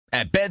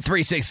At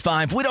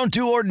Bet365, we don't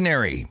do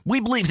ordinary. We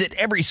believe that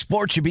every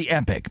sport should be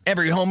epic.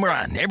 Every home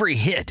run, every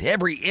hit,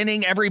 every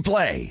inning, every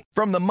play.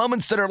 From the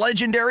moments that are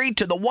legendary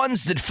to the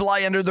ones that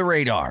fly under the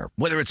radar.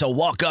 Whether it's a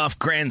walk-off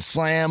grand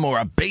slam or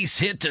a base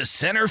hit to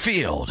center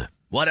field.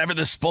 Whatever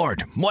the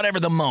sport, whatever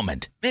the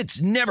moment.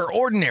 It's never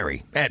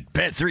ordinary at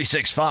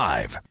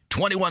Bet365.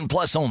 21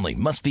 plus only.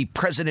 Must be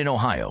present in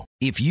Ohio.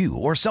 If you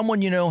or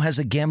someone you know has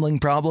a gambling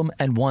problem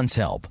and wants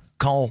help,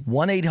 call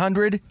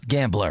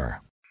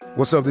 1-800-GAMBLER.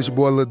 What's up, this your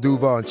boy Lil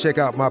Duval, and check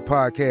out my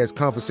podcast,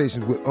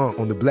 Conversations with Unc,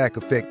 on the Black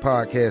Effect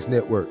Podcast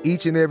Network.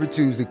 Each and every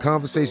Tuesday,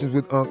 Conversations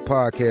with Unc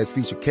podcast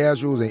feature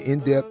casual and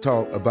in-depth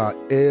talk about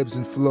ebbs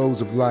and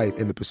flows of life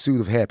and the pursuit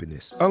of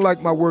happiness.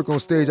 Unlike my work on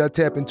stage, I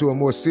tap into a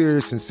more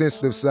serious and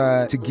sensitive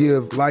side to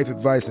give life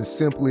advice and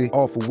simply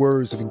offer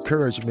words of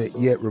encouragement,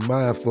 yet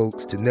remind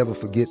folks to never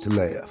forget to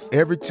laugh.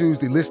 Every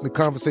Tuesday, listen to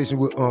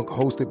Conversations with Unc,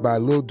 hosted by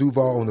Lil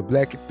Duval on the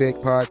Black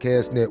Effect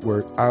Podcast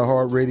Network,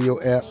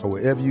 iHeartRadio app, or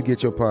wherever you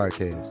get your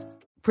podcasts.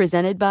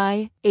 Presented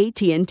by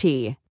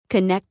AT&T.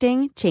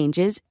 Connecting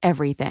changes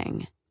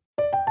everything.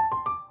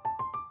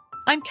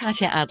 I'm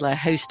Katya Adler,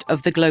 host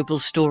of The Global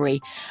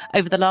Story.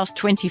 Over the last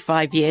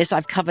 25 years,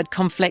 I've covered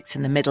conflicts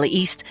in the Middle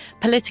East,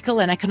 political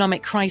and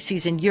economic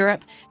crises in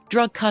Europe,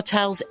 drug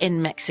cartels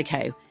in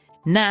Mexico.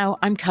 Now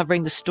I'm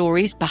covering the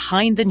stories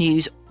behind the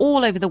news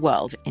all over the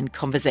world in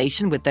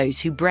conversation with those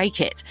who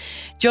break it.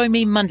 Join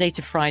me Monday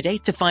to Friday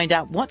to find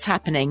out what's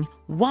happening,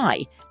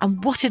 why,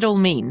 and what it all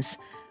means.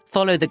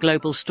 Follow The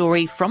Global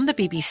Story from the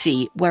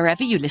BBC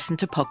wherever you listen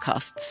to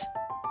podcasts.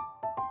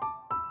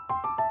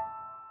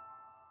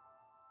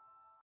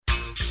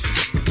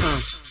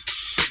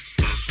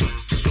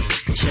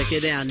 Check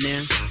it out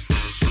now.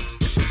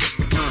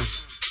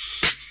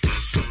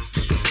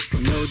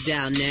 No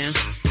doubt now.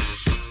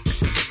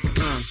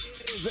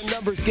 The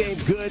numbers game.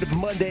 Good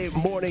Monday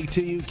morning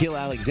to you. Gil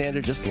Alexander,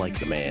 just like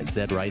the man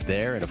said right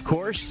there. And of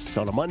course,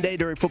 on a Monday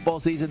during football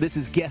season, this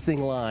is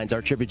Guessing Lines,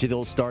 our tribute to the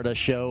old Stardust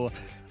show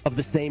of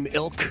the same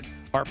ilk.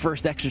 Our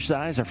first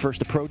exercise, our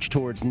first approach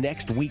towards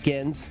next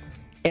weekend's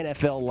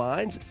NFL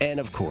lines. And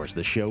of course,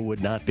 the show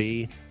would not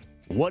be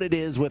what it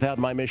is without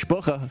my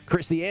mishpucha,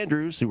 Chrissy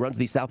Andrews, who runs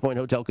the South Point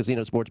Hotel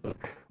Casino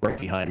Sportsbook right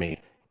behind me.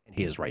 And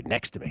he is right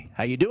next to me.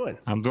 How you doing?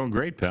 I'm doing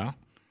great, pal.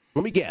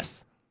 Let me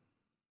guess.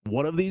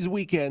 One of these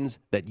weekends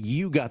that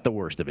you got the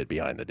worst of it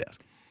behind the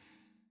desk.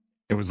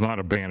 It was not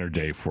a banner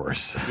day for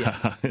us.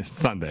 Yes.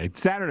 Sunday.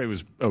 Saturday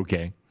was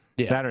okay.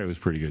 Yeah. Saturday was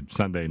pretty good.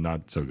 Sunday,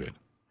 not so good.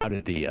 How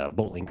did the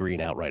Bowling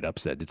Green outright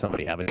upset? Did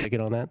somebody have a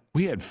ticket on that?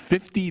 We had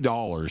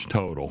 $50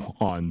 total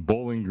on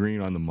Bowling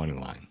Green on the money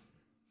line.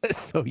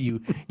 So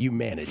you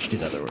managed,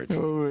 in other words.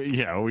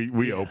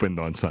 We opened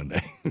on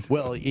Sunday.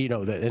 Well,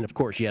 and of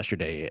course,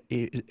 yesterday,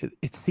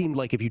 it seemed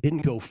like if you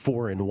didn't go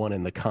 4-1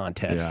 in the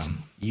contest,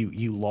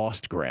 you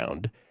lost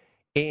ground.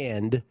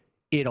 And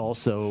it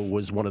also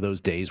was one of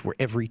those days where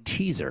every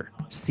teaser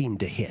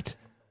seemed to hit.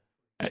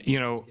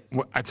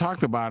 I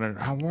talked about it.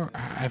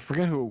 I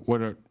forget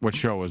what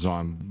show it was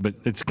on, but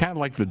it's kind of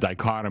like the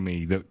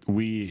dichotomy that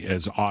we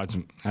as odds,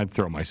 I'd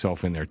throw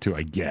myself in there too,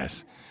 I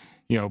guess.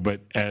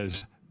 But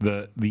as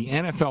the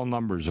NFL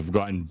numbers have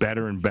gotten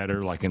better and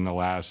better, like in the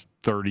last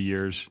 30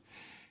 years,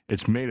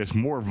 it's made us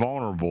more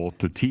vulnerable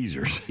to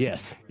teasers.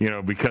 Yes.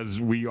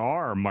 Because we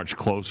are much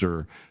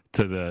closer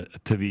to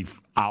the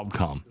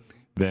outcome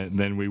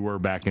than we were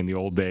back in the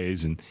old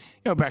days. And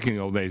back in the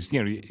old days,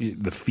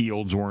 the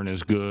fields weren't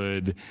as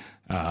good.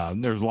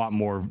 There's a lot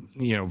more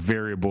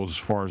variables as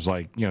far as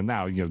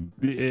now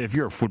if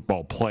you're a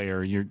football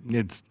player,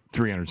 it's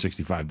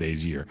 365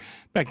 days a year.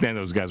 Back then,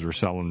 those guys were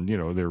selling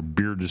their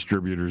beer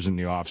distributors in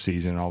the off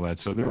season and all that.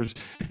 So there was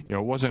it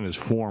wasn't as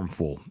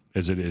formful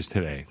as it is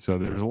today. So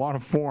there's a lot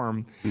of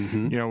form.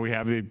 Mm-hmm. We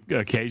have the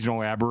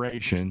occasional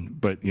aberration,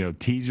 but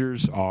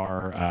teasers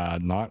are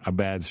not a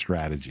bad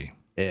strategy.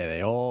 Yeah,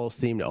 they all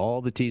seemed,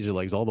 all the teaser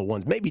legs, all the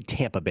ones. Maybe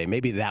Tampa Bay.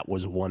 Maybe that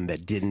was one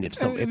that didn't. If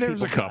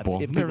there's a couple.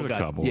 If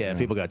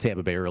people got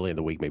Tampa Bay early in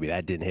the week, maybe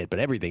that didn't hit. But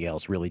everything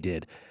else really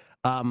did.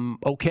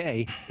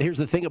 Okay, here's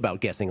the thing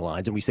about guessing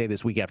lines, and we say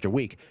this week after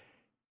week.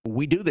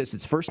 We do this.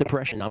 It's first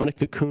impression. I'm in a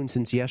cocoon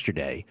since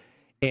yesterday.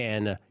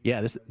 And,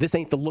 this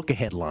ain't the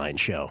look-ahead line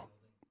show,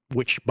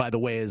 which, by the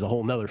way, is a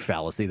whole nother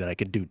fallacy that I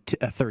could do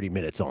 30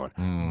 minutes on.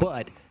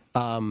 But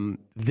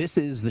this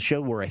is the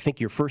show where I think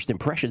your first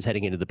impressions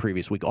heading into the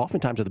previous week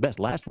oftentimes are the best.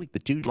 Last week, the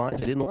two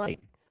lines I didn't like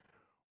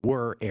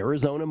were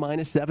Arizona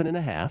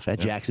 -7.5 at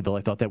Jacksonville.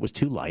 I thought that was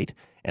too light,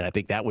 and I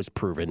think that was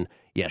proven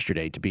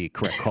yesterday to be a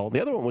correct call.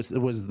 The other one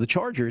was the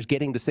Chargers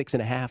getting the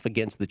 6.5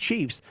 against the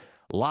Chiefs.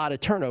 A lot of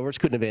turnovers.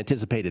 Couldn't have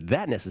anticipated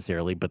that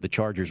necessarily, but the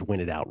Chargers win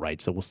it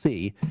outright. So we'll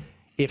see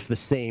if the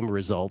same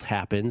result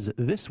happens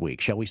this week.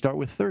 Shall we start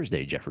with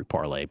Thursday, Jeffrey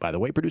Parlay? By the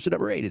way, producer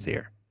number 8 is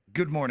here.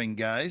 Good morning,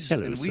 guys.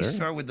 Hello, and we sir.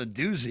 start with a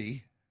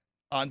doozy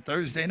on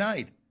Thursday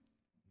night.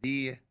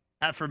 The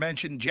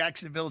aforementioned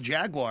Jacksonville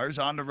Jaguars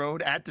on the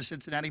road at the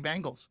Cincinnati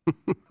Bengals.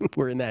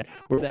 We're in that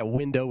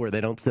window where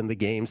they don't send the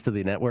games to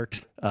the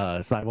networks,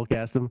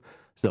 simulcast them.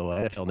 So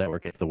NFL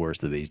Network gets the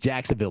worst of these.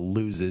 Jacksonville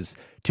loses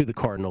to the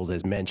Cardinals,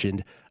 as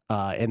mentioned,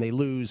 and they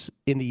lose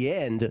in the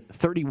end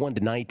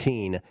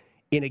 31-19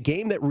 in a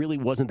game that really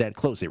wasn't that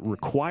close. It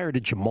required a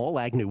Jamal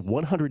Agnew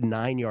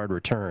 109-yard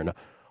return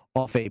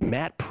off a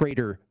Matt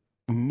Prater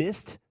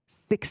missed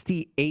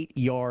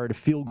 68-yard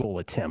field goal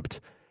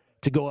attempt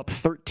to go up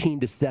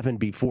 13-7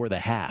 before the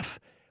half.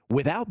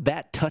 Without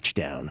that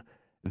touchdown,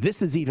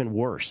 this is even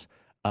worse.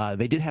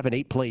 They did have an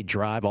 8-play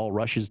drive, all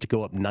rushes to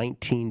go up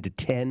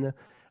 19-10.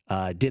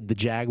 Did the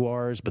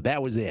Jaguars, but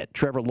that was it.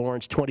 Trevor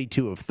Lawrence,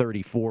 22 of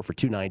 34 for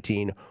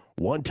 219,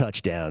 1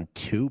 touchdown,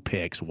 2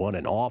 picks, one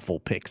an awful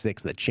pick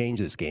six that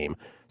changed this game.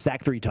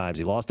 Sacked 3 times.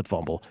 He lost a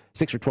fumble,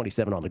 6 for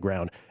 27 on the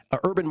ground.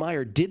 Urban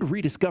Meyer did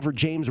rediscover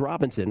James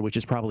Robinson, which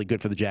is probably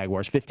good for the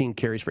Jaguars. 15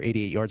 carries for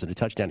 88 yards and a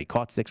touchdown. He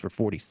caught 6 for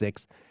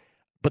 46.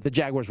 But the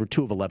Jaguars were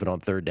 2 of 11 on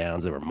third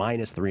downs. They were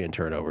 -3 in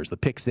turnovers. The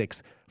pick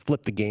six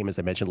flipped the game, as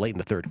I mentioned, late in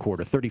the third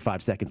quarter.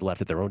 35 seconds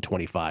left at their own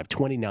 25.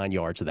 29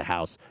 yards to the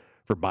house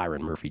for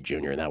Byron Murphy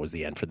Jr., and that was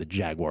the end for the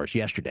Jaguars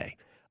yesterday.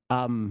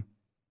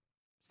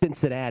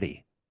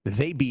 Cincinnati,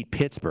 they beat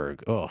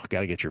Pittsburgh. Oh,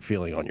 got to get your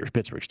feeling on your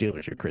Pittsburgh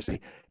Steelers here,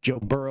 Chrissy. Joe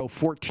Burrow,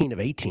 14 of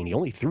 18. He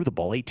only threw the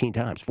ball 18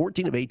 times.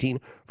 14 of 18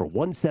 for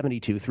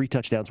 172, 3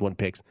 touchdowns, 1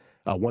 pick.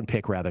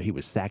 He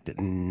was sacked at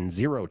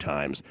 0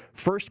 times.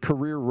 First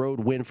career road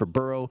win for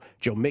Burrow.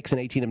 Joe Mixon,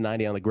 18 of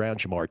 90 on the ground.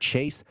 Jamar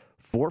Chase,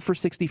 4 for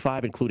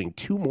 65, including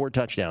 2 more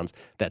touchdowns.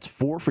 That's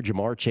 4 for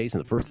Jamar Chase in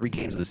the first 3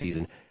 games of the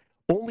season.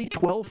 Only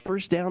 12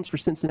 first downs for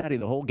Cincinnati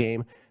the whole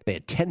game. They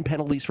had 10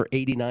 penalties for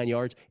 89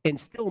 yards and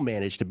still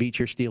managed to beat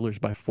your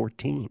Steelers by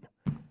 14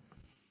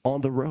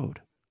 on the road.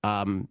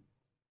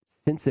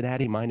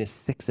 Cincinnati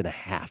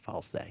 -6.5,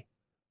 I'll say.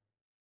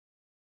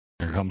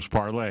 Here comes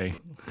Parlay.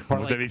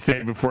 What did he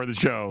say before the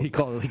show? He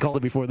called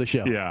it before the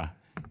show. Yeah.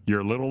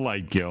 You're a little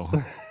light, Gil.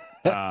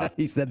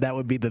 He said that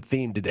would be the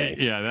theme today.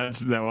 Yeah, that's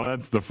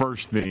the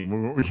first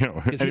theme.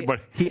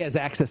 Anybody, he has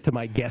access to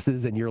my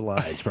guesses and your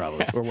lines,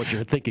 probably, or what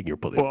you're thinking you're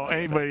putting. Well,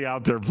 anybody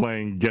out there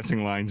playing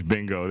guessing lines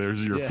bingo,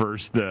 there's your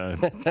first.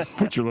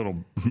 Put your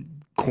little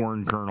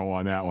corn kernel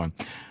on that one.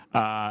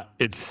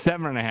 It's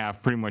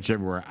 7.5 pretty much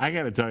everywhere. I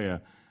got to tell you,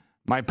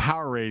 my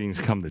power ratings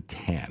come to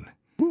 10.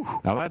 Whew.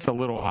 Now that's a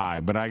little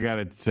high, but I got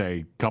to say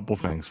a couple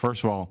things.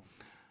 First of all,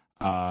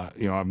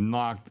 I've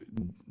knocked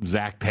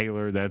Zach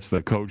Taylor. That's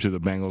the coach of the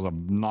Bengals.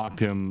 I've knocked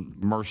him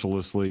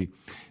mercilessly.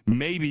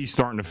 Maybe he's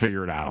starting to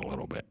figure it out a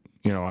little bit.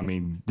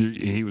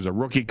 He was a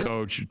rookie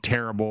coach,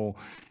 terrible.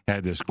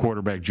 Had this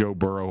quarterback, Joe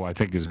Burrow, who I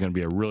think is going to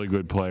be a really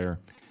good player.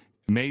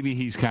 Maybe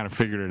he's kind of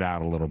figured it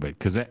out a little bit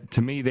because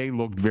to me they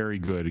looked very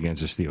good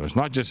against the Steelers.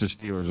 Not just the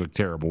Steelers looked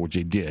terrible, which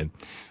they did,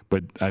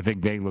 but I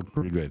think they looked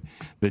pretty good.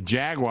 The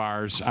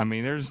Jaguars,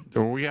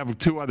 we have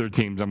 2 other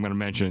teams I'm going to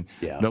mention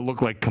that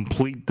look like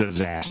complete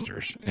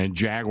disasters, and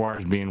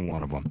Jaguars being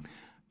one of them.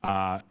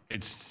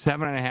 It's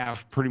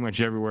 7.5 pretty much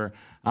everywhere.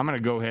 I'm going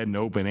to go ahead and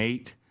open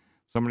 8.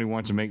 Somebody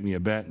wants to make me a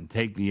bet and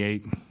take the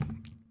 8.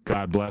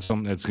 God bless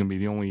them. That's going to be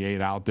the only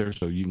 8 out there,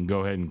 so you can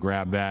go ahead and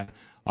grab that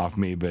off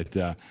me. But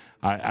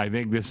I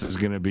think this is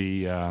going to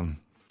be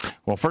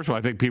first of all,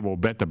 I think people will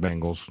bet the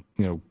Bengals.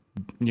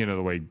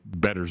 The way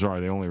bettors are,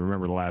 they only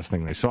remember the last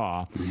thing they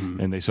saw,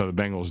 and they saw the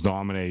Bengals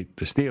dominate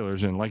the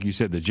Steelers. And like you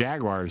said, the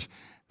Jaguars,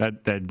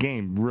 that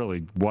game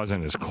really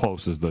wasn't as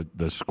close as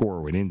the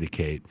score would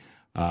indicate.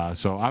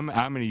 So I'm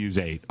going to use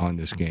 8 on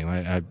this game.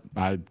 I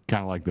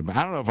kind of like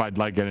I don't know if I'd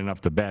like it enough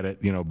to bet it,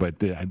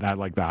 but I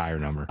like the higher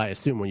number. I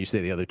assume when you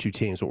say the other 2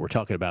 teams, what we're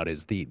talking about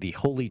is the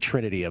holy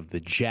trinity of the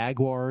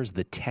Jaguars,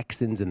 the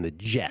Texans, and the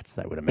Jets,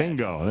 I would imagine.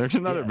 Bingo. There's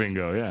another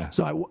bingo, yeah.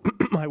 So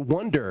I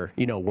wonder,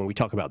 when we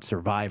talk about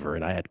Survivor,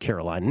 and I had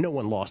Carolina, no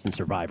one lost in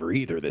Survivor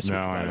either this week,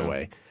 by the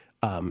way.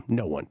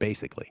 No one,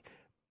 basically.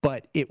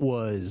 But it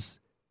was...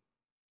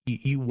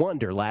 You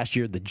wonder, last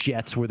year the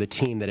Jets were the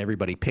team that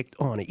everybody picked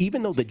on.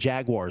 Even though the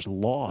Jaguars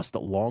lost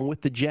along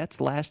with the Jets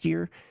last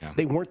year,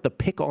 they weren't the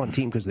pick-on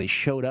team because they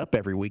showed up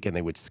every week and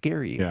they would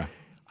scare you. Yeah.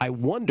 I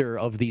wonder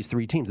of these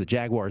 3 teams, the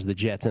Jaguars, the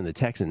Jets, and the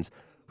Texans,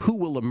 who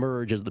will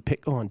emerge as the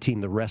pick-on team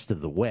the rest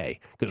of the way?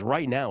 Because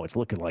right now it's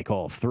looking like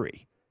all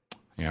 3.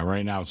 Yeah,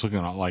 right now it's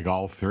looking like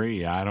all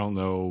 3. I don't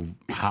know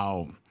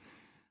how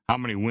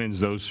many wins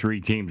those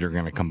 3 teams are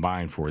going to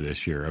combine for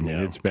this year.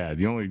 It's bad.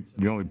 The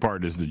only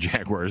part is the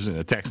Jaguars and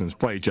the Texans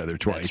play each other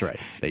twice. That's right.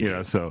 They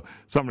do. So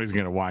somebody's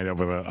going to wind up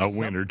with a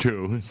win or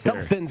 2.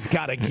 Something's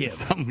got to give.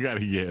 Something's got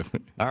to give.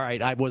 All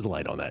right, I was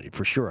light on that.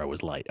 For sure I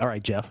was light. All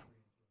right, Jeff.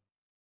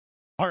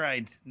 All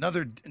right,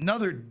 another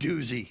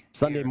doozy.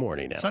 Sunday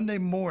morning now. Sunday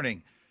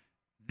morning,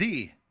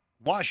 the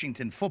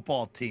Washington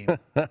football team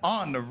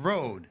on the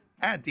road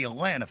at the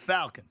Atlanta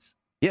Falcons.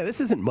 Yeah,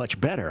 this isn't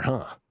much better,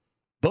 huh?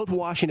 Both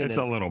Washington. It's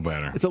a little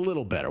better. It's a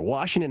little better.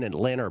 Washington and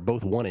Atlanta are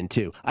both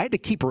 1-2. I had to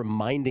keep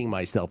reminding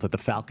myself that the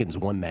Falcons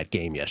won that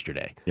game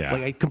yesterday. Yeah.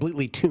 I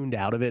completely tuned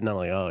out of it, and I'm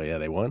like, oh, yeah,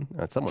 they won?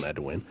 Someone had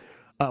to win.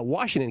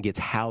 Washington gets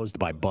housed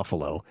by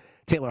Buffalo.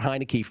 Taylor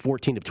Heineke,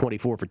 14 of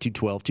 24 for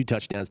 212, 2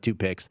 touchdowns, 2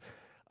 picks.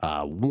 He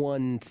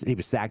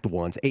was sacked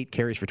once, 8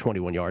 carries for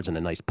 21 yards, and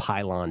a nice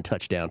pylon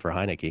touchdown for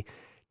Heineke.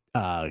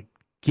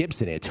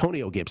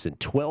 Antonio Gibson,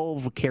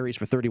 12 carries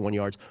for 31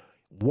 yards,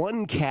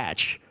 1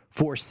 catch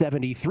for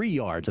 73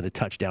 yards and a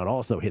touchdown,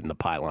 also hitting the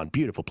pylon.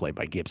 Beautiful play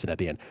by Gibson at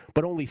the end.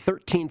 But only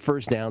 13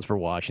 first downs for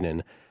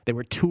Washington. They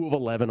were 2 of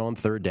 11 on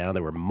third down.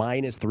 They were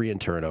 -3 in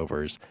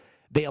turnovers.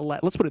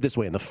 Let's put it this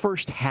way. In the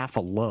first half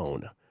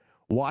alone,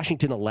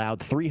 Washington allowed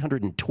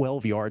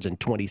 312 yards and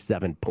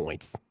 27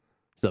 points.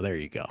 So there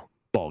you go.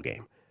 Ball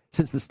game.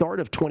 Since the start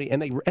of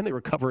and they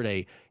recovered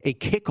a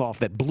kickoff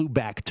that blew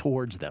back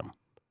towards them.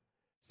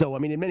 So, I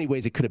mean, in many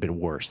ways, it could have been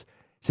worse.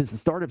 Since the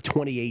start of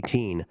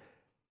 2018,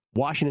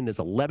 Washington is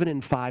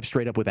 11-5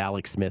 straight up with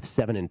Alex Smith,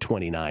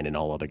 7-29 in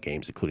all other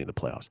games, including the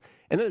playoffs.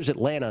 And then there's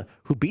Atlanta,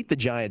 who beat the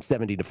Giants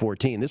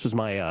 70-14. This was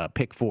my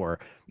pick for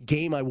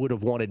game I would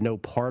have wanted no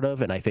part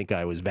of, and I think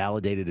I was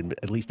validated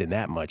at least in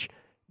that much.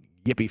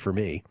 Yippee for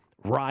me.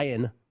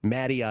 Ryan,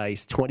 Matty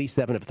Ice,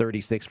 27 of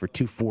 36 for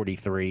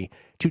 243,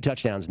 2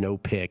 touchdowns, no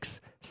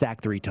picks,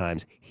 sacked 3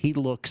 times. He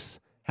looks,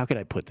 how can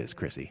I put this,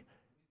 Chrissy?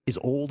 Is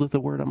old the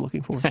word I'm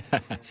looking for?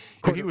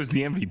 He was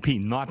the MVP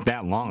not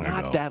that long ago.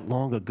 Not that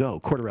long ago.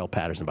 Cordarrelle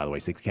Patterson, by the way,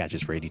 6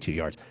 catches for 82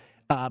 yards.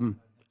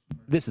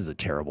 This is a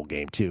terrible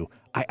game, too.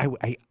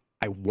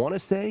 I want to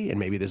say, and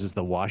maybe this is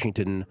the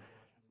Washington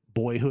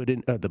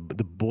boyhood, the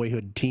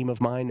boyhood team of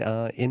mine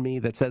in me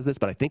that says this,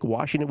 but I think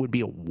Washington would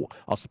be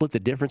I'll split the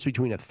difference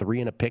between a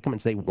 3 and a pick 'em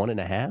and say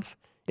 1.5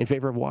 in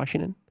favor of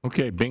Washington.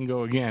 Okay,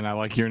 bingo again. I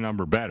like your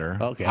number better.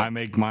 Okay. I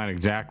make mine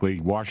exactly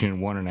Washington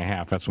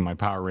 1.5. That's what my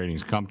power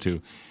ratings come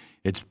to.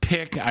 It's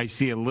pick. I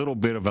see a little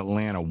bit of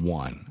Atlanta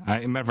 1.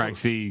 Matter of fact, I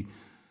see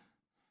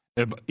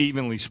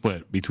evenly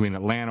split between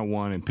Atlanta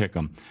 1 and pick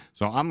 'em.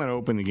 So I'm going to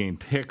open the game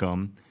pick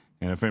 'em,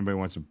 and if anybody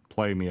wants to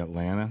play me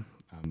Atlanta,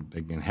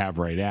 they can have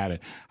right at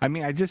it. I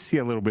mean, I just see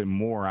a little bit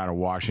more out of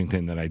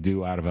Washington than I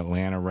do out of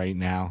Atlanta right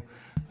now.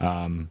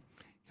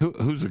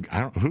 Who's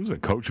the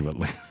coach of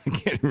Atlanta? I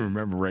can't even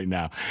remember right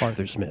now.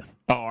 Arthur Smith.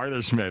 Oh,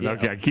 Arthur Smith. Yeah.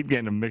 Okay, I keep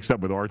getting him mixed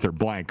up with Arthur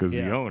Blank, who's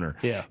the owner.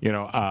 Yeah. You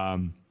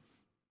know,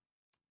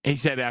 he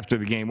said after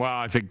the game, well,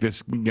 I think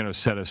this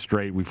set us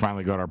straight. We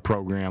finally got our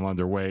program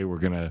underway. We're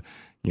going to,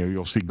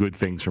 you'll see good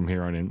things from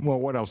here on in. Well,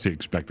 what else do you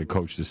expect the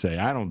coach to say?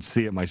 I don't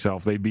see it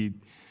myself. They beat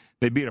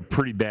a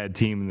pretty bad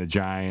team in the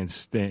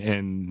Giants,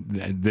 and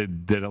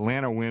did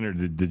Atlanta win or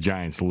did the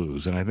Giants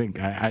lose? And I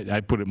think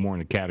I put it more in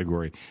the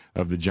category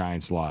of the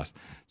Giants lost.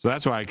 So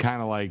that's why I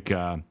kind of like,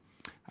 I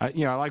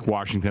like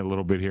Washington a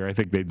little bit here. I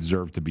think they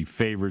deserve to be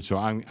favored. So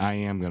I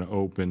am going to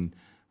open.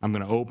 I'm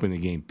going to open the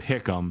game,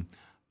 pick 'em.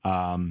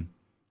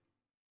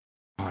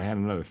 I had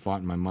another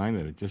thought in my mind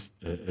that it just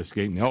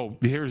escaped me. Oh,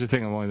 here's the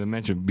thing I wanted to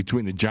mention.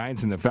 Between the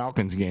Giants and the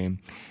Falcons game,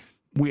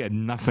 we had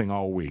nothing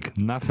all week.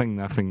 Nothing.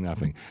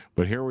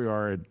 But here we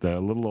are at the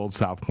little old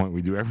South Point.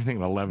 We do everything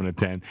at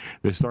 11-10.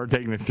 They start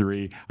taking the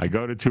 3. I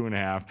go to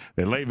 2.5.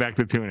 They lay back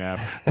to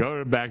 2.5.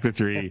 Go back to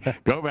 3.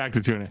 Go back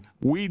to 2.5.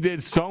 We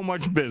did so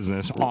much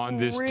business on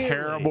this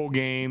terrible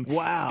game.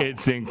 Wow.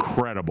 It's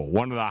incredible.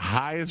 One of the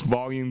highest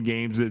volume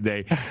games of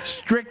the day,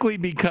 strictly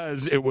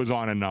because it was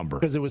on a number.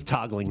 Because it was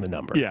toggling the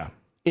number. Yeah.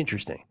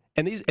 Interesting.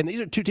 And these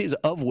are 2 teams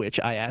of which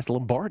I asked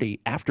Lombardi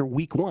after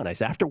week 1. I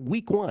said, after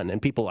week 1,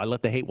 and I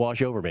let the hate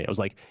wash over me. I was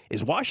like,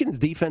 is Washington's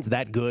defense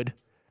that good?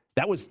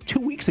 That was 2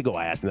 weeks ago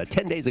I asked him that,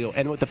 10 days ago.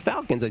 And with the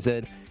Falcons, I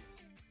said,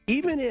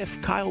 even if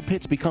Kyle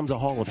Pitts becomes a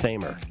Hall of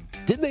Famer,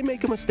 did they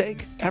make a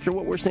mistake after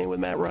what we're seeing with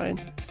Matt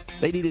Ryan?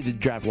 They needed to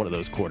draft one of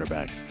those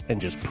quarterbacks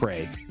and just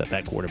pray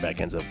that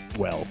quarterback ends up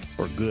well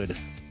or good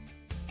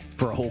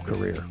for a whole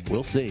career.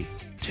 We'll see.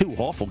 2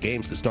 awful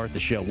games to start the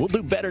show. We'll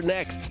do better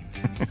next.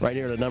 Right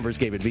here on the Numbers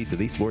Game at VSiN,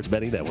 the Sports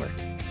Betting Network.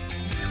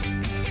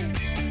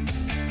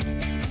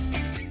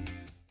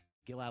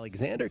 Gil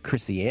Alexander,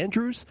 Chrissy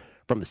Andrews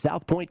from the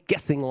South Point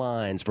guessing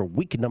lines for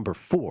week number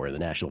 4 in the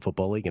National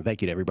Football League. And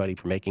thank you to everybody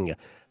for making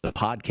the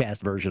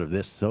podcast version of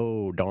this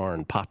so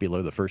darn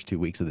popular the first 2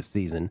 weeks of the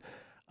season.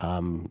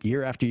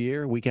 Year after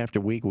year, week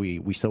after week,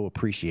 we so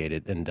appreciate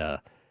it.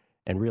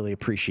 And really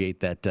appreciate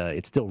that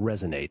it still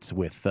resonates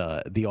with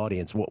the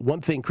audience. One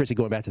thing, Chrissy,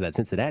 going back to that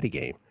Cincinnati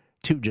game,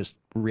 2 just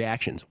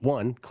reactions.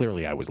 1,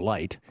 clearly I was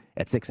light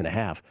at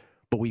 6.5,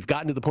 but we've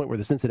gotten to the point where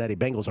the Cincinnati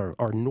Bengals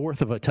are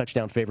north of a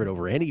touchdown favorite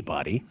over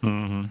anybody.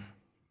 Mm-hmm.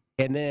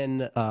 And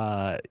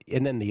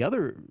then the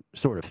other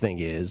sort of thing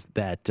is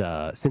that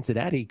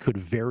Cincinnati could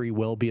very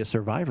well be a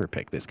survivor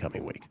pick this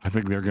coming week. I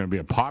think they're going to be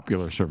a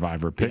popular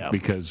survivor pick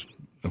because,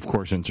 of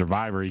course, in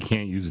Survivor, you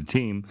can't use a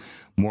team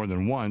more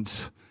than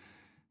once.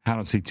 I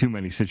don't see too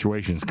many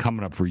situations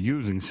coming up for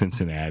using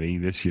Cincinnati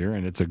this year,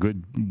 and it's a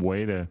good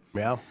way to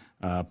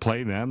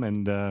play them.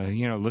 And,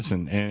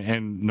 listen,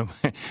 and no,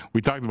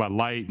 we talked about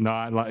light,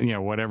 not light,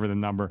 whatever the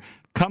number.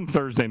 Come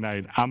Thursday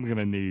night, I'm going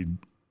to need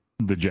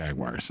the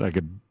Jaguars. I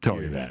could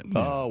tell you that.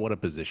 Oh, what a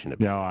position to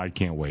be. No, I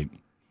can't wait.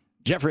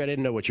 Jeffrey, I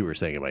didn't know what you were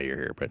saying about your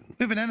ear, but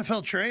we have an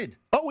NFL trade.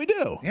 Oh, we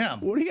do? Yeah.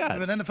 What do you got? We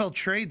have an NFL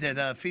trade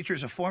that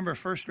features a former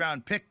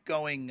first-round pick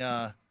going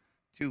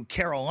to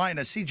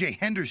Carolina, C.J.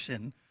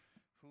 Henderson,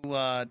 who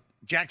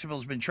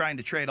Jacksonville's been trying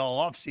to trade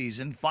all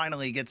offseason,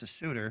 finally gets a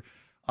suitor.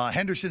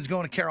 Henderson's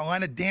going to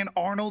Carolina. Dan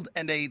Arnold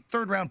and a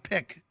third-round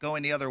pick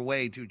going the other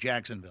way to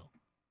Jacksonville.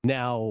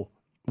 Now,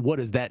 what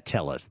does that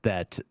tell us?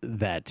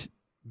 That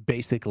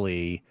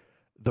basically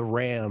the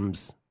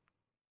Rams,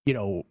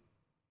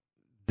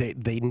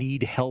 they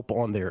need help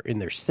in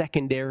their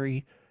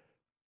secondary.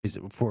 Is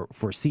it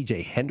for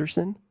C.J.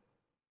 Henderson?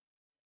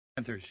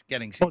 Panthers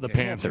getting the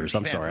Panthers.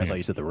 I'm sorry. I thought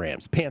you said the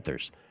Rams.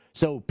 Panthers.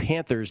 So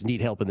Panthers need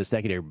help in the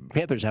secondary.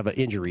 Panthers have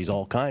injuries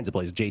all kinds of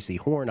places. J.C.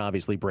 Horn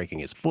obviously breaking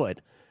his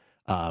foot.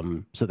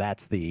 So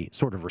that's the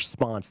sort of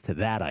response to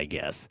that, I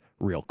guess,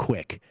 real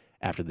quick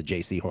after the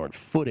J.C. Horn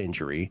foot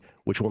injury,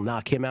 which will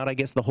knock him out, I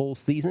guess, the whole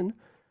season.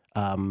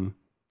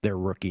 Their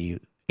rookie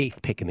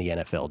 8th pick in the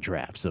NFL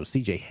draft. So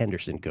C.J.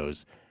 Henderson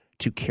goes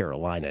to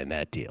Carolina in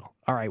that deal.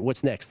 All right,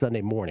 what's next?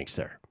 Sunday morning,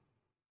 sir.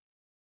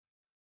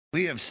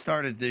 We have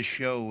started this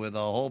show with a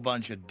whole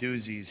bunch of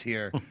doozies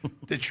here.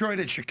 Detroit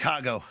at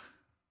Chicago.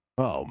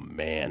 Oh,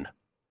 man.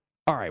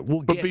 All right,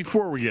 But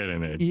before we get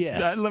in it,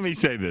 let me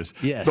say this.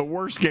 Yes. The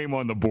worst game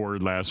on the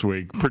board last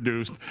week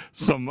produced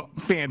some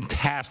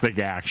fantastic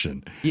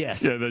action.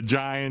 Yes. Yeah, the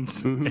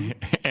Giants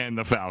and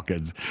the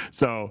Falcons.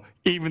 So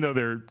even though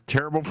they're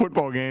terrible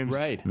football games,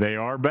 they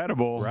are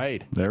bettable.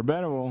 Right. They're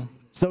bettable.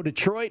 So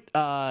Detroit,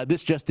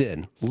 this just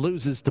in,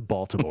 loses to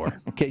Baltimore,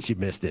 in case you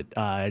missed it.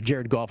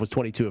 Jared Goff was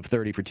 22 of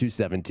 30 for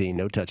 217,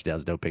 no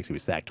touchdowns, no picks. He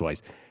was sacked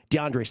twice.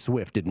 DeAndre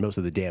Swift did most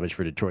of the damage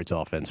for Detroit's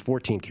offense,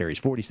 14 carries,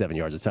 47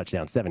 yards, a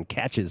touchdown, 7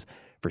 catches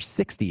for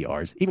 60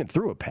 yards, even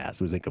threw a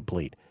pass. It was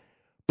incomplete.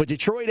 But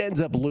Detroit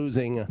ends up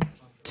losing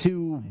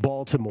to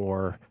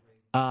Baltimore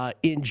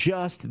in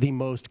just the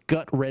most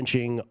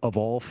gut-wrenching of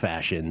all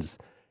fashions.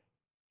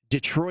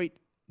 Detroit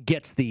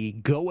gets the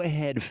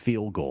go-ahead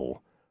field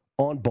goal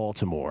on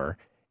Baltimore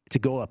to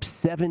go up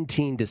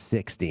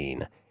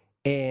 17-16.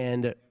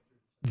 And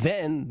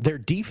then their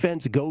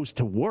defense goes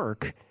to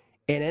work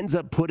and ends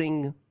up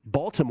putting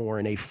Baltimore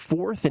in a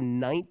 4th and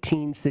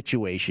 19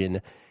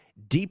 situation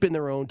deep in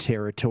their own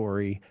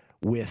territory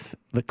with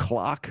the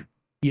clock,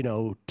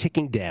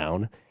 ticking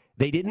down.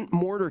 They didn't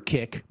mortar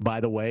kick, by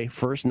the way,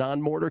 first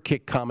non-mortar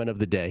kick comment of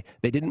the day.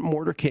 They didn't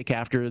mortar kick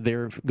after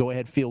their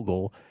go-ahead field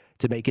goal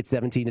to make it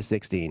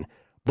 17-16.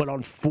 But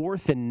on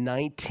 4th and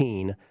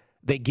 19,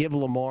 they give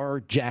Lamar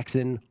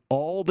Jackson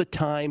all the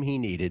time he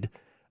needed,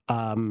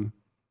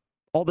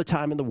 all the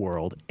time in the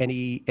world, and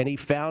he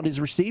found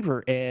his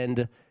receiver.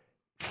 And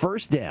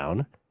first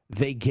down,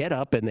 they get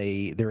up and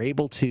they're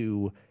able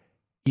to,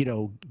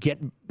 get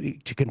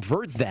to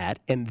convert that,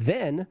 and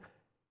then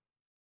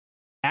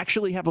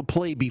actually have a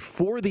play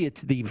before the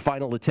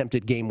final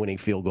attempted game-winning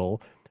field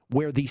goal,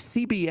 where the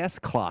CBS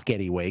clock,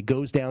 anyway,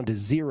 goes down to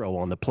 0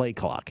 on the play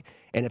clock.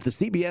 And if the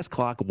CBS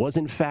clock was,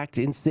 in fact,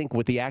 in sync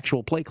with the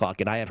actual play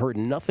clock, and I have heard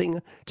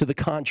nothing to the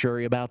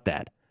contrary about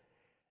that,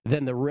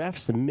 then the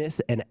refs miss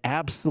an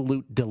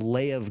absolute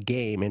delay of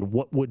game in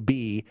what would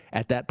be,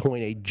 at that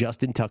point, a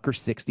Justin Tucker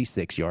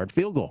 66-yard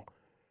field goal.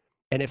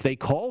 And if they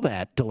call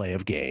that delay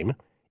of game,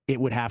 it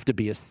would have to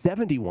be a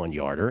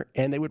 71-yarder,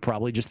 and they would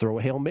probably just throw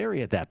a Hail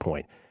Mary at that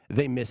point.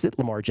 They miss it.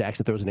 Lamar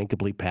Jackson throws an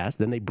incomplete pass.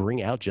 Then they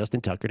bring out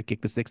Justin Tucker to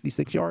kick the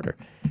 66-yarder.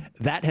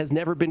 That has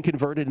never been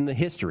converted in the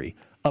history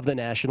of the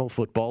National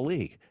Football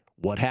League.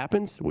 What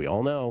happens? We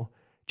all know.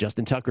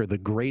 Justin Tucker, the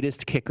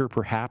greatest kicker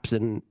perhaps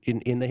in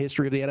the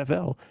history of the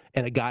NFL,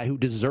 and a guy who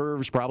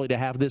deserves probably to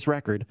have this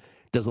record,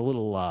 does a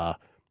little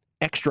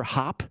extra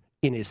hop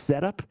in his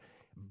setup,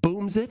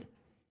 booms it,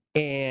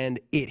 and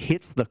it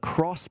hits the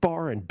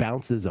crossbar and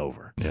bounces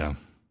over. Yeah.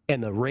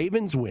 And the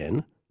Ravens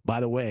win. By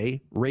the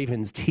way,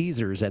 Ravens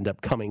teasers end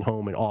up coming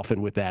home and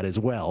often with that as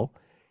well.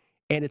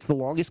 And it's the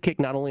longest kick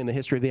not only in the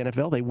history of the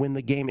NFL, they win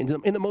the game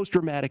in the most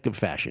dramatic of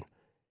fashion.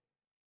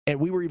 And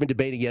we were even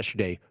debating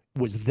yesterday,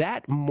 was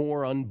that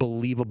more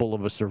unbelievable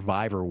of a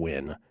survivor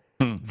win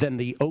than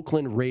the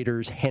Oakland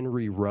Raiders'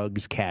 Henry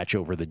Ruggs catch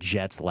over the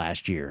Jets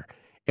last year?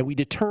 And we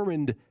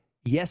determined,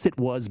 yes, it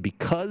was,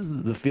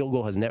 because the field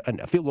goal has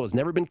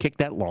never been kicked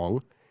that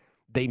long.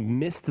 They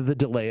missed the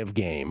delay of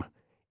game,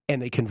 and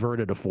they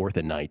converted a 4th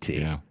and 19.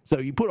 Yeah. So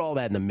you put all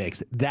that in the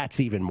mix, that's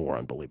even more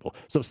unbelievable.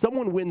 So if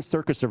someone wins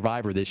Circa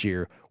Survivor this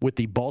year with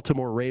the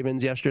Baltimore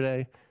Ravens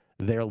yesterday,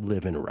 they're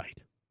living right.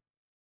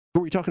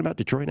 Were we talking about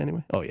Detroit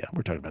anyway? Oh, yeah,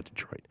 we're talking about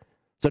Detroit.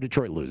 So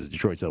Detroit loses.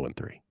 Detroit's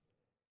 0-3.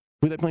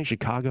 Who are they playing?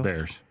 Chicago?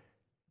 Bears.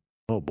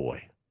 Oh,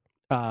 boy.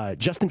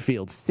 Justin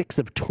Fields, 6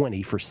 of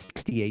 20 for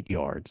 68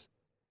 yards.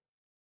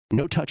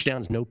 No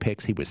touchdowns, no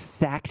picks. He was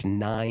sacked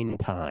 9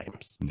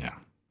 times. Yeah.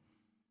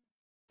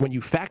 When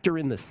you factor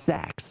in the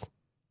sacks,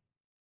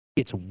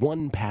 it's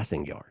 1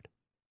 passing yard.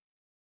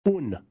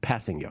 Un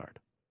passing yard.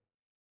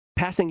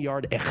 Passing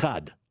yard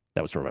echad.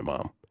 That was from my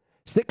mom.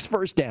 6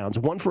 first downs,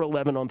 1 for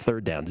 11 on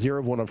 3rd down, 0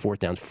 of 1 on 4th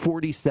downs,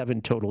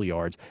 47 total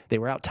yards. They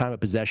were out time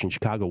of possession.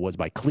 Chicago was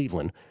by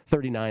Cleveland,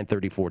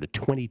 39-34 to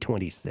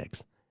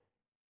 20-26.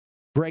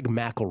 Greg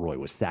McElroy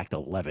was sacked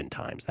 11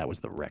 times. That was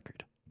the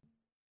record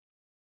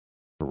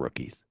for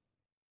rookies.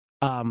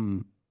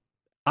 I'm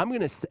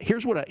going to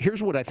here's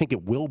what I think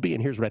it will be,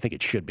 and here's what I think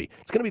it should be.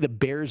 It's going to be the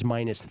Bears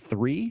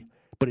 -3,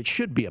 but it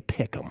should be a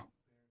pick 'em.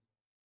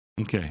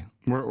 Okay,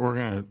 we're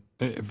going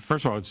to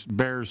first of all, it's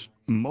Bears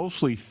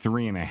mostly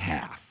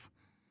 3.5.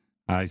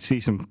 I see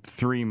some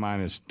 3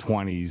 minus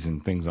 20s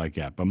and things like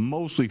that, but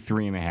mostly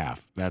 3.5.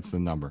 That's the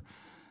number.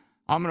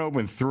 I'm going to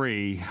open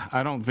 3.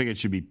 I don't think it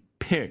should be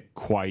picked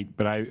quite,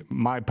 but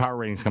my power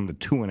ratings come to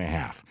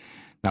 2.5.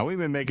 Now, we've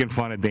been making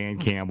fun of Dan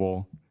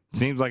Campbell.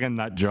 Seems like a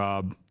nut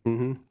job.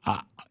 Mm-hmm.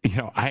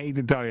 I hate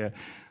to tell you,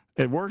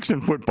 it works in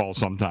football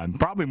sometimes,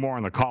 probably more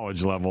on the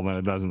college level than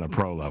it does in the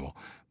pro level.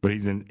 But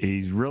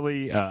he's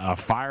really a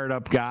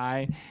fired-up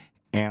guy,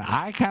 and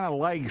I kind of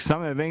like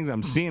some of the things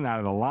I'm seeing out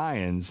of the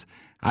Lions.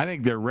 I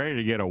think they're ready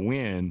to get a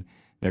win.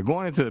 They're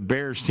going into the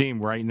Bears team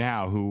right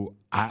now who,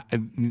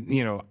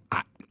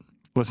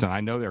 listen,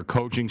 I know their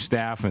coaching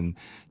staff and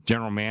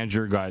general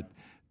manager got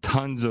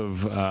tons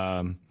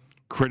of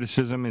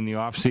criticism in the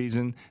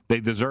offseason.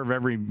 They deserve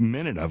every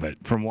minute of it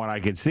from what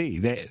I could see.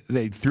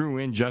 They threw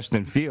in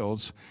Justin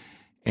Fields,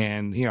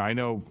 and, I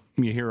know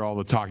you hear all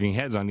the talking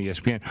heads on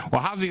ESPN.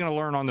 Well, how's he going to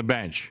learn on the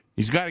bench?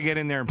 He's got to get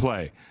in there and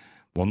play.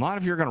 Well, not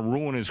if you're going to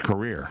ruin his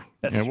career.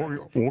 And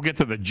we'll get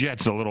to the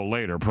Jets a little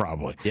later,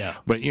 probably. Yeah.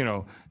 But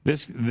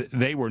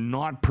they were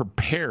not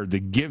prepared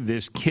to give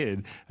this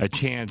kid a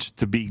chance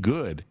to be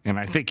good, and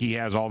I think he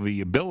has all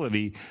the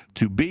ability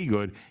to be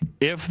good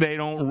if they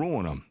don't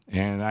ruin him.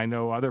 And I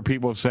know other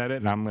people have said it,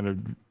 and I'm going to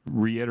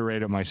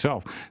reiterate it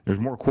myself. There's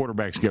more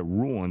quarterbacks get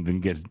ruined than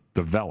get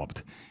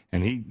developed.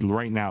 And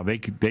right now they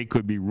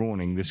could be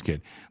ruining this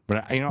kid.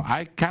 But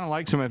I kind of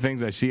like some of the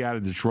things I see out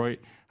of Detroit.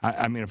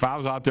 I mean, if I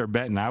was out there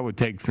betting, I would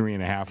take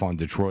 3.5 on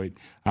Detroit.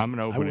 I'm going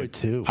to open it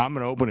too. I'm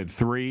going to open at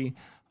 3.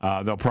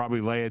 They'll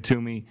probably lay it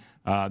to me.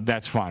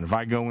 That's fine. If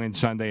I go in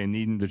Sunday and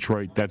need in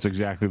Detroit, that's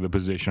exactly the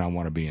position I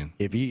want to be in.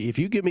 If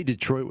you give me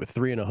Detroit with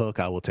 3 and a hook,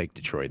 I will take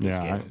Detroit this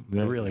game.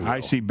 I really will. I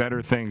see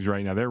better things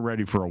right now. They're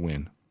ready for a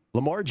win.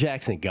 Lamar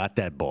Jackson got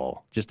that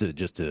ball, just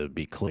to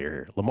be clear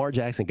here. Lamar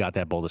Jackson got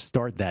that ball to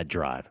start that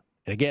drive.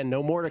 And again,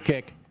 no more to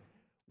kick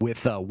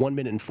with 1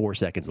 minute and 4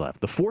 seconds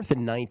left. The 4th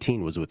and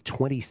 19 was with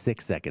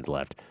 26 seconds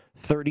left.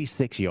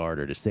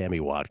 36-yarder to Sammy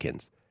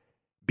Watkins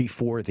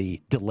before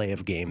the delay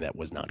of game that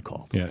was not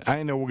called. Yeah,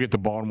 I know we'll get to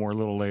Baltimore a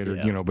little later,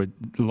 but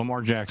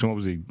Lamar Jackson, what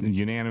was he,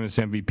 unanimous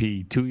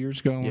MVP 2 years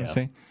ago, I want to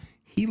say?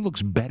 He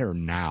looks better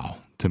now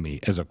to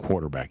me as a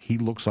quarterback. He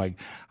looks like,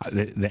 I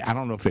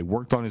don't know if they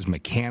worked on his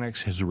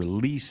mechanics. His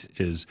release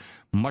is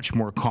much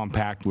more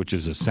compact, which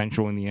is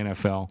essential in the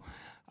NFL.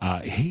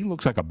 He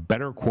looks like a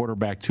better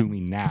quarterback to me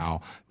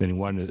now than he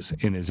was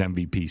in his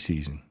MVP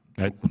season.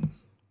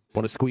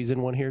 Want to squeeze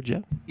in one here,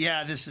 Jeff?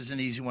 Yeah, this is an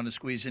easy one to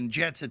squeeze in.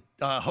 Jets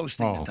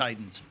hosting the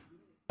Titans.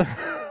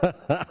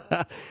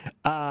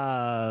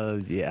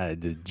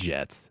 The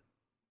Jets.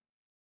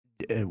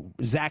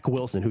 Zach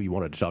Wilson, who you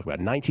wanted to talk about,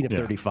 19 of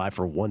 35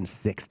 for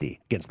 160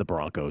 against the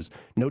Broncos.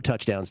 No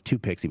touchdowns, 2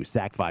 picks. He was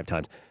sacked 5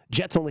 times.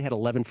 Jets only had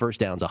 11 first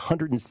downs,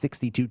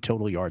 162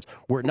 total yards.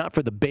 Were it not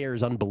for the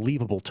Bears'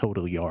 unbelievable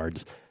total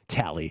yards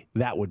tally,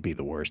 that would be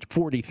the worst.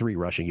 43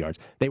 rushing yards.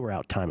 They were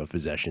out time of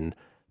possession,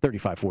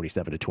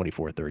 35-47 to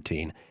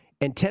 24-13.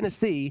 And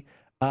Tennessee,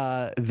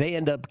 they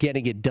end up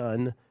getting it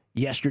done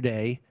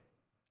yesterday.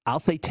 I'll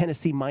say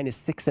Tennessee minus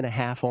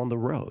 6.5 on the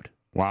road.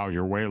 Wow,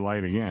 you're way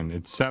light again.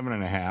 It's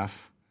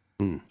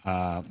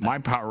 7.5. My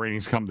power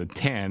ratings come to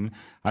 10.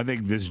 I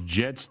think this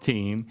Jets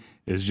team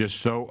is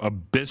just so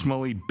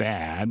abysmally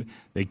bad.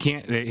 They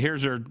can't.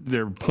 Here's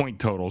their point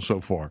total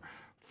so far: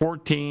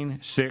 14,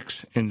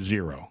 6, and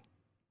 0.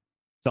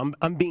 So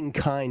I'm being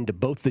kind to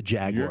both the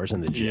Jaguars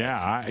and the Jets.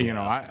 Yeah,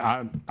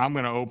 I'm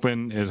going to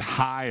open as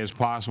high as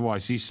possible. I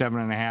see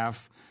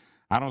 7.5.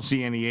 I don't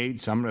see any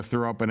 8s. I'm going to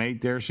throw up an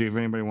 8 there, see if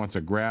anybody wants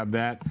to grab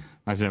that.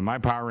 I said my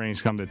power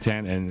ratings come to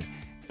 10, and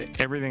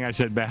everything I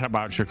said bad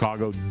about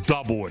Chicago,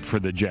 double it for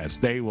the Jets.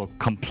 They look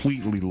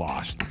completely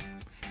lost.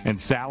 And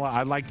Saleh,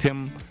 I liked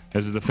him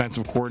as a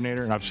defensive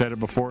coordinator, and I've said it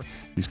before.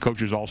 These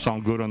coaches all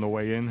sound good on the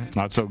way in,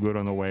 not so good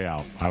on the way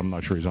out. I'm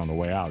not sure he's on the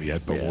way out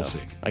yet, but we'll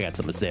see. I got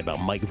something to say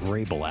about Mike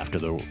Vrabel after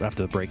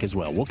the break as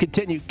well. We'll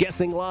continue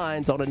guessing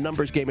lines on a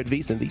numbers game at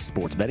VSiN, the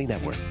Sports Betting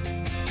Network.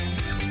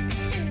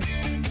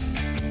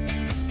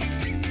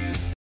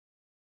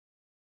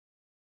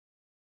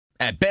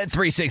 At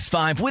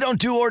Bet365, we don't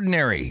do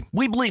ordinary.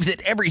 We believe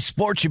that every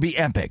sport should be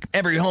epic.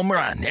 Every home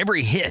run,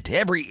 every hit,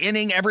 every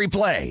inning, every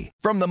play.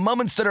 From the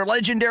moments that are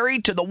legendary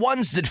to the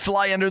ones that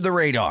fly under the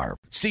radar.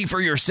 See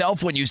for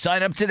yourself when you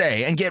sign up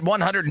today and get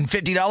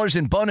 $150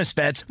 in bonus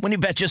bets when you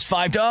bet just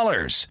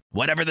 $5.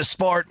 Whatever the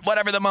sport,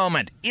 whatever the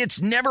moment,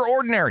 it's never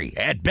ordinary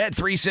at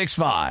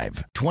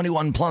Bet365.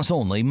 21 plus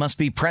only. Must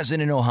be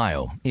present in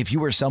Ohio. If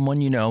you or someone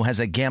you know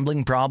has a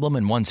gambling problem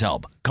and wants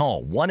help,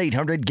 call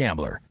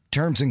 1-800-GAMBLER.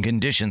 Terms and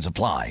conditions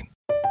apply.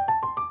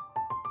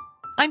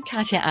 I'm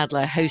Katya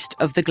Adler, host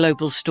of The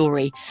Global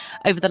Story.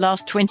 Over the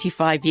last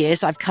 25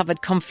 years, I've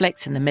covered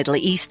conflicts in the Middle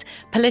East,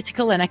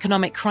 political and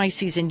economic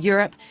crises in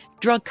Europe,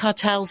 drug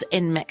cartels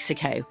in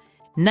Mexico.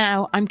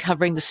 Now I'm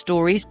covering the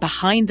stories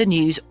behind the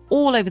news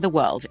all over the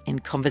world in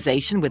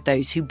conversation with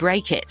those who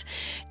break it.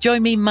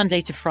 Join me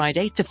Monday to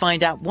Friday to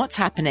find out what's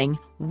happening,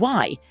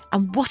 why,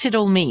 and what it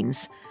all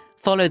means.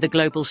 Follow The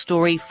Global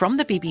Story from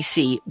the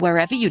BBC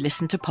wherever you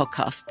listen to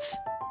podcasts.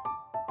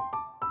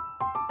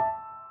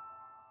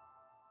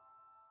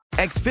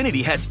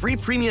 Xfinity has free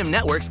premium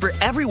networks for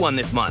everyone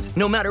this month,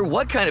 no matter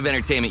what kind of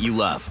entertainment you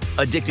love.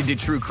 Addicted to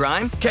true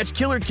crime? Catch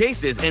killer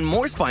cases and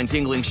more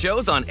spine-tingling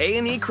shows on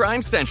A&E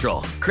Crime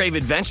Central. Crave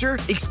adventure?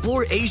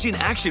 Explore Asian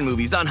action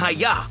movies on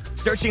Hi-Ya.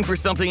 Searching for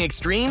something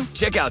extreme?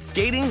 Check out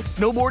skating,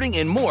 snowboarding,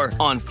 and more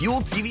on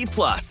Fuel TV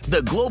Plus,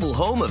 the global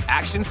home of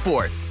action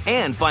sports.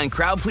 And find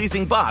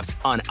crowd-pleasing bops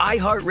on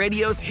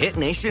iHeartRadio's Hit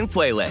Nation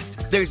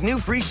playlist. There's new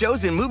free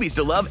shows and movies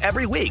to love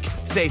every week.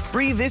 Say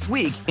free this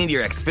week in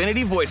your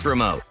Xfinity voice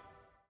remote.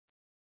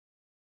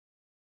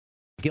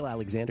 Gil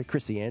Alexander,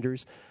 Chrissy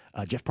Andrews,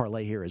 Jeff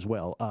Parlay here as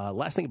well.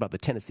 Last thing about the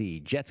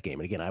Tennessee Jets game,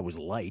 and again, I was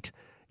light,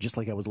 just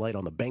like I was light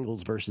on the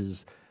Bengals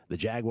versus the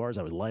Jaguars.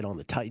 I was light on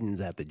the Titans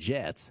at the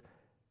Jets.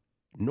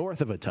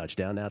 North of a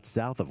touchdown, not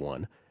south of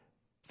one.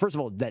 First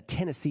of all, that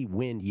Tennessee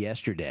win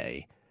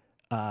yesterday,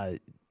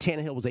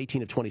 Tannehill was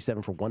 18 of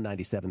 27 for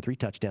 197, 3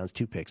 touchdowns,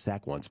 2 picks,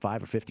 sack once,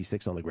 5 of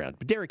 56 on the ground.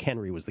 But Derrick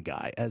Henry was the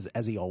guy, as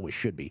he always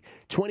should be.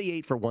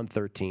 28 for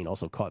 113,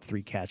 also caught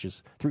 3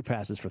 passes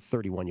for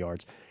 31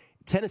 yards.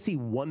 Tennessee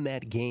won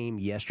that game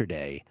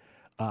yesterday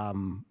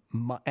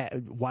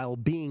while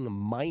being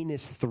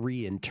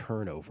 -3 in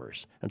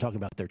turnovers. I'm talking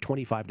about their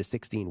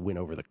 25-16 win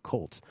over the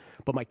Colts.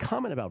 But my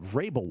comment about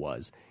Vrabel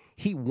was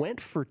he went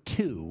for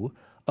 2,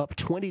 up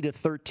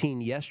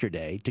 20-13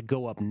 yesterday to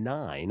go up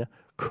 9,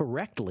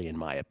 correctly in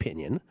my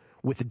opinion,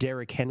 with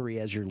Derrick Henry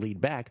as your lead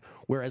back.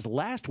 Whereas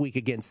last week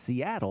against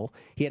Seattle,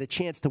 he had a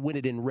chance to win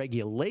it in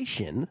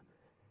regulation,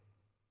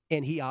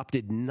 and he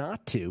opted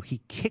not to.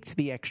 He kicked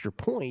the extra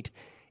point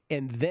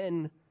and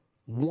then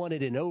won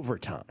it in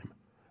overtime.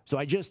 So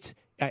I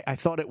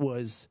thought it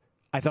was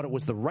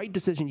the right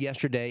decision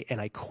yesterday,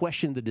 and I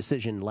questioned the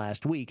decision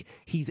last week.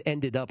 He's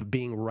ended up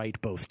being right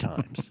both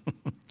times.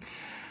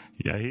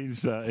 Yeah,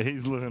 he's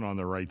living on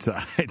the right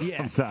side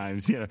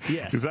sometimes, you know.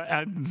 Yes.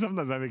 Because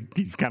sometimes I think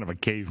he's kind of a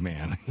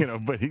caveman, you know,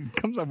 but he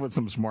comes up with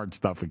some smart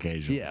stuff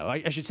occasionally. Yeah,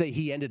 I should say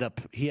he ended up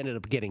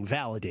getting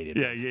validated.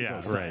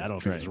 Yeah, right. I don't know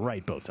if he was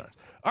right both times.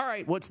 All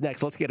right, what's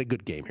next? Let's get a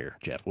good game here,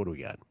 Jeff. What do we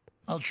got?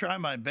 I'll try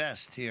my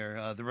best here.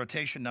 The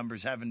rotation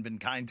numbers haven't been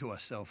kind to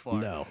us so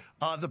far. No.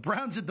 The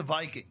Browns at the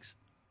Vikings.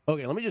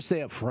 Okay, let me just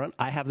say up front,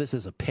 I have this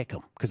as a pick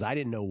 'em because I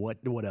didn't know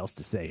what else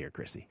to say here,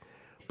 Chrissy.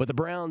 But the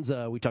Browns,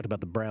 we talked about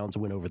the Browns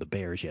win over the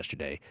Bears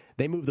yesterday.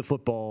 They moved the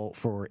football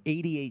for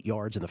 88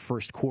 yards in the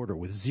first quarter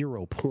with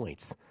 0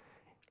 points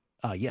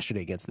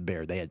yesterday against the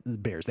Bears. They had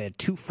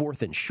 2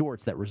 4th and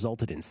shorts that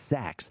resulted in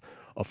sacks.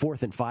 A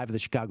 4th and 5 of the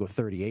Chicago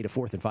 38, a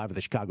 4th and 5 of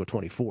the Chicago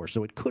 24.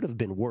 So it could have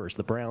been worse.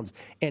 The Browns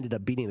ended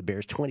up beating the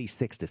Bears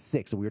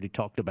 26-6. And we already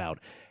talked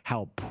about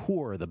how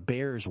poor the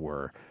Bears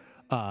were.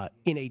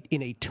 In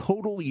a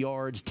total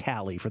yards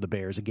tally for the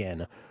Bears,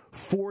 again,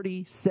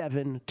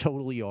 47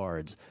 total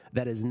yards.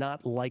 That is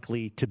not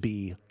likely to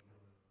be,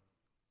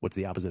 what's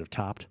the opposite of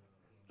topped?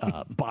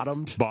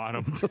 Bottomed.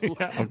 Yeah,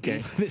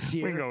 okay. This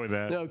year. We can go with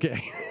that.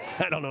 Okay.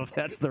 I don't know if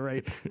that's the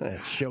right.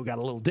 Show got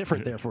a little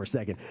different there for a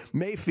second.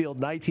 Mayfield,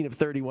 19 of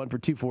 31 for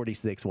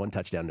 246, 1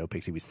 touchdown, no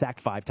picks. He was sacked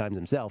 5 times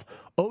himself.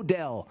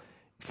 Odell,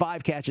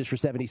 5 catches for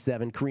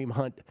 77. Kareem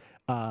Hunt,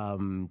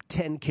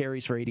 10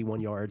 carries for 81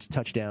 yards,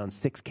 touchdowns,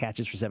 6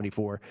 catches for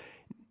 74.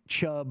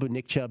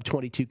 Nick Chubb,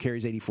 22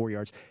 carries, 84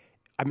 yards.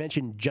 I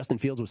mentioned Justin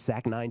Fields was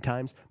sacked 9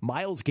 times.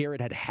 Myles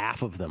Garrett had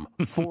half of them,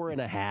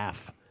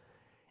 4.5.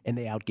 And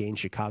they outgained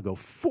Chicago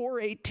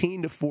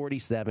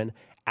 418-47.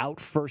 Out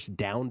first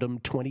downed them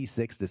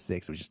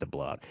 26-6. It was just a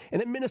blowout.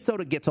 And then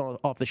Minnesota gets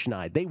off the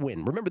schneid. They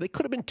win. Remember, they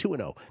could have been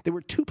 2-0. They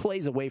were 2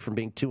 plays away from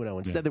being 2-0.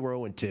 Instead, they were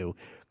 0-2.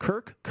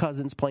 Kirk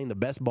Cousins playing the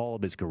best ball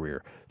of his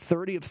career.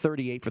 30 of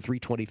 38 for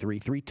 323,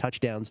 3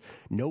 touchdowns,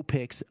 no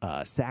picks,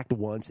 sacked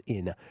once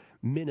in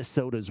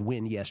Minnesota's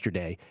win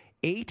yesterday.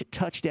 8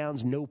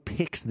 touchdowns, no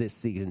picks this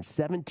season.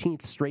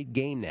 17th straight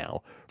game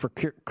now for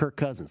Kirk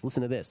Cousins.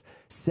 Listen to this.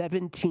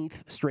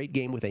 17th straight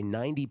game with a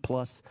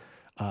 90-plus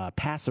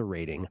passer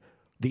rating.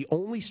 The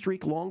only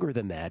streak longer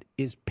than that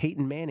is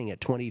Peyton Manning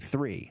at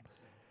 23.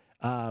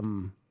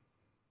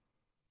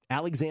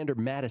 Alexander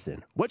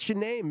Madison. What's your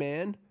name,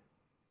 man?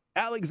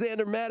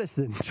 Alexander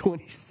Madison,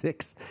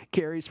 26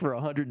 carries for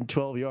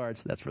 112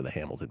 yards. That's for the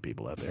Hamilton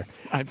people out there.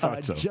 I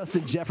thought so.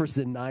 Justin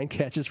Jefferson, 9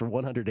 catches for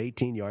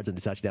 118 yards and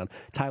a touchdown.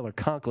 Tyler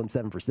Conklin,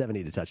 7 for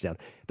 70 and a touchdown.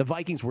 The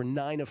Vikings were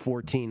 9 of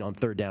 14 on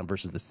third down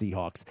versus the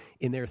Seahawks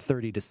in their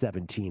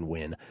 30-17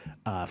 win.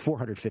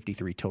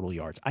 453 total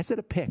yards. I said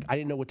a pick. I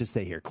didn't know what to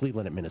say here.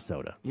 Cleveland at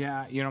Minnesota.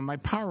 Yeah, my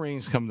power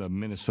ratings come to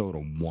Minnesota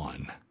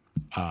 1.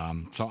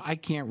 So I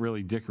can't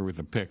really dicker with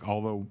the pick,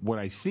 although what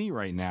I see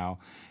right now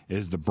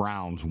is the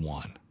Browns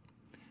 1.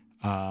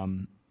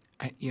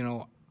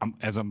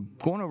 As I'm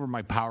going over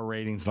my power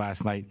ratings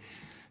last night,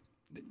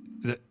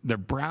 the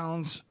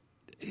Browns,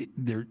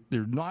 they're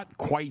not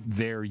quite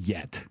there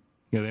yet.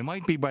 They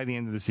might be by the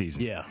end of the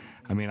season. Yeah.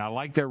 I mean, I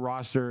like their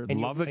roster,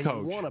 love the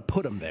coach. You want to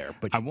put them there.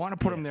 But I want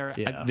to put them there.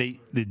 Yeah. They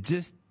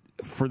just,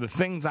 for the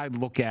things I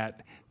look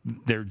at,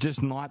 they're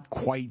just not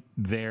quite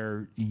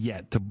there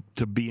yet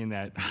to be in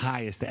that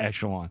highest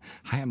echelon.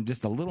 I am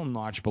just a little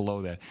notch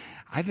below that.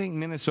 I think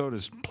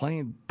Minnesota's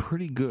playing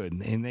pretty good,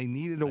 and they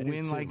needed a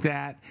win like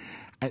that.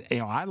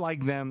 I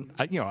like them.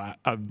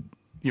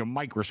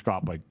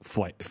 Microscopic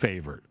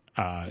favorite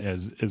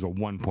as a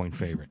 1-point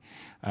favorite.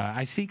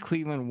 I see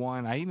Cleveland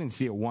 1. I even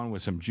see it 1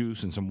 with some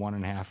juice and some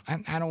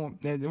 1.5. I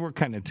don't. We're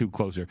kind of too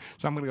closer,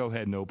 so I'm going to go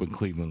ahead and open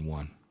Cleveland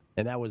 1.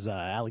 And that was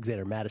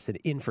Alexander Mattison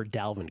in for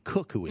Dalvin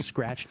Cook, who was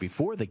scratched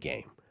before the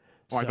game.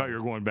 Oh, I thought you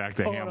were going back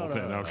to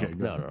Hamilton. No, okay, good.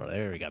 No.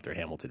 They already got their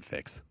Hamilton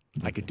fix.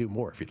 I could do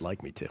more if you'd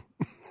like me to.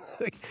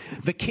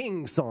 The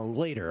King song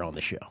later on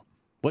the show.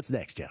 What's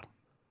next, Joe?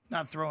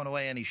 Not throwing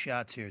away any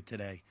shots here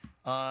today.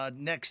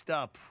 Next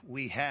up,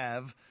 we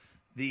have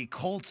the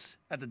Colts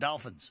at the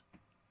Dolphins.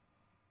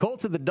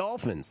 Colts at the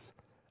Dolphins.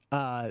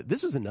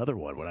 This was another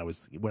one when I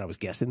was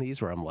guessing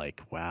these where I'm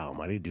like, wow,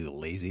 am I going to do the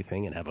lazy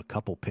thing and have a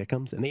couple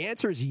pick'ems? And the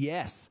answer is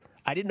yes.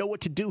 I didn't know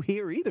what to do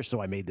here either,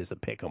 so I made this a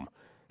pick'em.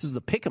 This is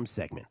the pick'em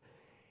segment.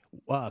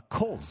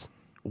 Colts.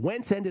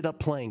 Wentz ended up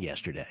playing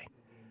yesterday.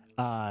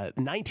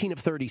 19 of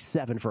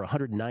 37 for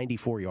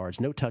 194 yards,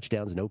 no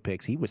touchdowns, no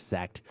picks. He was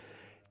sacked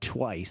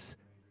twice.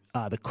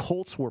 The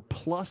Colts were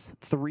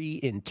 +3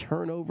 in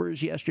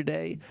turnovers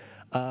yesterday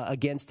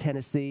against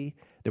Tennessee.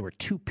 There were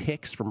 2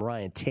 picks from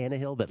Ryan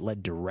Tannehill that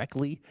led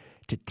directly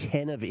to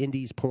 10 of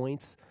Indy's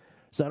points.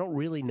 So I don't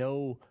really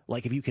know,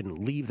 if you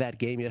can leave that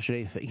game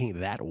yesterday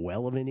thinking that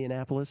well of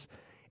Indianapolis.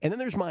 And then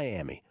there's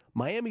Miami.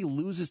 Miami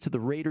loses to the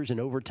Raiders in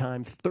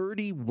overtime,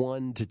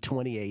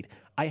 31-28.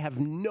 I have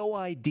no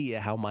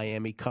idea how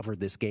Miami covered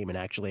this game and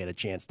actually had a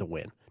chance to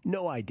win.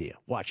 No idea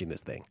watching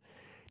this thing.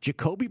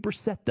 Jacoby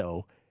Brissett,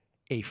 though,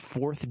 a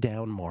 4th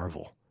down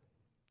marvel.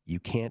 You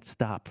can't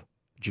stop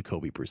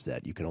Jacoby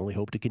Brissett. You can only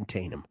hope to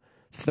contain him.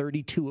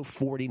 32 of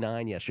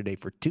 49 yesterday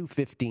for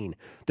 215.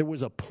 There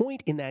was a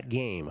point in that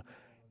game,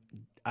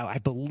 I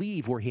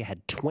believe, where he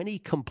had 20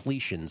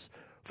 completions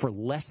for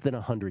less than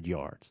 100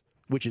 yards,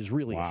 which is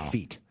really a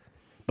feat.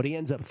 But he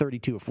ends up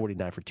 32 of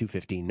 49 for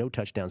 215. No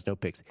touchdowns, no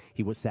picks.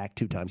 He was sacked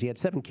 2 times. He had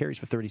 7 carries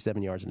for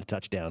 37 yards and a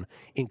touchdown,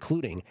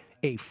 including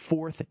a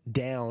 4th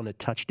down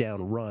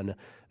touchdown run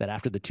that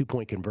after the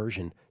 2-point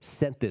conversion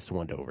sent this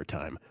one to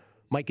overtime.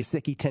 Mike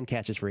Gesicki, 10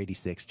 catches for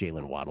 86.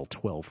 Jalen Waddle,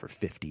 12 for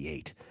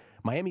 58.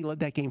 Miami led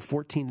that game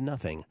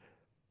 14-0.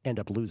 End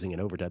up losing in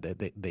overtime.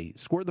 They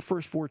scored the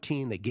first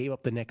 14. They gave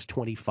up the next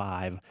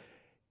 25.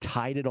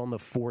 Tied it on the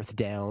 4th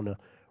down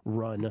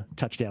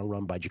touchdown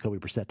run by Jacoby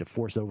Brissett to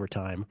force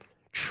overtime.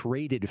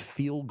 Traded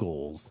field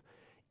goals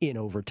in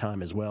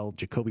overtime as well.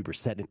 Jacoby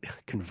Brissett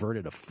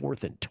converted a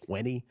 4th and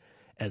 20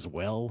 as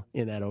well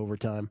in that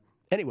overtime.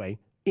 Anyway,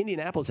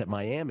 Indianapolis at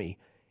Miami.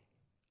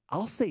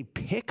 I'll say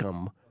pick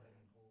 'em.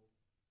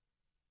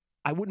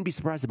 I wouldn't be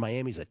surprised if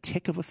Miami's a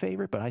tick of a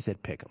favorite, but I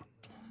said pick 'em.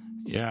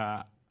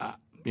 Yeah.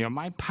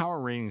 My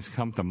power ratings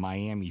come to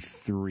Miami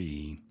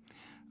 3.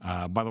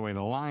 By the way,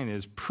 the line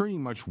is pretty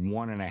much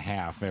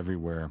 1.5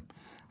 everywhere.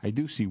 I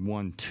do see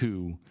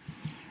 1-2.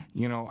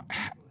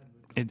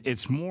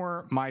 It's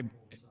more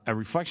a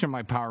reflection of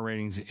my power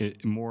ratings.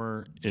 It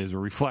more is a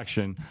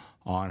reflection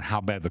on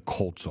how bad the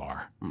Colts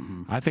are.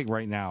 Mm-hmm. I think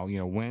right now,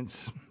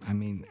 Wentz. I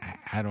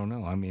don't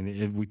know.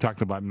 If we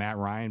talked about Matt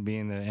Ryan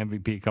being the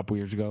MVP a couple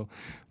years ago.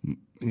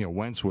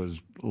 Wentz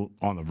was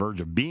on the verge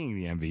of being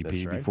the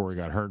MVP before he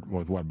got hurt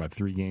with about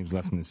 3 games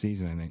left in the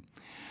season, I think.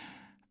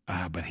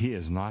 But he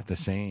is not the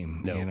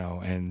same,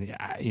 And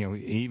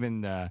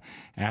even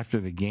after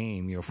the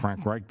game,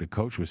 Frank Reich, the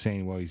coach, was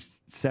saying, well,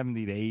 he's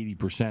 70 to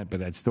 80%, but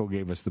that still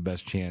gave us the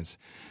best chance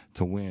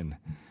to win.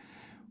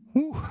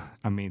 Whew.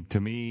 To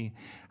me,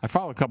 I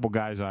follow a couple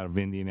guys out of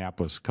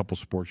Indianapolis, a couple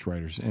sports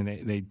writers, and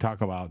they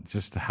talk about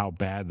just how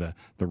bad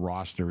the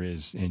roster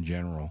is in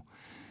general.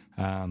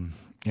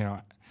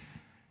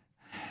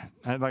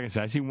 Like I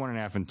said, I see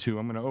 1.5 and 2.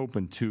 I'm going to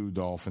open 2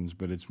 Dolphins,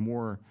 but it's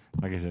more,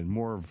 like I said,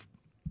 more of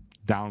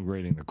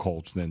downgrading the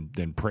Colts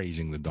than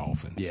praising the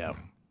Dolphins. Yeah.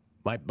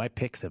 My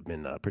picks have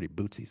been pretty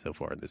bootsy so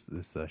far in this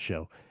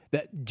show.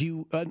 Do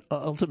you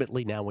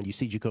ultimately now, when you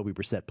see Jacoby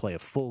Brissett play a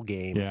full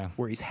game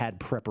where he's had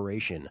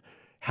preparation,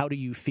 how do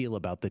you feel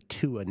about the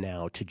Tua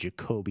now to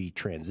Jacoby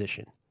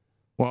transition?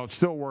 Well, it's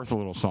still worth a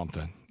little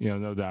something,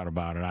 no doubt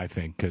about it. I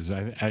think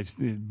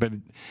but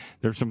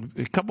there's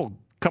a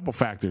couple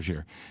factors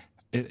here.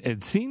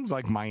 It seems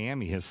like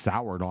Miami has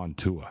soured on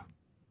Tua.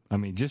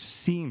 Just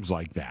seems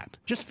like that.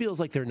 Just feels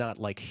like they're not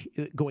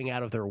going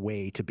out of their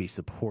way to be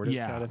supportive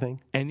kind of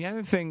thing. And the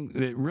other thing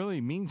that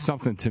really means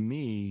something to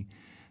me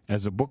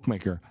as a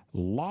bookmaker,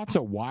 lots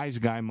of wise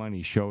guy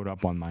money showed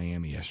up on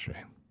Miami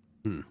yesterday.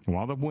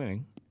 Wound up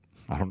winning.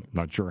 I'm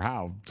not sure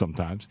how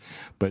sometimes,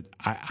 but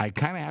I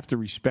kind of have to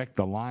respect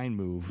the line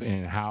move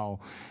and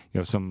how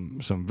some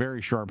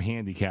very sharp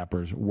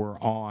handicappers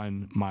were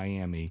on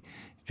Miami.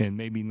 And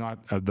maybe not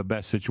the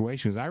best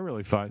situations. I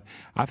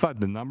thought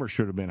the number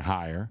should have been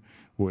higher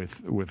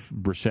with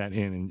Brissett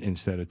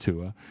instead of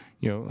Tua.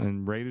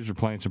 And Raiders are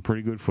playing some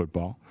pretty good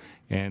football.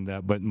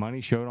 And but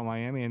money showed on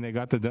Miami, and they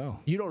got the dough.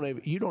 You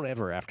don't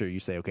ever after you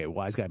say, okay,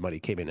 wise guy money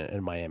came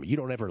in Miami. You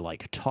don't ever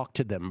talk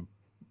to them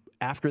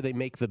after they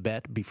make the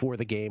bet, before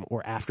the game,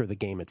 or after the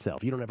game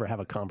itself? You don't ever have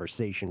a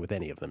conversation with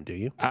any of them, do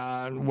you?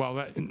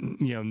 Well,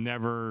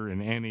 never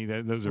and any.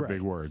 Those are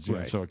big words.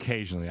 Right. So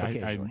occasionally.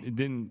 I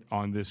didn't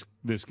on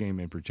this game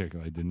in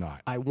particular. I did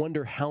not. I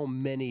wonder how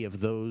many of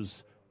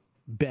those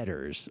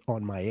bettors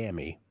on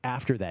Miami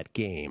after that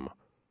game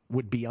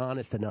would be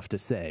honest enough to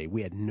say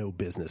we had no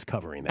business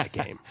covering that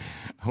game.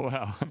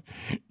 Well,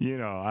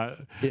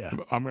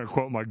 I'm going to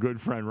quote my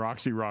good friend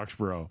Roxy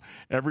Roxborough.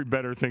 Every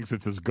bettor thinks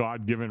it's his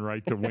God-given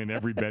right to win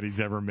every bet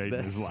he's ever made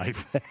in his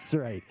life. That's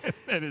right.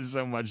 That is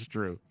so much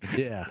true.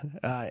 Yeah.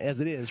 As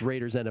it is,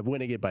 Raiders end up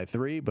winning it by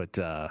 3, but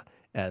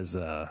as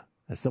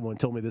someone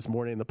told me this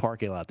morning in the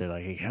parking lot, they're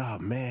like, oh,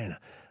 man,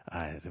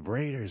 the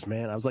Raiders,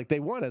 man. I was like, they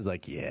won. I was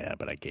like, yeah,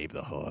 but I gave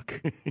the hook.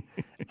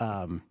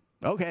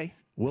 Okay.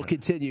 We'll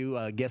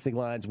continue guessing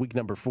lines week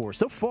number 4.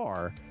 So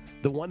far,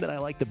 the one that I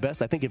like the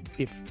best, I think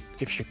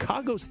if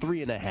Chicago's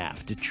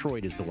 3.5,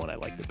 Detroit is the one I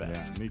like the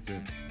best. Yeah, me too.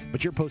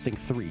 But you're posting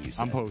 3, you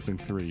said. I'm posting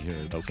 3 here.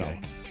 Okay.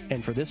 So.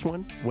 And for this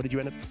one, what did you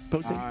end up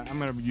posting? I'm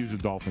going to use the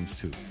Dolphins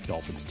 2.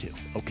 Dolphins 2.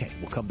 Okay,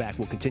 we'll come back.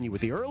 We'll continue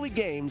with the early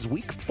games,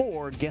 week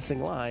 4,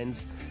 guessing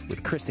lines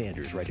with Chris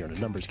Andrews right here on a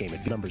Numbers Game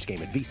at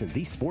VEASAN,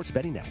 the Sports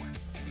Betting Network.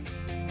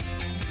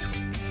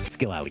 It's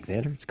Gil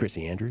Alexander. It's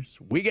Chrissy Andrews.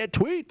 We get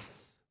tweets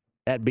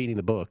at Beating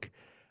the Book.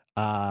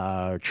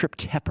 Trip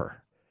Tepper.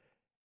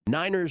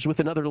 Niners with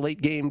another late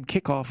game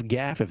kickoff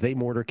gaffe. If they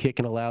mortar kick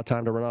and allow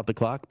time to run off the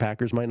clock,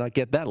 Packers might not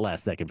get that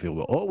last second field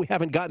goal. Oh, we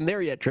haven't gotten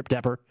there yet, Trip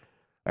Tepper.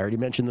 I already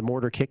mentioned the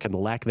mortar kick and the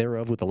lack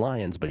thereof with the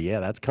Lions, but yeah,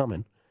 that's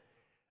coming.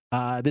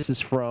 This is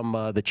from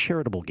the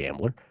Charitable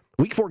Gambler.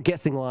 Week 4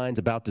 guessing lines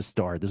about to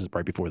start. This is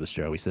right before the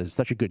show. He says,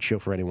 such a good show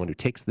for anyone who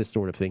takes this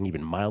sort of thing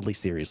even mildly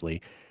seriously.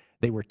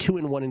 They were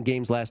 2-1 in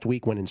games last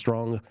week when in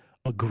strong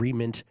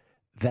agreement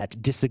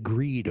that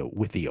disagreed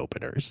with the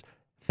openers.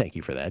 Thank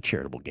you for that,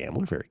 Charitable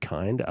Gambler. Very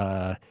kind.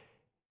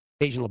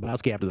 Agent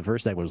Lebowski, after the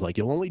first segment, was like,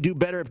 you'll only do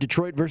better if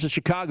Detroit versus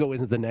Chicago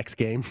isn't the next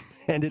game.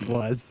 And it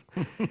was.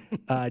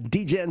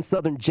 D-Gen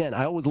Southern Gen.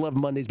 I always love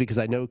Mondays because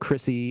I know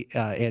Chrissy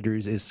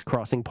Andrews is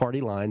crossing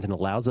party lines and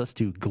allows us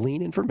to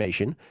glean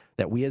information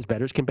that we as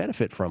bettors can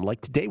benefit from.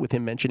 Like today with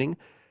him mentioning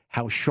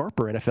how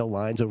sharper NFL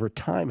lines over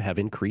time have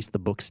increased the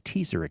book's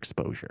teaser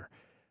exposure.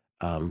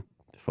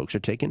 Folks are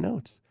taking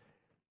notes.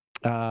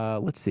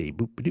 Let's see.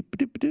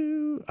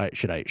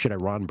 Should I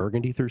Ron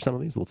Burgundy through some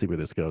of these? Let's see where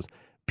this goes.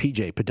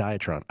 PJ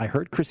Podiatron. I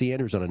heard Chrissy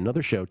Andrews on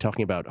another show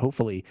talking about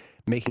hopefully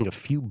making a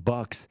few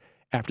bucks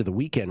after the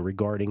weekend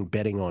regarding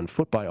betting on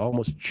football. I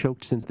almost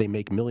choked since they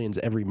make millions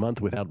every month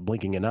without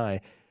blinking an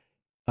eye.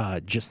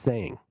 Just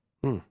saying.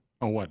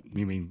 Oh, what?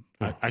 You mean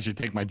I should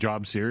take my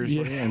job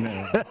seriously? Yeah.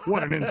 And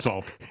what an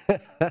insult.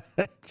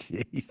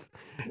 Jeez.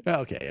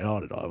 Okay,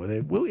 on and on with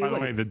it. By the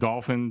way, the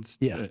Dolphins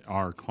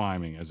are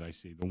climbing, as I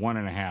see. The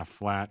 1.5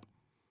 flat.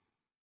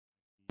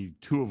 The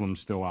 2 of them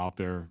still out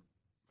there.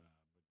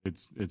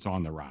 It's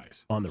on the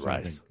rise. On the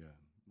rise. I think,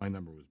 my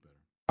number was better.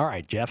 All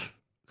right, Jeff.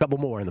 A couple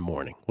more in the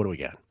morning. What do we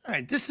got? All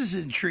right, this is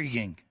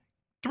intriguing.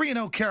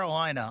 3-0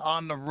 Carolina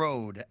on the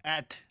road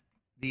at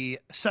the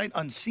sight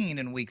unseen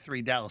in Week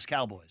 3 Dallas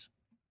Cowboys.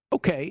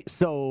 Okay,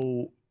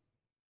 so,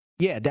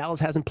 yeah, Dallas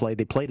hasn't played.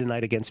 They played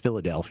tonight against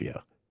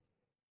Philadelphia.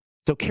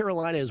 So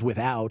Carolina is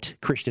without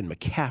Christian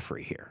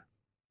McCaffrey here,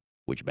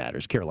 which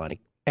matters. Carolina,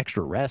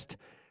 extra rest.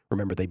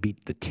 Remember, they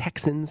beat the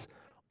Texans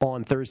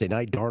on Thursday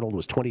night. Darnold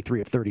was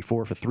 23 of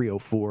 34 for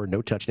 304,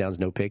 no touchdowns,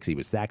 no picks. He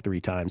was sacked 3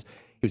 times.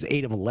 He was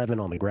 8 of 11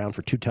 on the ground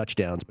for 2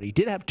 touchdowns, but he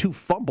did have 2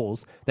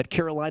 fumbles that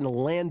Carolina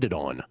landed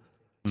on.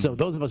 So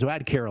those of us who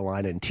had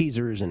Carolina and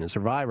teasers and in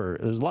Survivor,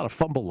 there's a lot of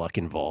fumble luck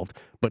involved,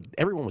 but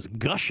everyone was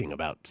gushing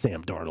about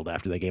Sam Darnold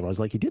after that game. I was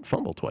like, he did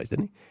fumble twice,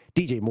 didn't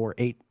he? DJ Moore,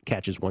 8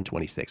 catches,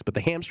 126. But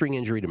the hamstring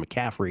injury to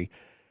McCaffrey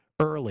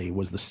early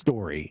was the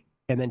story,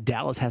 and then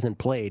Dallas hasn't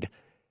played.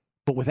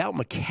 But without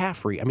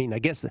McCaffrey, I mean, I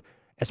guess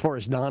as far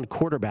as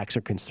non-quarterbacks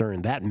are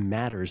concerned, that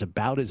matters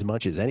about as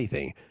much as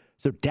anything.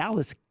 So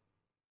Dallas,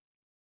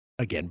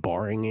 again,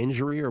 barring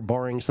injury or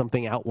barring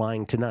something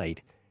outlying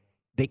tonight,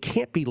 they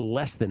can't be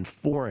less than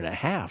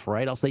 4.5,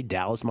 right? I'll say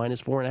Dallas minus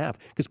 4.5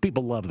 because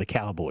people love the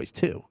Cowboys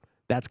too.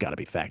 That's got to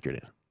be factored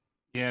in.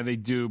 Yeah, they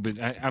do, but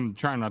I'm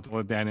trying not to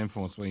let that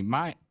influence me.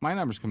 My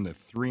numbers come to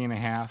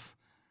 3.5.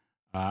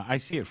 I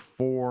see it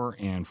 4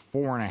 and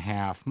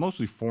 4.5,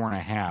 mostly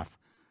 4.5.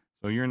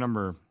 So your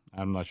number,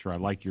 I'm not sure I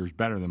like yours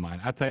better than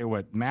mine. I'll tell you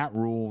what, Matt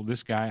Rule,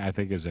 this guy I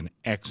think is an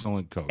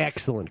excellent coach.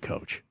 Excellent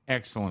coach.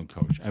 Excellent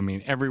coach. I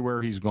mean,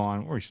 everywhere he's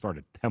gone, or he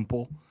started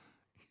Temple.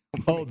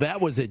 Oh, that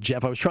was it,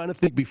 Jeff. I was trying to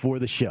think before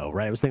the show,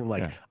 right? I was thinking,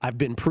 like, I've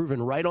been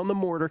proven right on the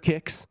mortar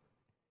kicks,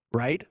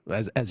 right?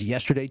 As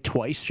yesterday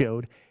twice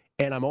showed.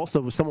 And I'm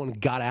also, someone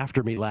got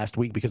after me last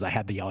week because I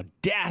had the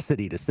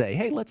audacity to say,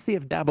 hey, let's see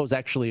if Dabo's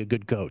actually a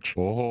good coach.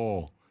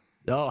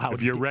 How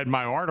if you read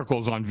my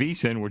articles on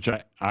VEASAN, which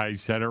I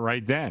said it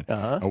right then,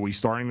 are we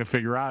starting to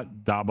figure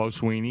out Dabo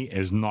Swinney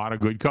is not a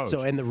good coach?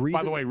 So, and the reason,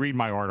 by the way, read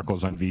my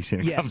articles on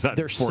VEASAN. Yes,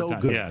 they're so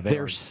good. Yeah,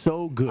 they're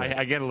so good.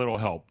 I get a little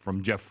help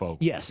from Jeff Folk.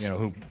 Yes,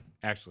 who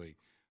actually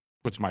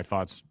puts my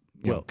thoughts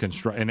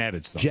and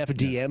edits them. Jeff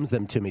DMs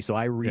them to me, so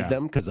I read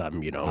them because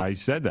I'm, I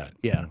said that.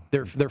 Yeah,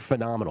 they're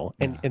phenomenal.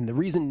 And the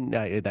reason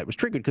that was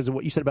triggered because of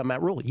what you said about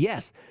Matt Rule.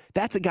 Yes,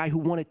 that's a guy who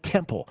won at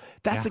Temple.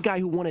 That's a guy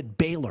who won at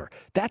Baylor.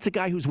 That's a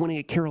guy who's winning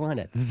at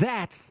Carolina.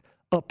 That's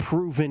a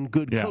proven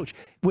good coach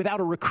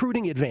without a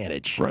recruiting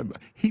advantage. Right.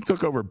 He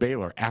took over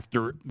Baylor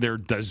after their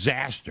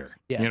disaster.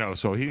 Yes.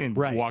 So he didn't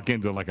walk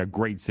into like a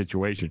great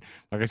situation.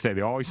 Like I say,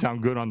 they always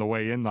sound good on the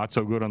way in, not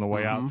so good on the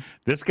way out.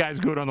 This guy's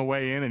good on the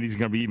way in, and he's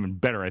going to be even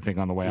better, I think,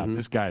 on the way out.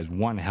 This guy is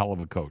one hell of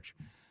a coach.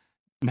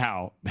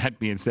 Now, that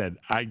being said,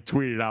 I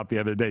tweeted out the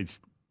other day,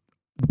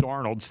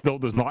 Darnold still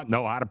does not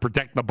know how to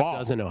protect the ball.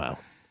 Doesn't know how.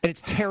 And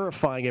it's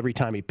terrifying every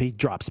time he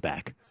drops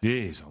back.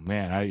 Jeez, oh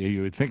man,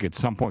 you would think at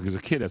some point, because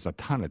the kid has a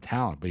ton of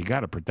talent, but you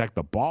got to protect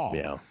the ball.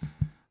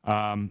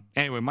 Yeah.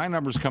 Anyway, my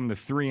numbers come to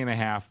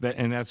 3.5,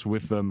 and that's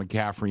with the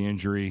McCaffrey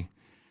injury.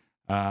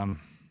 I'll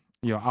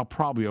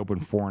probably open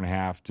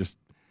 4.5, just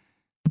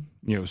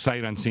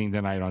sight unseen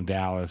tonight on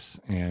Dallas,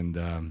 and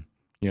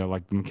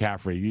like the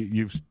McCaffrey,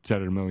 you've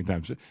said it a million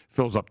times, it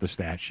fills up the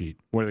stat sheet.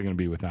 What are they going to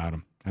be without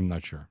him? I'm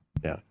not sure.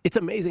 Yeah, it's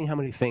amazing how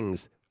many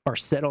things are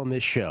said on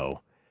this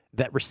show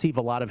that receive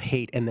a lot of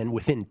hate, and then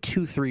within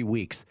 2-3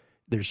 weeks,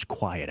 there's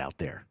quiet out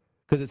there.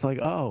 Because it's like,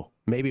 oh,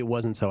 maybe it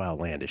wasn't so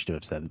outlandish to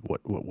have said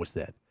what was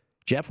said.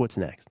 Jeff, what's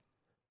next?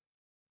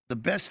 The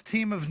best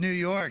team of New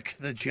York,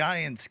 the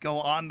Giants,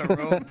 go on the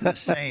road to the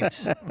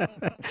Saints.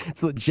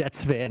 It's the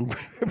Jets fan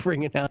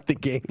bringing out the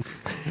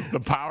games. The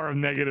power of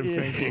negative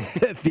thinking.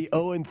 The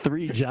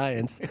 0-3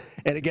 Giants.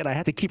 And again, I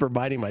had to keep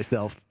reminding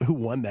myself who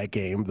won that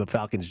game, the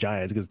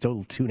Falcons-Giants, because it's a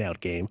total tune-out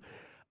game.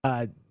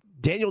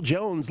 Daniel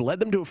Jones led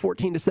them to a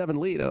 14-7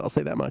 lead. I'll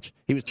say that much.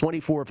 He was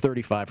 24 of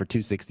 35 for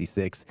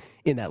 266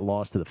 in that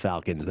loss to the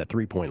Falcons, that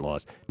 3-point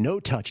loss. No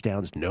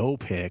touchdowns, no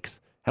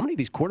picks. How many of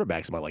these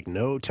quarterbacks am I like?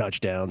 No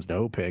touchdowns,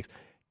 no picks.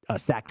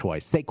 Sacked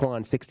twice.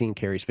 Saquon, 16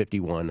 carries,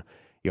 51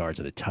 yards,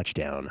 and a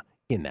touchdown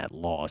in that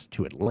loss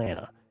to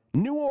Atlanta.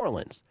 New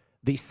Orleans,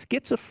 the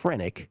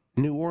schizophrenic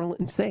New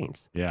Orleans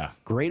Saints. Yeah.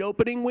 Great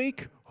opening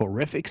week,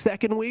 horrific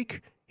second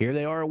week. Here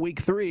they are in week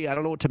 3. I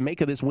don't know what to make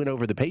of this win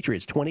over the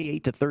Patriots.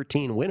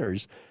 28-13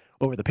 winners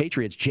over the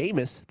Patriots.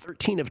 Jameis,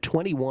 13 of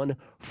 21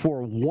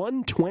 for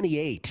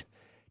 128.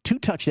 2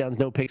 touchdowns,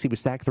 no picks. He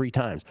was sacked 3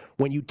 times.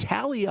 When you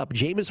tally up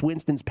Jameis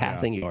Winston's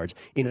passing yards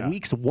in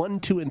weeks 1,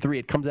 2, and 3,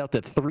 it comes out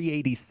to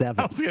 387.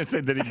 I was going to say,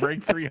 did he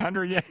break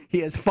 300 yet? He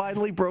has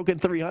finally broken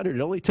 300.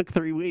 It only took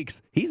 3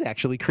 weeks. He's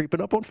actually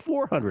creeping up on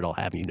 400, I'll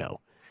have you know.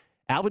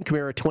 Alvin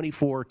Kamara,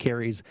 24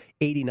 carries,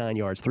 89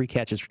 yards, 3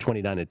 catches for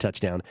 29 and a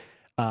touchdown.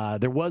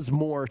 There was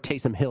more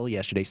Taysom Hill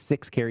yesterday,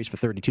 6 carries for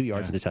 32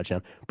 yards and a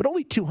touchdown, but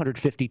only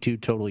 252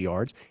 total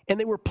yards, and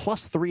they were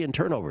 +3 in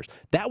turnovers.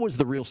 That was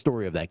the real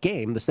story of that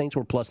game. The Saints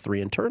were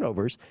 +3 in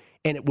turnovers,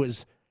 and it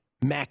was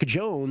Mac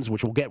Jones,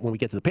 which we'll get when we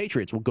get to the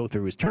Patriots. We'll go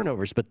through his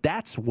turnovers, but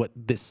that's what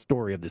this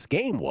story of this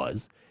game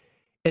was.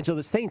 And so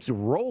the Saints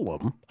roll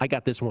them. I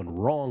got this one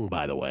wrong,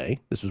 by the way.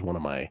 This was one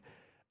of my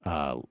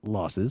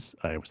losses.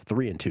 I was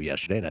 3-2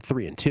 yesterday, and at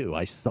 3-2,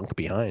 I sunk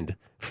behind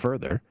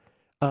further.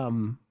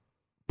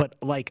 But,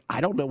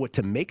 I don't know what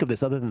to make of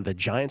this other than the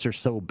Giants are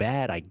so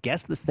bad. I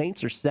guess the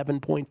Saints are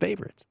 7-point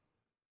favorites.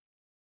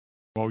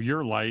 Well,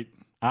 you're light.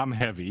 I'm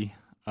heavy.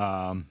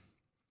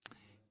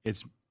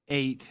 It's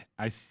 8.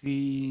 I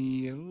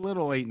see a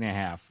little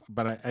 8.5,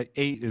 but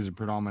 8 is a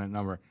predominant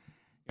number.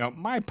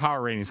 My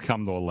power ratings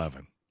come to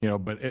 11.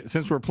 But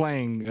since we're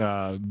playing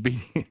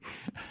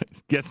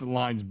Guess the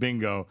Lines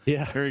bingo,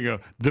 there you go.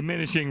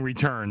 Diminishing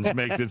returns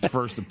makes its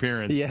first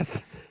appearance.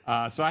 Yes.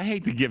 So I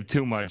hate to give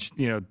too much,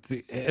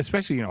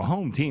 especially,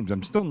 home teams.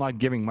 I'm still not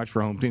giving much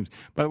for home teams.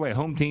 By the way,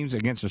 home teams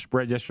against the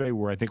spread yesterday,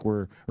 where I think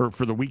or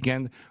for the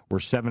weekend, we're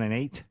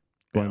 7-8,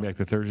 going back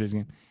to Thursday's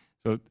game.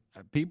 So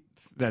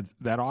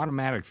that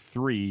automatic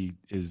 3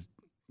 is,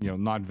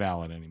 not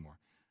valid anymore.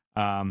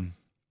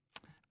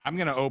 I'm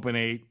going to open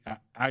 8.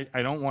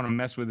 I don't want to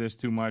mess with this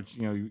too much,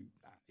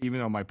 even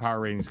though my power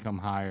ratings come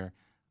higher.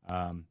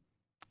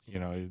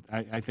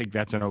 I think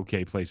that's an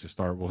okay place to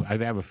start. Well, I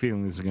have a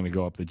feeling this is going to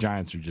go up. The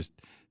Giants are just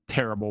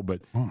terrible,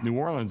 but New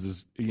Orleans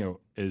is,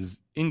 as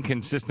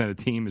inconsistent a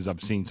team as I've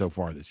seen so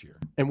far this year.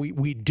 And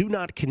we do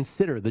not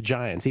consider the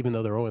Giants, even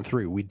though they're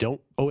 0-3. We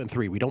don't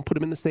 0-3. We don't put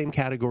them in the same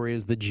category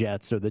as the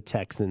Jets or the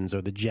Texans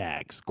or the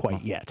Jags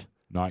quite yet.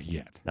 Not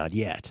yet. Not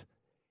yet.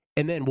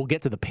 And then we'll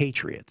get to the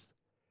Patriots.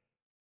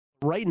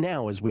 Right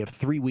now, as we have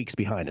 3 weeks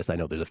behind us, I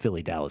know there's a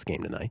Philly-Dallas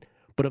game tonight,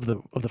 but of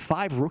the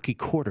 5 rookie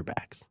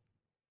quarterbacks,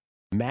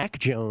 Mac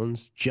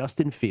Jones,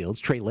 Justin Fields,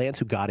 Trey Lance,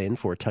 who got in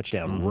for a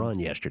touchdown run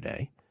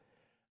yesterday,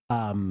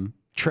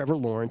 Trevor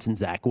Lawrence, and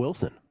Zach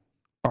Wilson.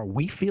 Are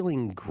we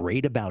feeling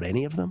great about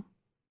any of them?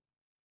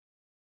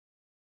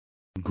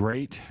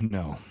 Great?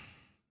 No.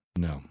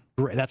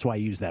 Great. That's why I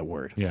use that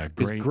word. Yeah,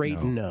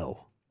 great.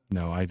 No.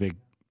 No, I think.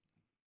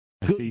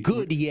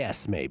 Good,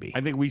 yes, maybe.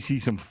 I think we see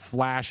some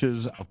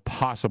flashes of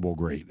possible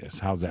greatness.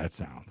 How's that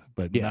sound?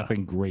 But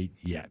nothing great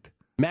yet.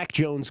 Mac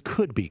Jones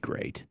could be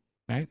great.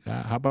 Right?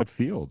 How about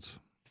Fields?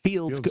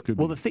 Fields could.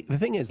 Well, the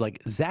thing is,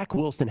 Zach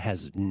Wilson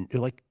has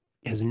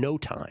no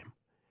time.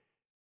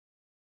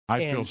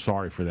 I feel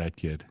sorry for that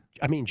kid.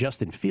 I mean,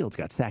 Justin Fields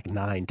got sacked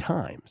 9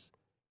 times.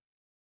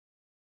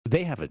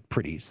 They have a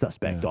pretty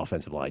suspect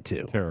offensive line,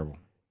 too. Terrible.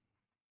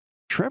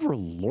 Trevor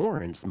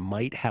Lawrence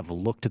might have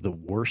looked the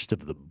worst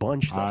of the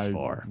bunch thus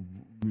far.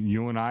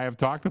 You and I have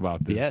talked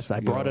about this. Yes, I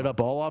brought it up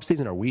all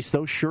offseason. Are we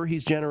so sure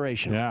he's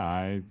generational?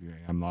 Yeah,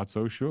 I'm not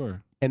so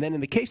sure. And then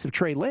in the case of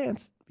Trey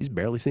Lance, he's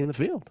barely seeing the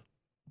field.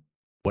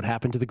 What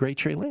happened to the great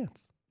Trey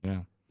Lance?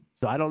 Yeah.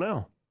 So I don't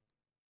know.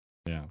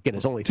 Yeah. Again,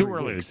 it's only too 3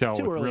 early weeks. to tell.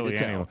 Too early really to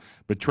tell. anyone.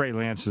 But Trey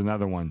Lance is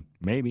another one.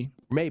 Maybe.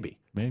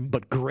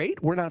 But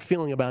great, we're not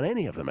feeling about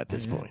any of them at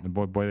this point. And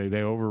boy,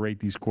 they overrate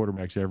these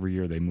quarterbacks every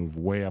year. They move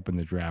way up in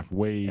the draft,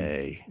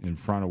 way in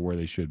front of where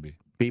they should be.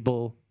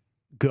 People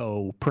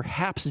go,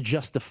 perhaps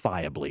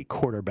justifiably,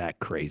 quarterback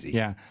crazy.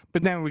 Yeah,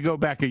 but then we go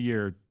back a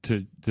year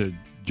to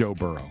Joe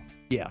Burrow.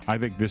 Yeah. I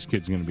think this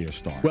kid's going to be a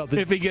star. Well,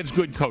 if he gets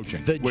good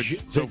coaching, which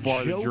so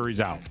far the jury's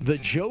out. The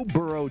Joe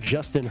Burrow,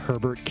 Justin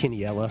Herbert,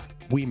 Kiniella,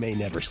 we may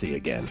never see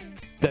again.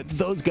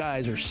 Those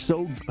guys are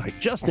so like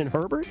Justin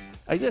Herbert.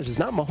 I guess it's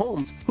not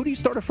Mahomes. Who do you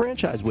start a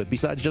franchise with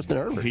besides Justin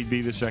Herbert? He'd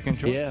be the second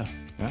choice. Yeah.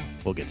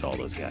 We'll get to all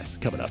those guys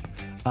coming up.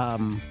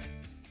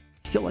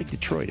 Still like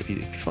Detroit. If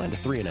you find a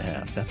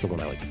 3.5, that's the one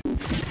I like.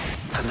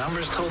 The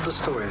numbers told the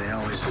story. They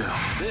always do.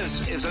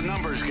 This is a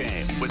numbers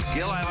game with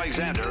Gil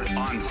Alexander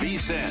on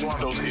VSiN. It's one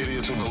of those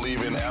idiots who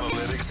believe in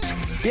analytics.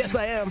 Yes,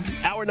 I am.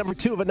 Hour number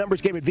 2 of a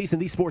numbers game at VSiN,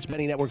 the sports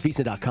betting network,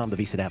 VSiN.com, the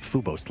VSiN app,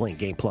 Fubo, Sling,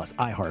 Game Plus,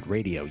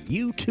 iHeartRadio,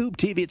 YouTube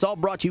TV. It's all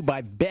brought to you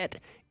by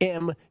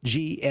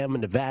BetMGM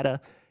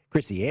Nevada.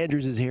 Chrissy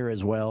Andrews is here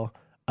as well.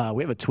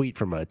 We have a tweet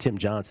from Tim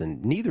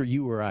Johnson. Neither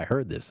you or I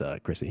heard this,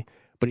 Chrissy.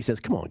 But he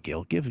says, come on,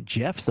 Gil, give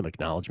Jeff some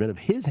acknowledgement of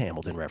his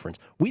Hamilton reference.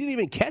 We didn't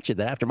even catch it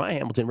that after my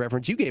Hamilton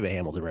reference, you gave a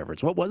Hamilton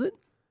reference. What was it?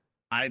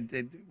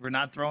 We're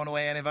not throwing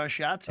away any of our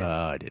shots here.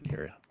 I didn't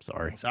hear it.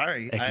 Sorry.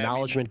 Sorry.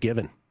 Acknowledgement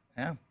given.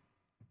 Yeah.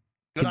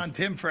 Good on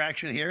Tim for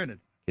actually hearing it.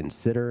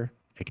 Consider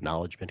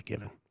acknowledgement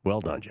given. Well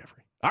done,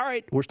 Jeffrey. All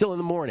right, we're still in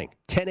the morning.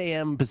 10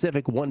 a.m.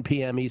 Pacific, 1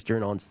 p.m.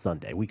 Eastern on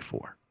Sunday, week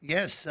 4.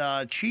 Yes,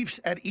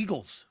 Chiefs at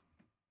Eagles.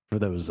 For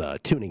those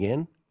tuning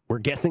in, we're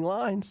guessing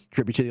lines.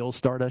 Tribute to the old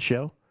Stardust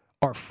show.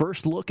 Our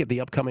first look at the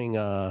upcoming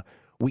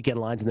weekend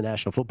lines in the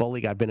National Football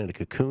League. I've been in a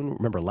cocoon.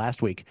 Remember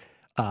last week,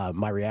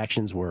 my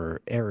reactions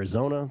were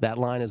Arizona. That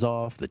line is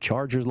off. The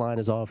Chargers line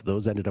is off.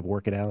 Those ended up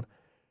working out.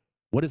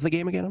 What is the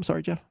game again? I'm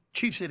sorry, Jeff.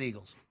 Chiefs at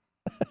Eagles.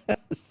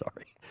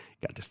 Sorry.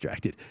 Got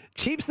distracted.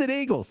 Chiefs at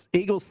Eagles.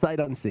 Eagles sight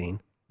unseen.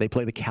 They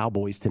play the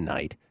Cowboys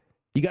tonight.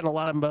 You gotten a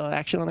lot of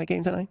action on that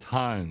game tonight?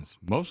 Tons.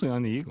 Mostly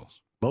on the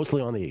Eagles.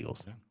 Mostly on the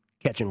Eagles. Yeah.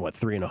 Catching,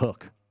 3 and a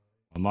hook?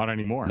 Well, not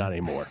anymore. Not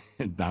anymore.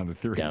 Down to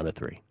 3. Down to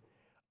 3.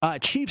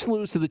 Chiefs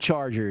lose to the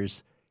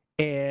Chargers,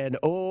 and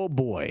oh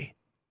boy,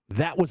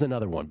 that was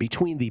another one.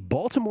 Between the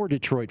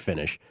Baltimore-Detroit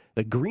finish,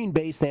 the Green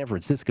Bay-San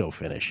Francisco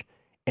finish,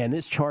 and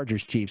this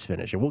Chargers-Chiefs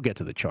finish, and we'll get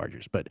to the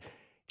Chargers, but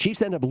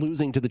Chiefs end up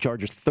losing to the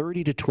Chargers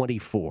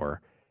 30-24,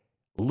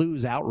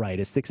 lose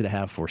outright as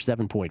 6.5 for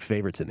 7-point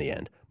favorites in the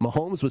end.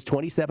 Mahomes was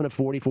 27 of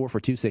 44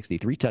 for 260,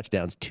 3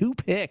 touchdowns, 2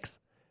 picks.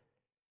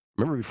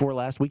 Remember before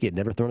last week, he had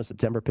never thrown a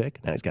September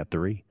pick? Now he's got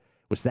 3.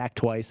 Was sacked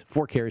twice,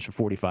 4 carries for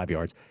 45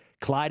 yards.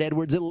 Clyde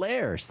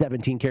Edwards-Helaire,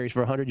 17 carries for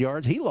 100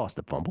 yards. He lost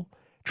a fumble.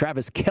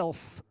 Travis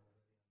Kelce,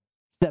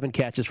 7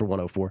 catches for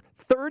 104.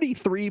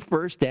 33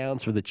 first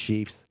downs for the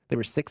Chiefs. They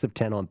were 6 of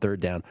 10 on third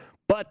down,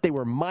 but they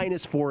were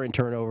 -4 in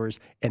turnovers,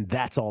 and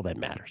that's all that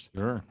matters.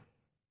 Sure.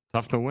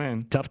 Tough to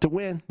win. Tough to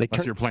win.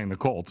 Unless you're playing the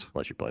Colts.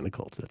 Unless you're playing the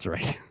Colts, that's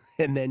right.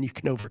 And then you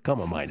can overcome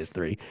a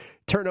 -3.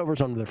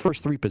 Turnovers on their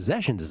first 3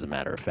 possessions, as a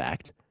matter of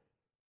fact.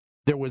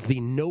 There was the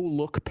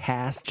no-look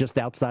pass just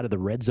outside of the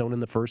red zone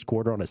in the first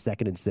quarter on a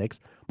 2nd and 6.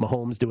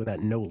 Mahomes doing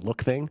that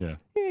no-look thing. Yeah.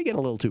 Getting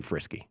a little too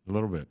frisky. A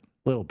little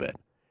bit.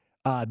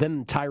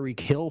 Then Tyreek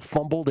Hill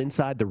fumbled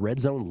inside the red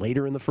zone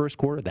later in the first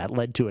quarter. That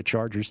led to a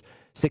Chargers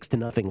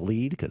 6-0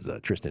 lead because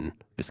Tristan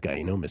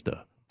Vizcaino missed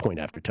a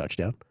point-after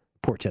touchdown.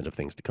 Portent of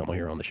things to come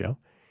here on the show.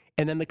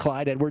 And then the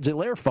Clyde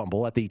Edwards-Helaire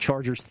fumble at the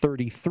Chargers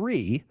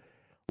 33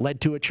 led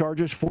to a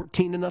Chargers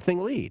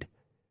 14-0 lead.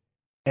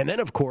 And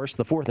then, of course,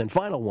 the 4th and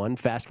final one,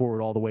 fast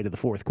forward all the way to the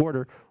 4th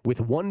quarter, with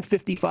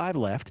 1:55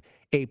 left,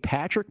 a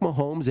Patrick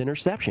Mahomes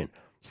interception.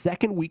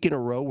 2nd week in a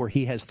row where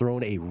he has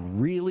thrown a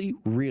really,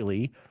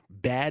 really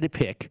bad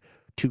pick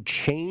to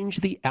change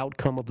the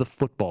outcome of the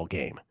football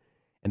game.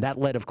 And that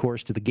led, of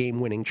course, to the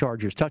game-winning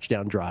Chargers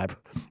touchdown drive,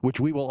 which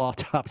we will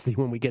autopsy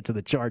when we get to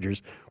the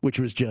Chargers, which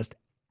was just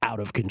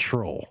out of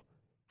control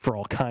for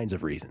all kinds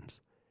of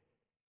reasons.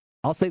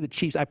 I'll say the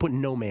Chiefs, I put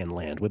no man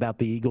land without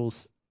the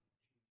Eagles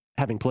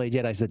having played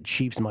yet. I said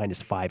Chiefs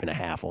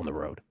 -5.5 on the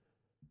road.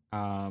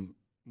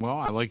 Well,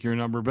 I like your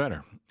number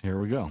better. Here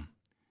we go.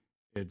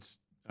 It's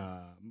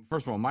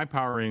first of all, my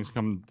power ratings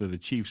come to the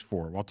Chiefs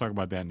 4. I'll talk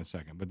about that in a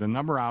second. But the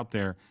number out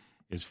there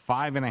is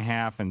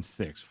 5.5 and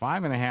 6.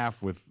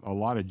 5.5 with a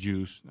lot of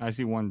juice. I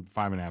see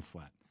 5.5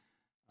 flat.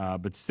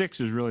 But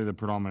 6 is really the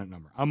predominant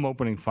number. I'm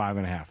opening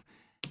 5.5.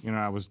 You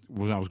know,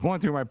 when I was going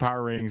through my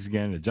power ratings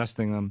again,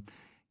 adjusting them.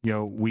 You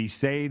know, we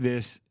say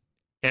this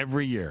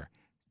every year,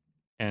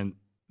 and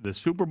the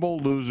Super Bowl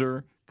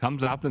loser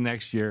comes out the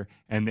next year,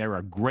 and they're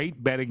a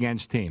great bet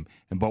against team.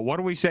 But what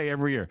do we say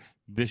every year?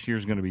 This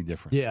year's going to be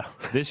different. Yeah.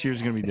 This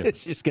year's going to be different.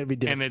 It's just going to be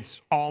different. And it's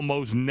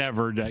almost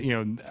never,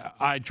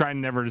 I try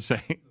never to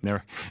say,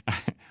 never,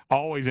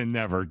 always and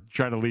never,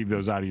 try to leave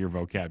those out of your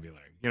vocabulary.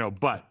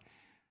 But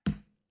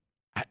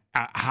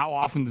how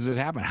often does it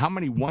happen? How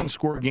many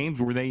one-score games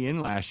were they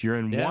in last year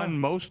and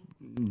won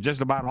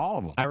just about all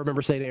of them? I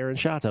remember saying to Aaron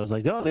Schatz, I was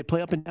like, they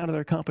play up and down to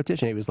their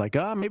competition. He was like,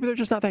 maybe they're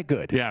just not that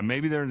good. Yeah,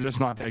 maybe they're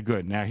just not that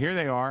good. Now, here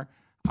they are.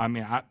 I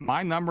mean,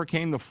 my number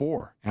came to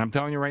 4. And I'm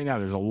telling you right now,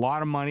 there's a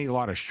lot of money, a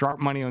lot of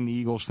sharp money on the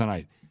Eagles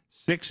tonight.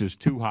 6 is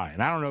too high.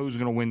 And I don't know who's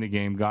going to win the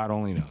game. God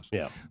only knows.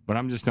 Yeah. But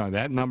I'm just telling you,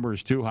 that number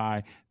is too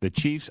high. The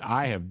Chiefs,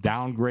 I have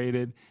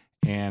downgraded.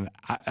 And,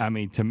 I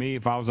mean, to me,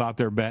 if I was out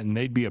there betting,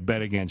 they'd be a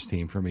bet against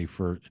team for me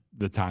for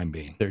the time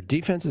being. Their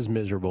defense is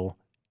miserable.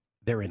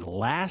 They're in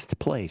last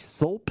place,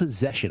 sole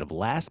possession of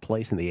last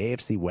place in the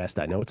AFC West.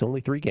 I know it's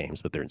only 3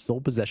 games, but they're in sole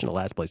possession of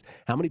last place.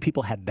 How many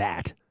people had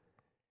that?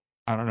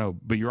 I don't know,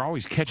 but you're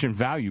always catching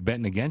value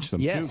betting against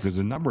them, too, because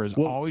the number is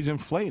always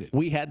inflated.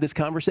 We had this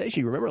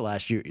conversation. You remember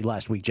last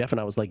week, Jeff, and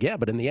I was like, yeah,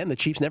 but in the end, the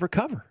Chiefs never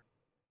cover.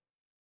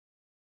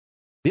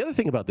 The other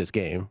thing about this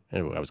game,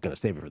 and I was going to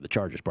save it for the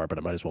Chargers part, but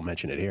I might as well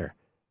mention it here.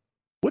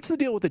 What's the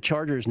deal with the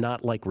Chargers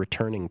not,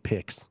 returning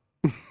picks?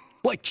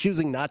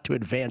 Choosing not to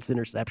advance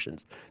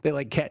interceptions. They,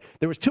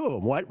 there was 2 of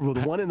them. What?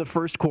 The one in the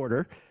first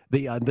quarter,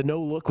 the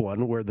no-look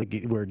one, where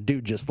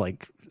dude just,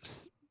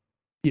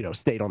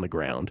 stayed on the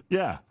ground.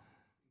 Yeah.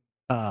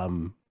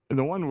 The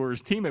one where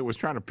his teammate was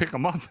trying to pick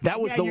him up. That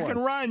was the one. You can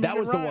run. That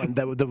was the one.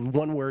 The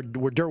one where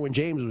Derwin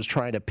James was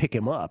trying to pick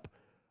him up,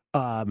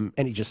 and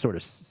he just sort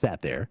of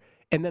sat there.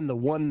 And then the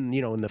one,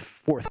 in the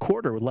fourth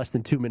quarter with less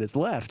than 2 minutes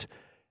left,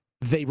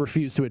 they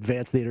refused to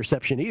advance the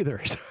interception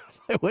either. So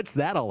what's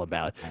that all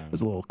about? It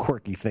was a little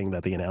quirky thing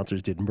that the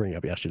announcers didn't bring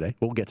up yesterday.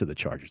 We'll get to the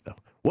Chargers, though.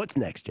 What's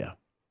next, Joe?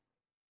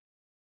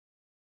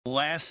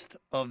 Last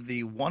of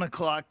the 1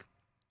 o'clock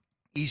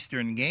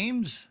Eastern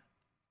games,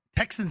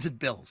 Texans at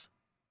Bills.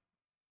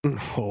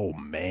 Oh,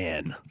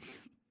 man.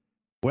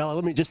 Well,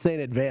 let me just say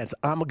in advance,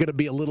 I'm going to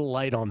be a little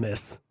light on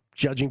this,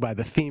 judging by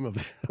the theme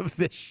of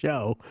this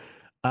show.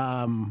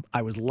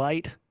 I was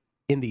light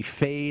in the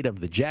fade of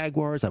the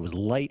Jaguars. I was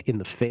light in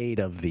the fade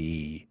of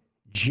the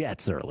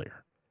Jets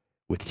earlier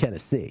with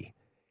Tennessee.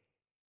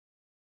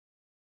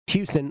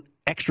 Houston,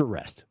 extra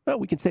rest. Well,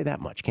 we can say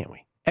that much, can't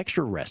we?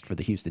 Extra rest for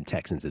the Houston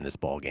Texans in this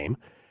ball game.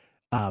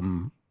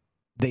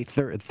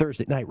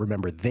 Thursday night,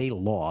 remember, they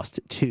lost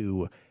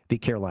to the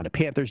Carolina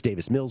Panthers.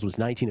 Davis Mills was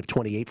 19 of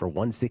 28 for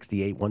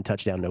 168, 1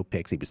 touchdown, no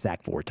picks. He was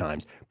sacked 4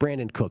 times.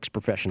 Brandon Cooks,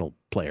 professional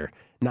player,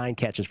 9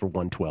 catches for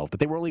 112. But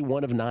they were only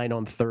 1 of 9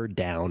 on third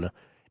down,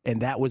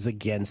 and that was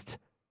against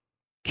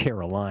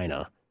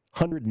Carolina.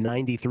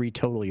 193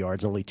 total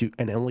yards,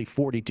 only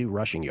 42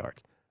 rushing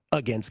yards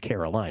against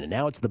Carolina.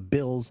 Now it's the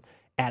Bills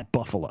at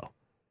Buffalo.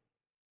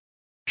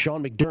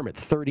 Sean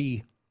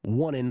McDermott,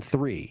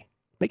 31-3.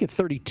 Make it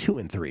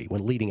 32-3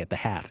 when leading at the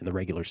half in the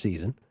regular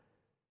season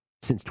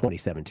since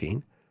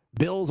 2017.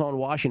 Bills on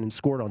Washington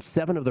scored on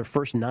 7 of their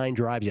first 9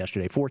 drives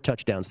yesterday. 4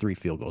 touchdowns, 3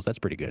 field goals. That's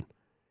pretty good.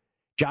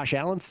 Josh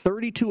Allen,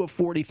 32 of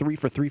 43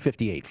 for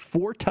 358.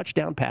 4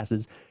 touchdown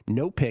passes,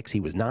 no picks. He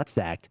was not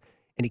sacked,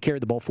 and he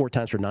carried the ball 4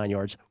 times for 9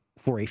 yards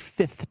for a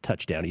 5th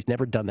touchdown. He's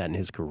never done that in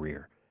his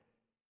career.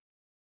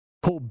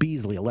 Cole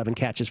Beasley, 11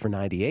 catches for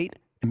 98.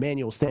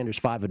 Emmanuel Sanders,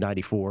 5 of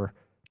 94,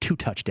 2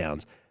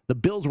 touchdowns. The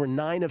Bills were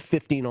 9 of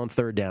 15 on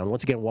third down.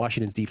 Once again,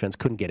 Washington's defense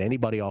couldn't get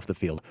anybody off the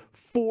field.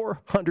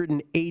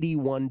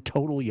 481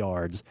 total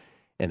yards,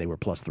 and they were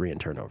 +3 in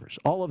turnovers.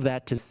 All of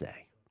that to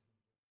say.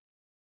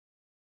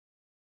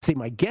 See,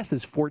 my guess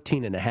is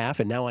 14.5,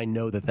 and now I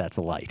know that that's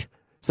light.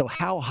 So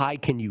how high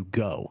can you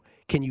go?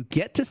 Can you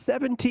get to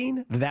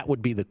 17? That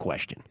would be the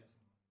question.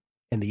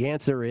 And the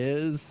answer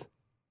is,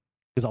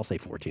 because I'll say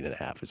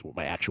 14.5 is what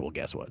my actual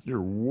guess was.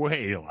 You're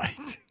way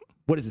light.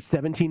 What is it,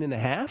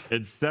 17.5?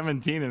 It's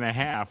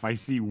 17.5. I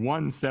see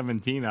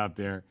 117 out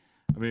there.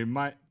 I mean,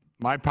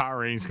 my power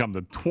ratings come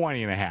to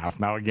 20.5.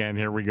 Now, again,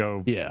 here we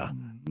go. Yeah.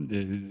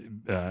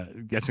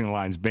 Guessing the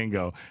lines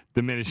bingo,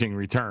 diminishing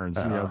returns,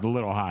 the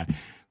little high.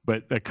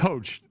 But the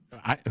coach,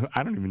 I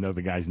don't even know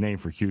the guy's name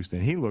for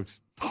Houston. He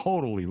looks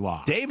totally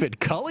lost. David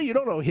Culley? You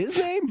don't know his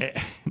name?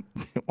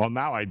 Well,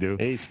 now I do.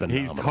 He's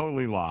phenomenal. He's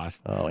totally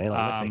lost. Oh,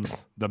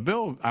 analytics. The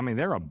Bills, I mean,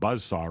 they're a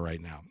buzzsaw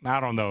right now. I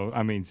don't know.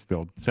 I mean,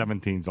 still,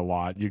 17's a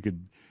lot. You could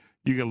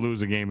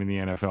lose a game in the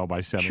NFL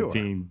by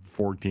 17,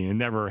 14, and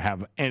never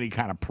have any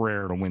kind of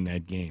prayer to win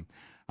that game.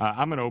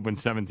 I'm going to open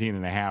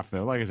 17.5,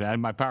 though. Like I said,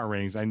 my power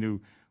ratings I knew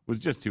was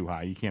just too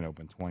high. You can't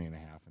open 20.5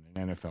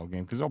 in an NFL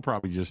game because they'll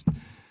probably just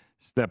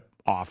step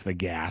off the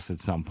gas at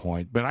some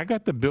point. But I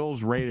got the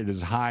Bills rated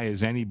as high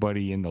as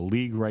anybody in the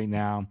league right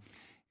now.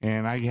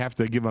 And I have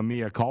to give a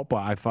mea culpa.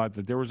 I thought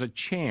that there was a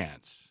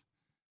chance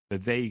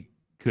that they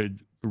could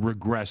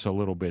regress a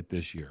little bit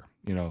this year.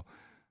 You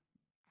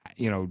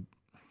know,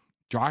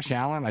 Josh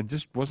Allen, I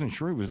just wasn't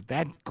sure he was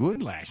that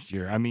good last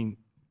year. I mean,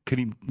 could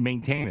he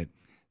maintain it?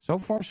 So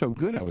far, so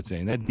good, I would say.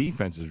 And that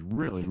defense is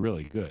really,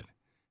 really good.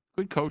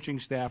 good coaching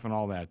staff and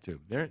all that too.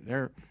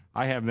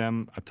 I have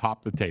them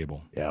atop the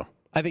table. Yeah.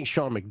 I think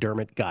Sean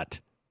McDermott got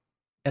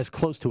as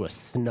close to a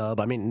snub.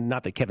 I mean,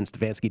 not that Kevin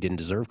Stefanski didn't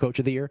deserve Coach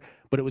of the Year,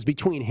 but it was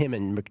between him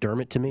and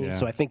McDermott to me. Yeah.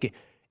 So I think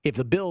if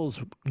the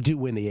Bills do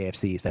win the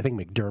AFC East, I think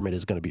McDermott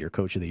is going to be your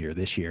Coach of the Year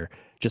this year,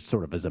 just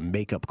sort of as a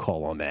makeup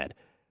call on that.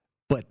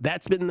 But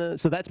that's been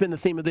the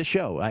theme of this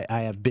show.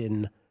 I have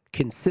been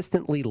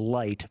consistently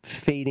light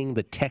fading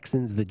the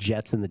Texans, the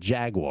Jets, and the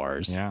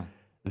Jaguars. Yeah.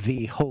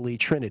 The holy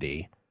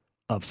trinity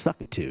of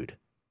suckitude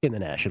in the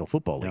National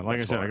Football League. Yeah, like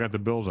I said, I got the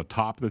Bills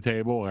atop the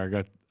table. I'm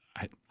not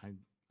sure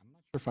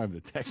if I have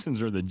the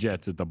Texans or the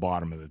Jets at the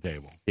bottom of the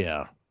table.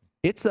 Yeah.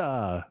 It's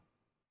so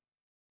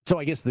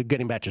I guess they're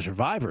getting back to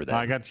Survivor then.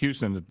 I got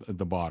Houston at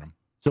the bottom.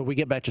 So if we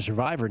get back to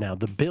Survivor now,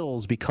 the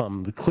Bills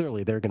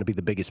clearly they're going to be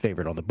the biggest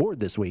favorite on the board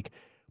this week.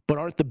 But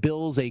aren't the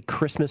Bills a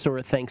Christmas or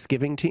a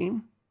Thanksgiving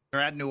team?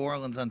 They're at New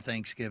Orleans on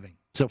Thanksgiving.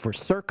 So for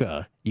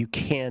Circa, you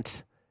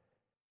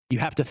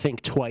have to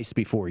think twice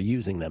before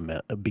using them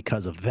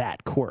because of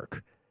that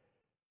quirk.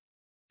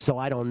 So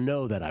I don't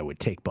know that I would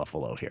take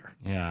Buffalo here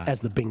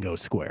as the bingo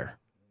square.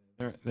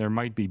 There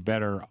might be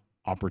better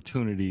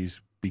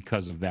opportunities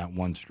because of that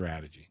one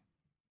strategy.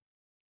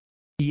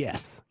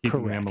 Yes,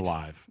 keeping correct. them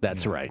alive.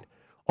 That's right.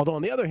 Although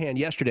on the other hand,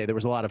 yesterday there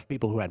was a lot of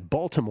people who had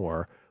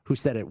Baltimore who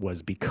said it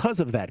was because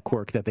of that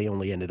quirk that they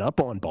only ended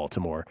up on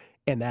Baltimore,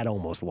 and that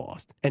almost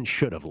lost and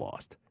should have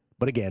lost.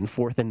 But again,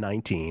 4th and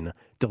 19,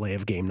 delay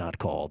of game not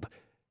called.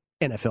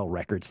 NFL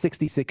record,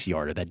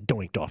 66-yarder that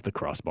doinked off the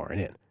crossbar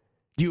and in.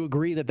 Do you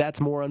agree that that's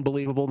more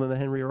unbelievable than the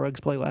Henry Ruggs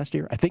play last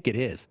year? I think it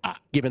is,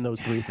 given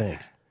those three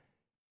things.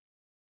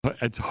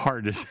 It's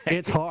hard to say.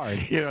 It's hard.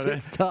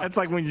 It's tough. That's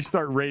like when you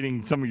start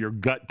rating some of your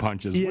gut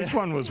punches. Yeah. Which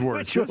one was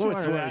worse? Which one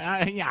was worse?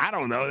 I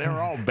don't know. They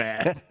were all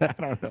bad. I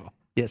don't know.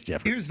 Yes,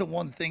 Jeffrey. Here's the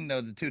one thing,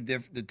 though, the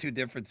two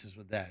differences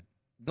with that.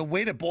 The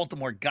way that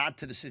Baltimore got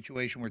to the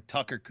situation where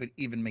Tucker could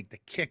even make the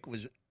kick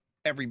was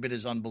every bit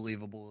as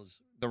unbelievable as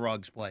the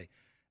Ruggs play.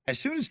 As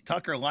soon as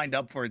Tucker lined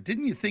up for it,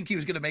 didn't you think he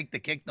was going to make the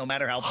kick no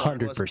matter how far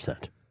it was?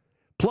 100%.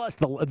 Plus,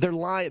 they're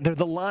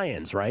the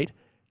Lions, right?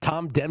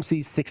 Tom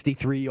Dempsey's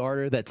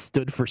 63-yarder that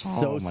stood for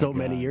so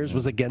many years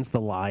was against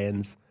the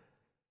Lions.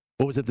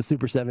 What was it, the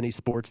Super 70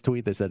 Sports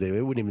tweet? They said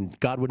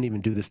God wouldn't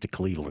even do this to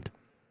Cleveland.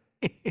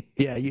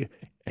 Yeah, you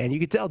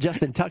could tell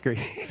Justin Tucker.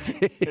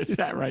 Is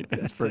that right?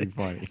 That's pretty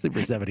funny.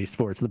 Super 70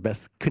 Sports, the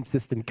best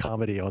consistent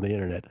comedy on the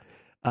internet.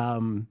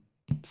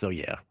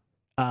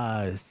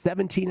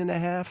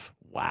 17.5.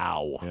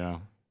 Wow. Yeah.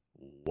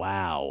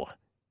 Wow.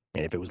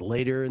 And if it was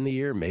later in the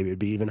year, maybe it'd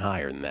be even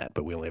higher than that.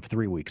 But we only have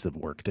 3 weeks of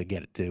work to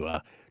get it to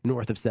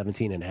north of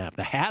 17.5.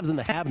 The haves and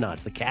the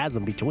have-nots, the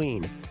chasm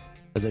between,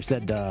 as I've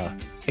said,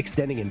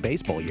 extending in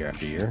baseball year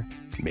after year.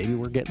 Maybe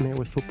we're getting there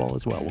with football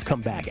as well. We'll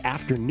come back.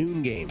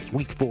 Afternoon games,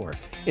 week 4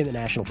 in the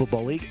National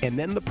Football League. And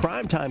then the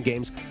primetime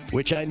games,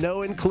 which I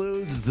know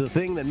includes the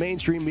thing that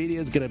mainstream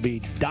media is going to be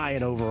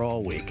dying over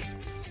all week.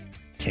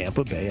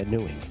 Tampa Bay and New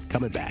England.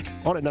 Coming back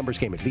on a numbers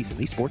game at VSiN,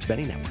 the Sports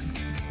Betting Network.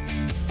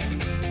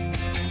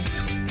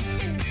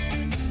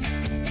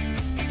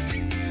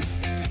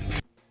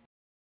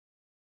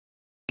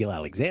 Gil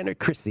Alexander,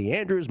 Chrissy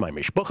Andrews, my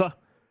mishpucha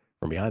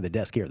from behind the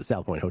desk here at the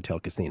South Point Hotel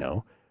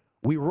Casino.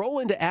 We roll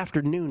into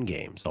afternoon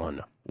games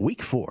on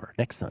week 4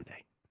 next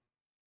Sunday.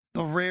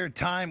 The rare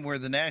time where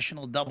the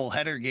national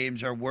doubleheader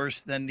games are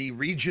worse than the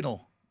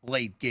regional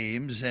late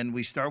games, and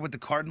we start with the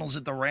Cardinals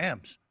at the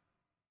Rams.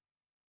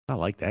 I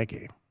like that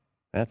game.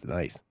 That's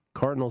nice.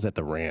 Cardinals at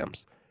the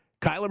Rams.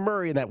 Kyler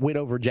Murray in that win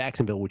over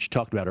Jacksonville, which you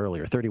talked about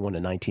earlier,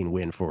 31-19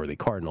 win for the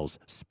Cardinals,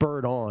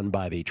 spurred on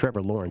by the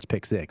Trevor Lawrence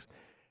pick 6.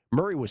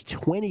 Murray was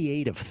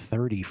 28 of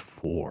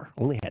 34,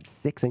 only had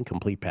 6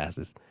 incomplete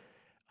passes.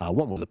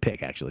 One was a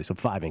pick, actually, so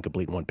 5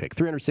 incomplete, 1 pick.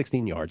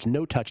 316 yards,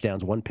 no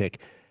touchdowns, 1 pick.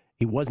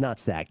 He was not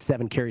sacked.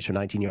 7 carries for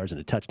 19 yards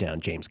and a touchdown.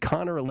 James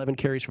Conner, 11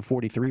 carries for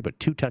 43, but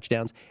 2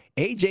 touchdowns.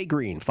 A.J.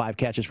 Green, 5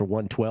 catches for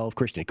 112.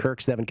 Christian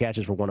Kirk, 7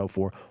 catches for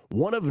 104.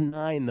 1 of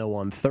 9, though,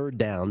 on third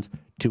downs.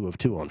 2 of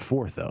 2 on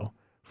fourth, though,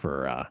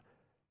 for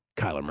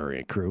Kyler Murray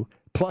and crew.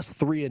 Plus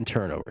 3 in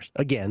turnovers.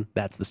 Again,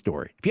 that's the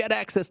story. If you had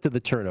access to the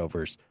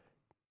turnovers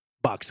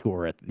box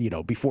score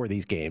before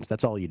these games,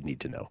 that's all you'd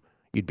need to know.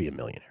 You'd be a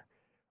millionaire.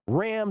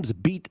 Rams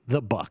beat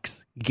the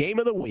Bucs. Game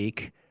of the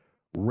week.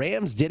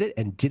 Rams did it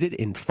and did it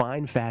in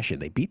fine fashion.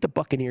 They beat the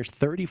Buccaneers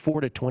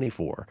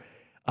 34-24.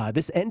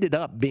 This ended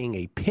up being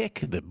a pick.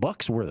 The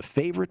Bucs were the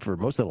favorite for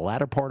most of the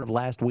latter part of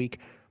last week,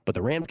 but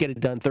the Rams get it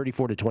done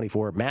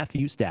 34-24.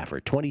 Matthew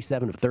Stafford,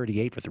 27 of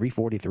 38 for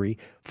 343,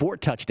 4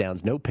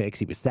 touchdowns, no picks.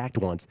 He was sacked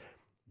once.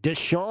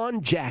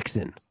 Deshaun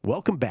Jackson,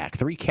 welcome back.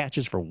 3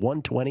 catches for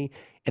 120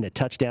 and a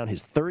touchdown.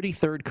 His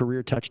 33rd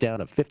career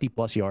touchdown of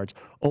 50-plus yards.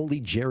 Only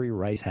Jerry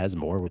Rice has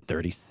more with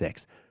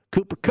 36.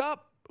 Cooper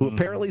Kupp, who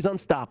apparently is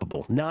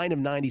unstoppable, 9 of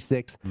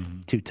 96,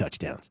 2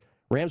 touchdowns.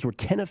 Rams were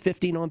 10 of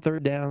 15 on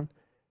third down.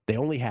 They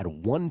only had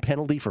 1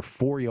 penalty for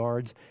 4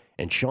 yards.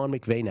 And Sean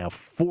McVay now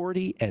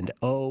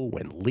 40-0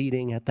 when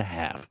leading at the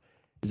half.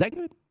 Is that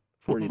good?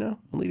 40-0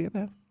 leading at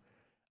the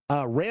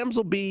half? Rams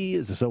will be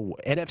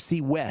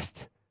NFC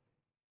West.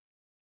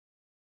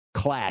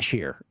 clash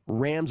here.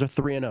 Rams are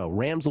 3-0.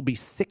 Rams will be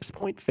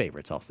 6-point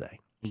favorites, I'll say.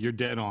 You're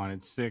dead on.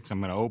 It's 6. I'm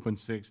going to open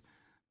 6.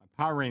 My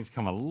power ratings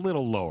come a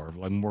little lower,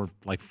 like more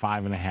like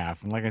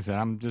 5.5. And like I said,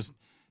 I'm just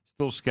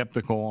still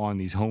skeptical on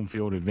these home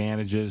field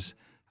advantages.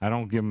 I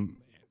don't give them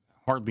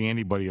hardly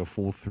anybody a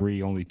full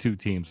 3. Only 2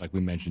 teams, like we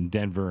mentioned,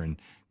 Denver and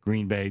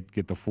Green Bay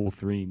get the full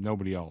 3.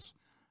 Nobody else.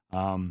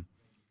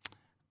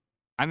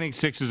 I think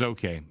 6 is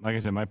okay. Like I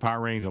said, my power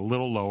rating is a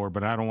little lower,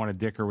 but I don't want to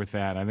dicker with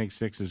that. I think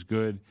 6 is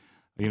good.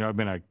 You know, I've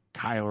been a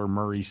Kyler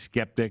Murray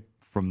skeptic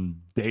from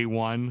day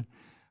one.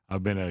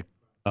 I've been a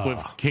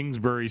Cliff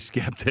Kingsbury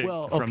skeptic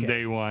from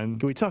day one.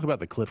 Can we talk about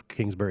the Cliff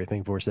Kingsbury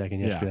thing for a second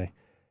yesterday?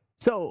 Yeah.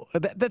 So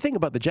the thing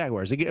about the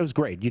Jaguars, it was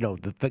great. You know,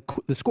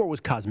 the score was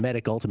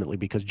cosmetic ultimately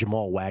because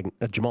Jamal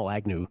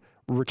Agnew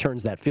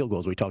returns that field goal,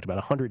 as we talked about,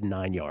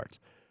 109 yards.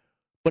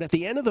 But at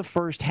the end of the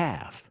first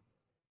half,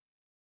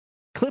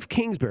 Cliff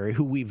Kingsbury,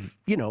 who we've,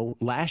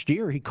 last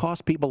year he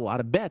cost people a lot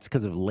of bets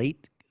because of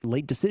late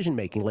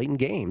decision-making, late in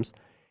games,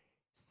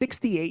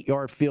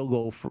 68-yard field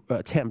goal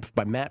attempt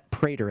by Matt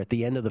Prater at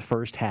the end of the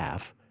first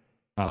half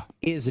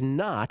is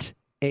not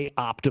a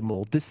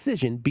optimal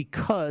decision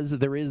because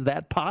there is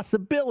that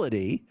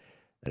possibility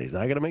that he's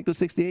not going to make the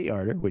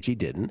 68-yarder, which he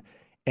didn't,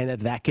 and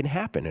that can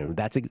happen. And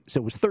so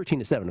it was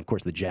 13-7. Of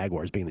course, the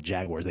Jaguars, being the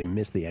Jaguars, they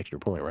missed the extra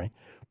point, right?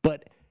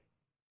 But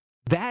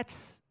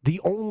that's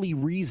the only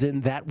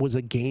reason that was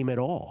a game at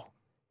all.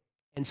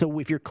 And so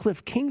if you're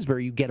Cliff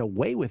Kingsbury, you get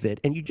away with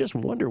it, and you just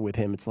wonder with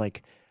him, it's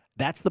like,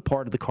 that's the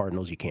part of the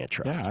Cardinals you can't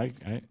trust.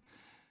 Yeah,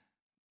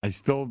 I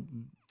still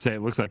say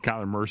it looks like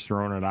Kyler Murray's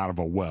throwing it out of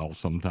a well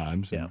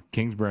sometimes. Yeah.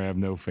 Kingsbury I have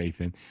no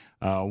faith in.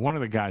 One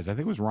of the guys, I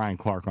think it was Ryan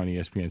Clark on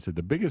ESPN, said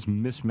the biggest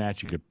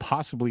mismatch you could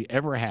possibly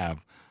ever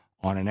have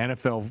on an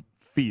NFL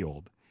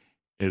field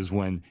is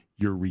when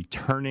you're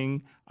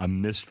returning a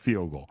missed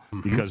field goal.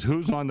 Mm-hmm. Because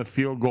who's on the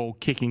field goal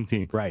kicking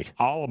team? Right.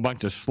 All a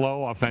bunch of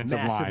slow offensive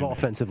linemen. Massive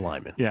offensive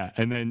linemen. Yeah,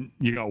 and then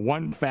you got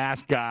one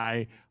fast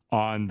guy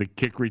on the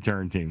kick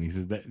return team. He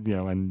says that,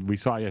 and we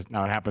saw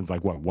now it happens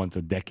like once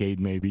a decade,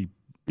 maybe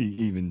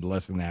even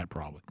less than that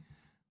probably.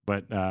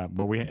 But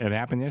it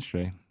happened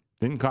yesterday.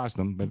 Didn't cost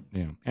them, but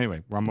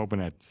anyway, I'm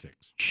open at 6.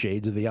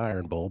 Shades of the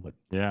Iron Bowl, but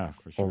yeah,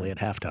 for sure. Only at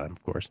halftime,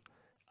 of course.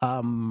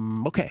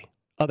 Okay,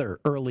 other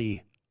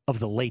early of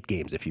the late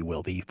games, if you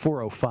will, the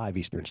 4:05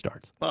 Eastern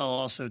starts. Well,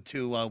 also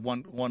too,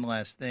 one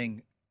last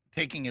thing.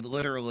 Taking it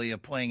literally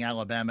of playing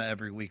Alabama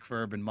every week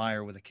for Urban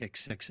Meyer with a kick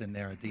 6 in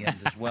there at the end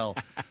as well.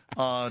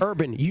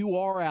 Urban, you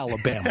are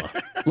Alabama.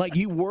 Like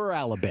you were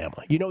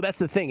Alabama. That's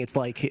the thing. It's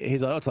like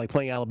it's like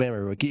playing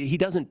Alabama. He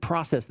doesn't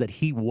process that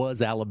he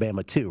was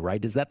Alabama too,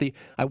 right? Is that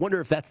I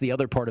wonder if that's the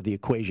other part of the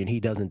equation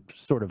he doesn't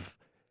sort of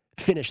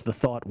finish the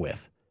thought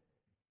with.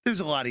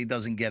 There's a lot he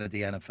doesn't get at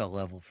the NFL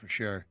level for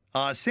sure.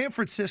 San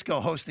Francisco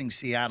hosting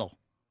Seattle.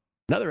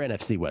 Another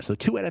NFC West. So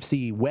 2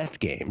 NFC West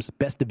games.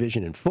 Best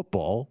division in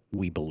football,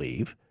 we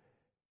believe.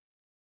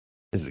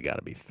 This has got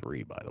to be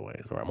 3, by the way.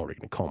 So I'm already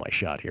going to call my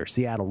shot here.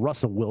 Seattle,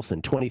 Russell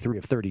Wilson, 23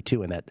 of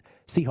 32 in that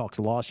Seahawks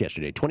loss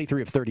yesterday.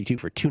 23 of 32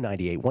 for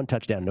 298. 1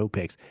 touchdown, no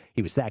picks.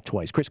 He was sacked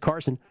twice. Chris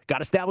Carson got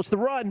established the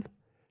run.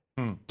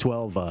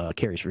 12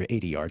 carries for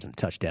 80 yards and a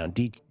touchdown.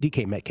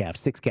 DK Metcalf,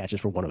 6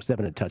 catches for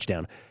 107 and a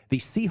touchdown. The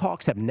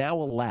Seahawks have now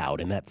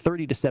allowed, in that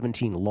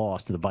 30-17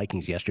 loss to the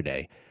Vikings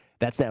yesterday,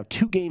 that's now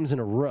 2 games in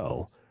a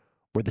row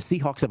where the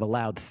Seahawks have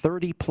allowed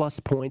 30-plus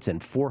points and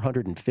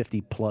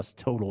 450-plus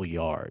total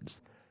yards.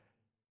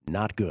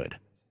 Not good.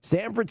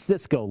 San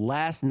Francisco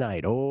last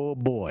night, oh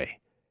boy.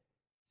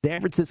 San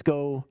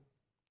Francisco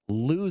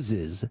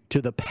loses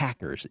to the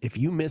Packers. If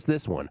you missed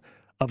this one,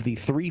 of the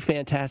 3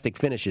 fantastic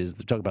finishes,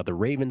 to talk about the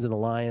Ravens and the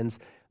Lions,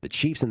 the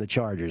Chiefs and the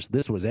Chargers,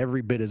 this was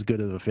every bit as good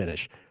of a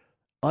finish.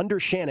 Under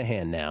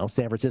Shanahan now,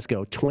 San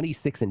Francisco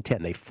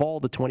 26-10. They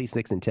fall to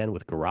 26-10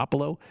 with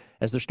Garoppolo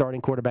as their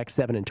starting quarterback,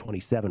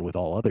 7-27 with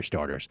all other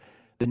starters.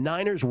 The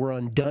Niners were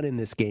undone in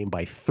this game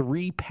by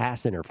 3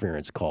 pass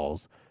interference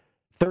calls.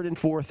 3rd and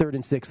 4, 3rd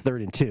and 6,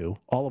 3rd and 2,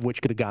 all of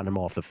which could have gotten them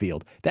off the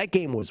field. That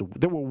game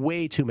there were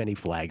way too many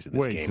flags in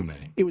this game. Way too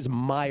many. It was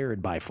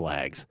mired by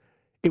flags.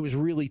 It was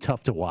really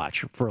tough to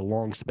watch for a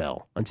long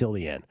spell until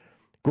the end.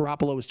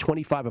 Garoppolo was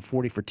 25 of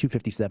 40 for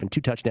 257,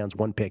 2 touchdowns,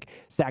 1 pick,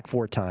 sacked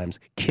 4 times.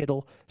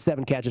 Kittle,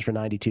 7 catches for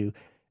 92.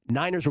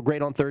 Niners were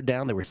great on 3rd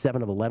down. They were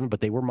 7 of 11,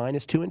 but they were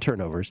 -2 in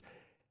turnovers.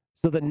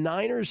 So the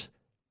Niners,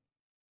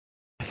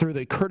 through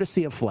the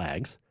courtesy of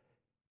flags,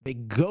 they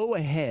go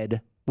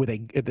ahead with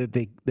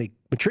they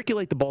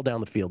matriculate the ball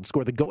down the field,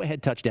 score the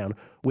go-ahead touchdown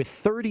with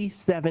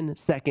 37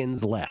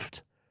 seconds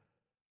left.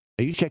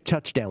 Now you check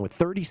touchdown with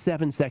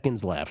 37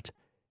 seconds left.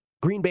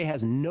 Green Bay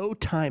has no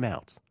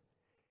timeouts.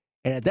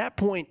 And at that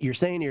point, you're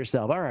saying to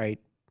yourself, all right,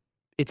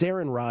 it's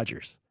Aaron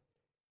Rodgers.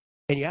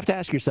 And you have to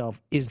ask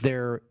yourself, is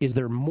there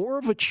more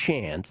of a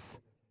chance?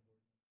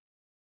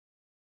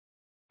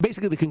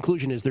 Basically, the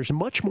conclusion is there's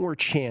much more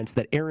chance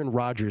that Aaron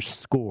Rodgers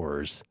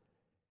scores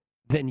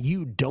than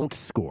you don't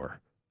score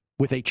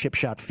with a chip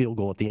shot field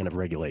goal at the end of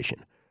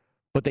regulation.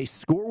 But they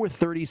score with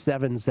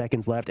 37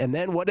 seconds left. And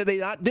then what do they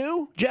not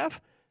do,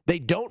 Jeff? They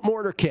don't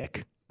mortar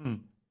kick.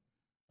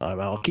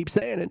 I'll keep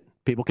saying it.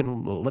 People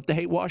can let the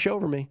hate wash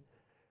over me.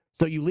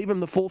 So you leave him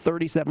the full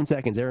 37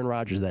 seconds, Aaron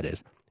Rodgers, that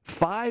is.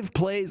 5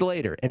 plays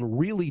later, and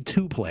really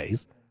 2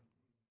 plays,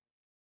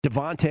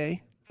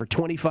 Devontae for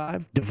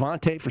 25,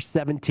 Devontae for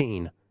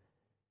 17.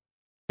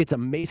 It's a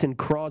Mason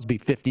Crosby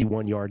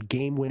 51-yard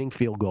game-winning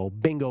field goal.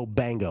 Bingo,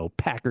 bango.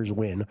 Packers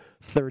win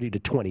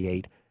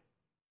 30-28.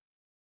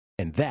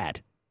 And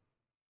that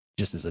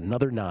just is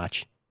another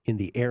notch in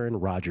the Aaron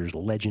Rodgers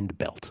legend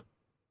belt.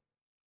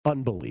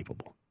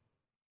 Unbelievable.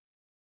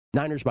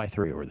 Niners by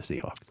 3 over the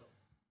Seahawks.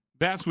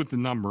 That's what the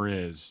number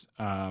is.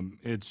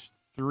 It's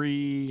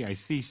 3. I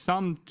see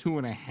some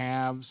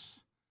 2.5s.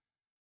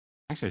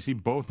 Actually, I see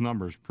both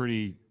numbers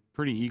pretty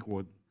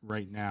equal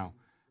right now.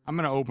 I'm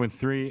going to open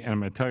 3, and I'm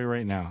going to tell you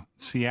right now,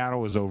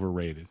 Seattle is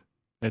overrated.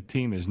 That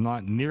team is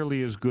not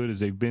nearly as good as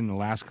they've been the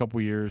last couple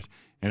of years,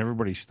 and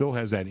everybody still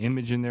has that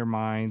image in their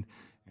mind.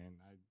 And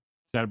I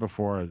said it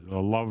before, I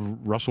love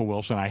Russell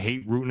Wilson. I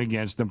hate rooting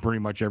against him pretty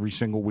much every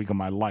single week of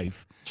my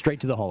life. Straight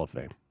to the Hall of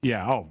Fame.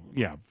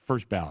 Yeah,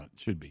 first ballot,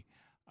 should be.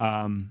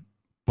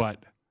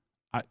 But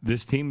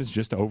this team is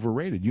just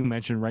overrated. You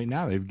mentioned right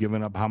now they've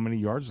given up how many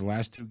yards the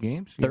last 2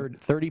 games?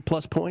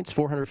 30-plus points,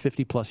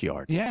 450-plus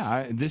yards.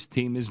 Yeah, this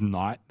team is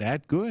not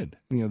that good.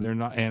 They're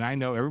not. And I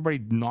know everybody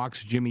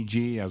knocks Jimmy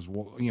G, as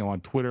on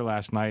Twitter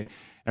last night.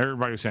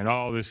 Everybody was saying,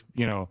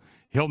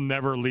 he'll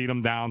never lead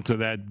them down to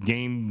that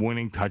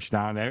game-winning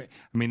touchdown. I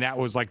mean, that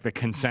was like the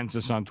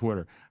consensus on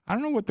Twitter. I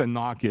don't know what the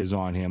knock is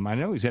on him. I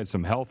know he's had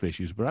some health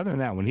issues, but other than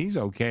that, when he's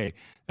okay,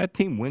 that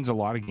team wins a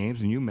lot of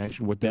games, and you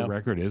mentioned what their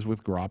record is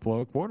with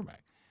Garoppolo at quarterback.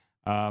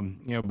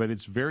 But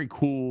it's very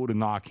cool to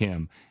knock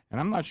him, and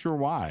I'm not sure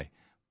why.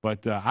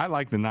 But I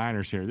like the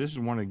Niners here. This is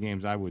one of the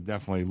games I would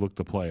definitely look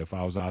to play if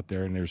I was out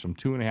there, and there's some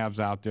 2.5s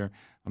out there.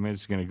 I mean,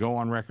 it's going to go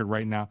on record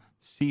right now.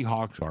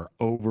 Seahawks are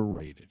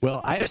overrated.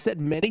 Well, I have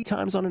said many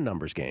times on a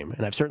numbers game,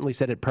 and I've certainly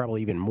said it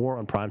probably even more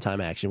on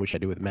Primetime Action, which I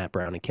do with Matt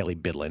Brown and Kelly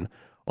Bidlin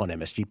on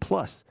MSG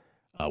Plus,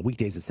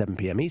 weekdays at 7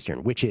 p.m.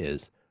 Eastern, which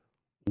is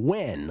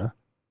when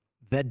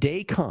the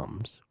day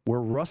comes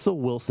where Russell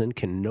Wilson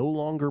can no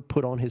longer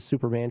put on his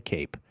Superman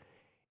cape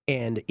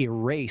and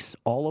erase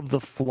all of the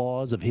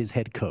flaws of his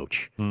head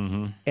coach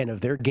and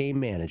of their game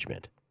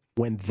management.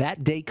 When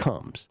that day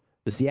comes,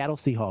 the Seattle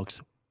Seahawks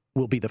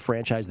will be the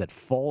franchise that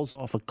falls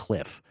off a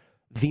cliff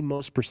the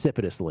most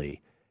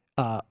precipitously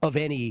of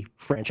any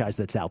franchise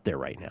that's out there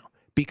right now,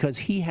 because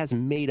he has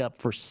made up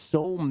for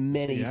so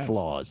many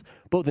flaws,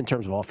 both in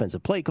terms of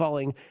offensive play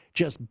calling,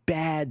 just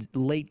bad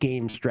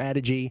late-game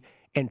strategy.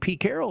 And Pete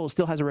Carroll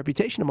still has a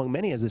reputation among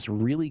many as this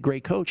really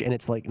great coach, and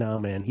it's like, no,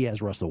 man, he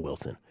has Russell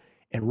Wilson.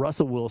 And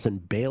Russell Wilson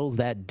bails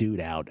that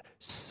dude out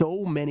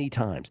so many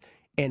times.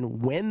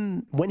 And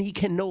when he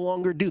can no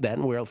longer do that,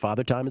 and where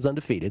Father Time is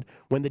undefeated,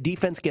 when the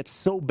defense gets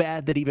so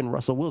bad that even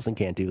Russell Wilson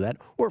can't do that,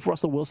 or if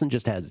Russell Wilson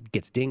just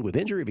gets dinged with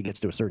injury, if he gets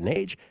to a certain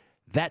age,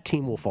 that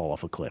team will fall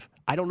off a cliff.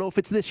 I don't know if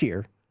it's this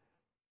year,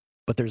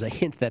 but there's a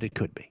hint that it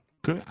could be.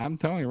 I'm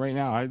telling you right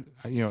now,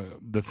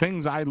 the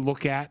things I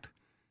look at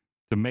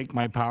to make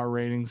my power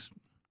ratings,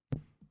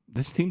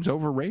 this team's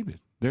overrated.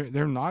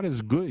 They're not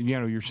as good.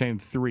 You're saying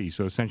 3,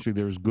 so essentially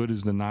they're as good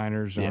as the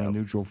Niners on a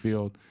neutral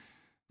field.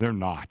 They're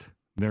not.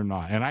 They're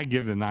not. And I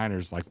give the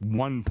Niners like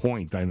 1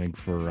 point, I think,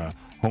 for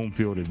home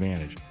field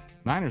advantage.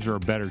 Niners are a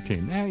better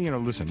team.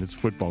 Listen, it's a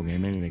football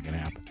game. Anything can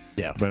happen.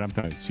 Yeah. But I'm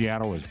telling you,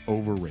 Seattle is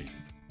overrated.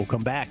 We'll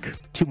come back.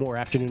 2 more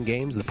afternoon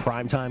games, the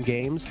primetime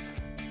games.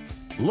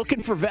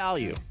 Looking for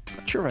value.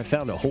 Not sure if I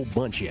found a whole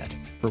bunch yet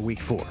for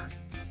week 4.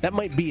 That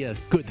might be a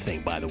good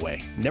thing, by the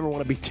way. Never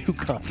want to be too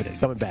confident.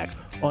 Coming back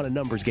on a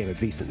numbers game at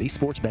VSiN, the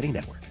Sports Betting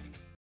Network.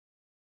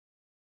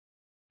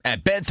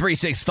 At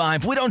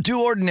Bet365, we don't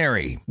do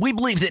ordinary. We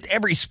believe that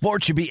every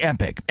sport should be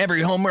epic.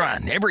 Every home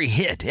run, every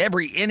hit,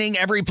 every inning,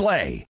 every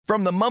play.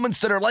 From the moments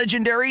that are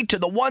legendary to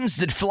the ones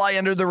that fly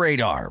under the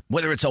radar.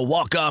 Whether it's a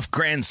walk-off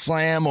grand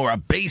slam or a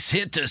base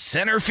hit to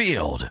center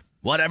field.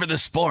 Whatever the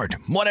sport,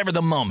 whatever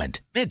the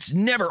moment. It's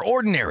never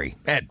ordinary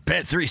at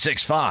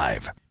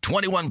Bet365.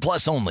 21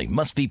 plus only.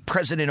 Must be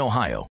present in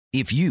Ohio.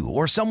 If you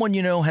or someone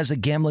you know has a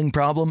gambling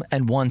problem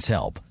and wants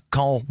help,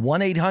 call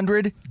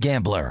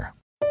 1-800-GAMBLER.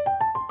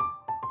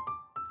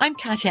 I'm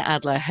Katya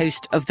Adler,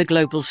 host of The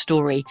Global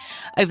Story.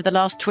 Over the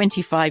last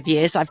 25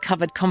 years, I've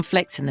covered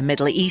conflicts in the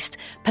Middle East,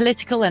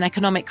 political and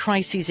economic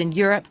crises in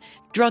Europe,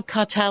 drug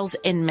cartels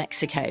in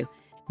Mexico.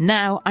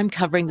 Now I'm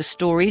covering the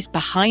stories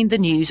behind the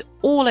news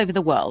all over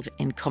the world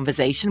in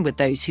conversation with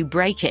those who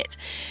break it.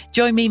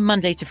 Join me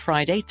Monday to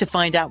Friday to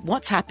find out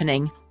what's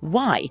happening,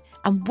 why,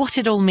 and what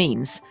it all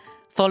means.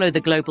 Follow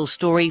The Global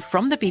Story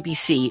from the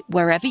BBC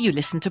wherever you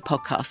listen to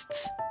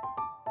podcasts.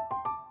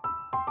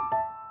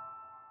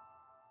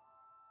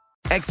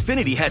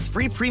 Xfinity has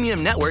free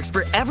premium networks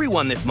for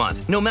everyone this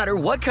month, no matter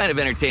what kind of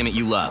entertainment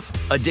you love.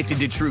 Addicted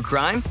to true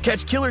crime?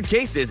 Catch killer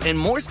cases and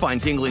more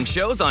spine-tingling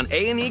shows on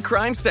A&E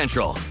Crime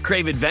Central.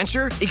 Crave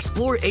adventure?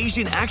 Explore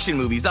Asian action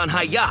movies on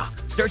Hi-YAH.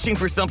 Searching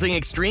for something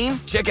extreme?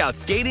 Check out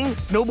skating,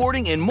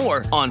 snowboarding, and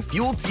more on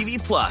Fuel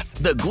TV Plus,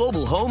 the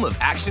global home of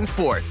action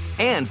sports.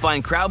 And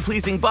find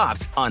crowd-pleasing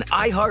bops on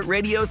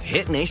iHeartRadio's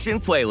Hit Nation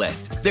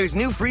playlist. There's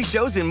new free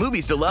shows and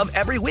movies to love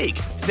every week.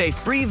 Say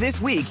free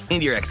this week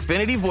in your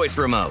Xfinity voice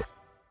remote.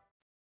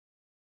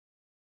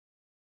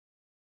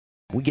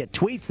 We get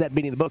tweets that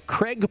meaning the book.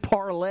 Craig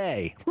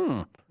Parlay.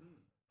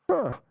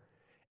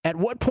 At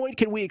what point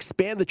can we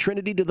expand the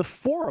Trinity to the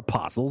 4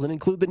 apostles and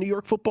include the New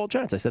York Football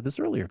Giants? I said this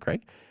earlier,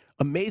 Craig.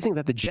 Amazing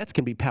that the Jets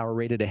can be power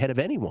rated ahead of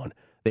anyone.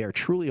 They are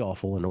truly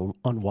awful and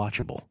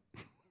unwatchable.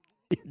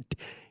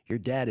 Your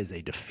dad is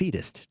a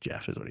defeatist,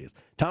 Jeff, is what he is.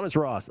 Thomas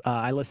Ross,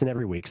 I listen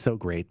every week. So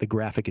great. The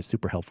graphic is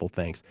super helpful.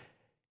 Thanks.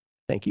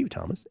 Thank you,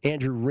 Thomas.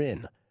 Andrew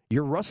Rinn.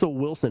 Your Russell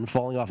Wilson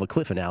falling off a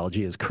cliff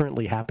analogy is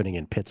currently happening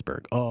in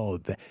Pittsburgh. Oh,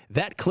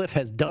 that cliff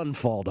has done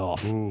falled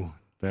off. Ooh,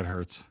 that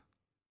hurts.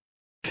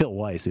 Phil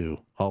Weiss, who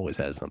always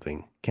has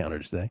something counter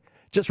to say.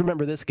 Just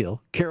remember this,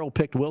 Gil. Carroll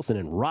picked Wilson,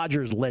 and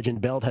Rodgers' legend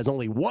belt has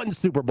only 1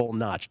 Super Bowl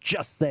notch.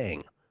 Just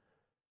saying.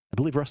 I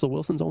believe Russell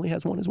Wilson's only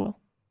has 1 as well.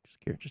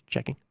 Just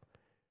checking.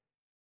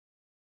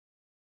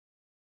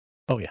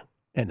 Oh, yeah.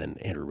 And then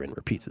Andrew Rinn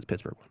repeats his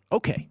Pittsburgh one.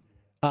 Okay.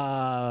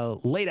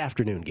 Late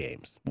afternoon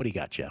games. What do you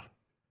got, Jeff?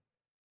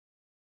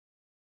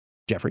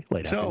 Jeffrey,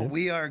 late afternoon. So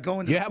we are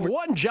going to... You have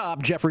one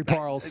job, Jeffrey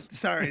Parles.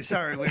 Sorry.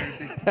 We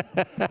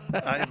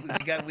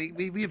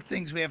have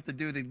things we have to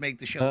do to make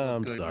the show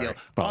look good.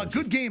 Sorry.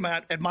 Good game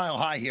at Mile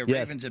High here.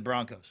 Yes. Ravens at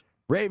Broncos.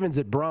 Ravens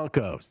at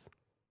Broncos.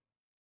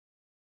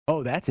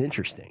 Oh, that's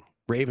interesting.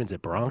 Ravens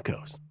at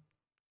Broncos.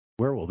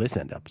 Where will this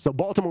end up? So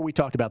Baltimore, we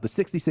talked about the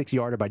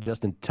 66-yarder by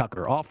Justin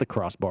Tucker off the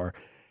crossbar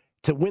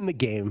to win the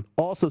game,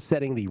 also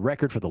setting the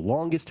record for the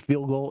longest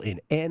field goal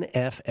in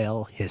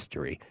NFL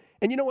history.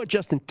 And you know what?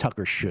 Justin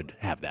Tucker should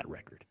have that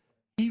record.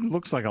 He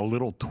looks like a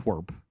little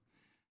twerp,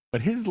 but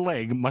his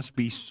leg must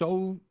be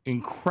so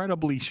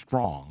incredibly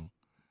strong.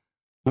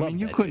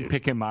 You couldn't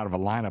pick him out of a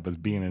lineup as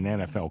being an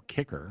NFL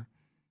kicker.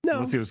 No.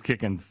 Unless he was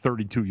kicking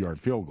 32-yard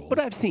field goals. But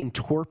I've seen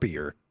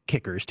twerpier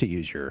kickers, to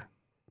use your...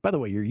 By the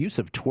way, your use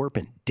of twerp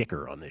and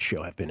dicker on this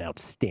show have been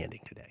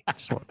outstanding today. I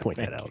just want to point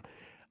that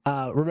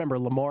out. Remember,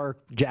 Lamar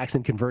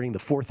Jackson converting the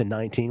 4th and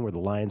 19 where the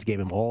Lions gave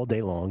him all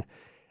day long.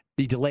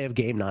 The delay of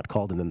game not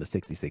called, and then the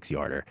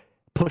 66-yarder.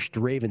 Pushed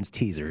Ravens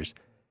teasers.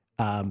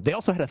 They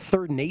also had a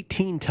 3rd and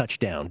 18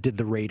 touchdown, did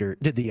the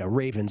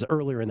Ravens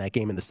earlier in that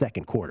game in the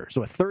second quarter.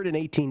 So a 3rd and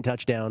 18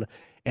 touchdown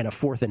and a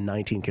 4th and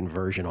 19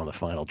 conversion on the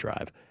final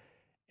drive.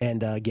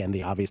 And again,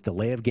 the obvious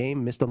delay of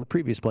game missed on the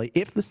previous play.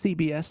 If the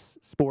CBS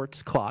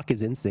Sports clock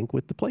is in sync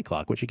with the play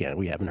clock, which again,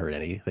 we haven't heard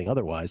anything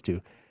otherwise to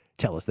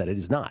tell us that it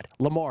is not.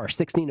 Lamar,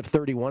 16 of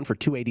 31 for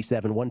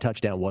 287, 1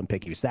 touchdown, 1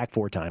 pick. He was sacked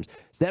 4 times,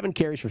 7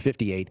 carries for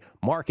 58.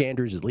 Mark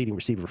Andrews is leading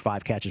receiver,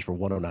 5 catches for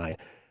 109.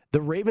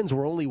 The Ravens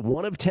were only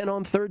 1 of 10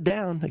 on 3rd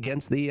down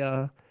against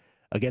the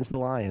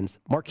Lions.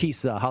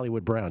 Marquise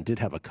Hollywood Brown did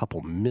have a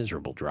couple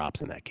miserable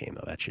drops in that game,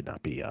 though. That should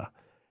not be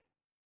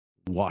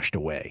washed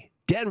away.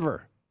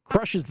 Denver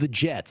crushes the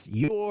Jets.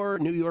 Your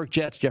New York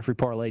Jets, Jeffrey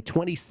Parlay,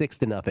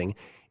 26-0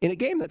 in a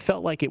game that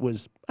felt like it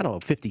was,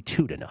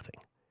 52-0.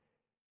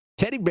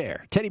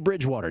 Teddy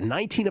Bridgewater,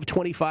 19 of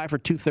 25 for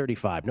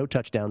 235. No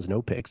touchdowns,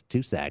 no picks,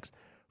 2 sacks,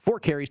 4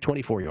 carries,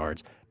 24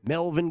 yards.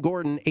 Melvin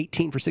Gordon,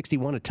 18 for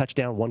 61, a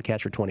touchdown, 1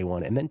 catch for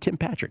 21. And then Tim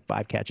Patrick,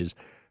 5 catches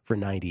for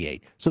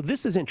 98. So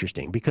this is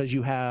interesting because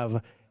you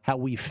have how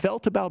we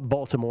felt about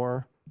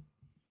Baltimore,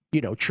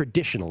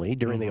 traditionally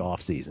during the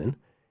offseason.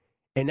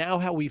 And now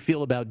how we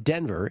feel about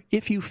Denver.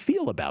 If you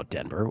feel about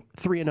Denver,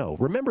 3-0.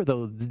 Remember,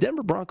 though, the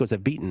Denver Broncos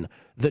have beaten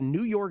the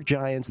New York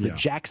Giants, the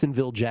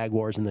Jacksonville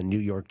Jaguars, and the New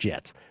York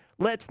Jets.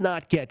 Let's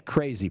not get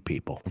crazy,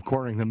 people.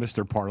 According to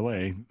Mr.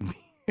 Parlay.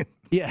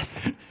 Yes.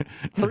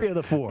 3 of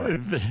the 4.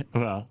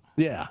 Well.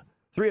 Yeah.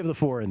 3 of the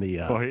 4 in the...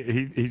 Well,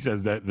 he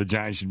says that the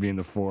Giants should be in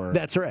the 4.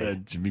 That's right.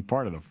 That should be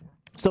part of the 4.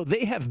 So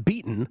they have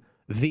beaten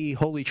the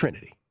Holy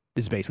Trinity,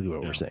 is basically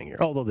what we're saying here.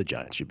 Although the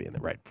Giants should be in the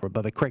right 4.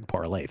 But the Craig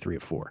Parlay, 3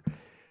 of 4.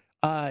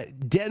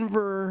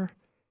 Denver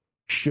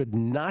should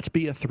not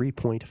be a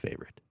 3-point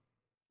favorite.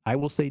 I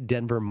will say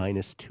Denver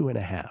minus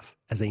 2.5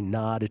 as a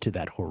nod to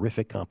that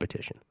horrific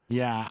competition.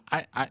 Yeah,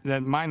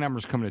 my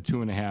number's coming to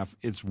 2.5.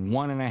 It's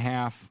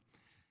 1.5.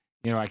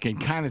 I can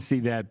kind of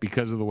see that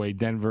because of the way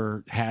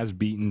Denver has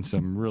beaten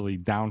some really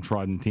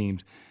downtrodden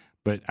teams.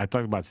 But I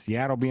talked about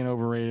Seattle being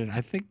overrated.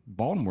 I think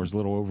Baltimore's a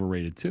little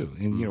overrated too.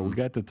 And, we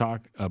got to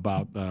talk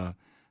about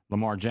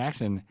Lamar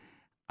Jackson.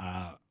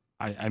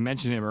 I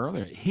mentioned him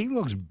earlier. He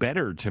looks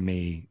better to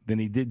me than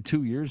he did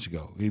 2 years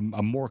ago.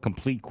 A more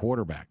complete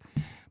quarterback.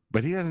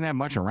 But he doesn't have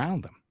much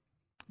around him.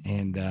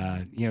 And,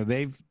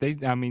 they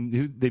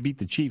beat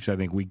the Chiefs, I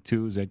think, week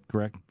 2. Is that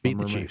correct? Beat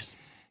the Chiefs.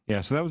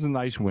 Yeah, so that was a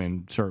nice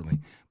win, certainly.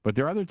 But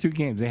their other 2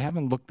 games, they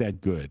haven't looked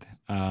that good.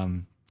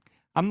 I'm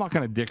not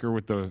going to dicker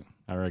with the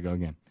 – all right, go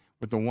again.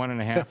 with the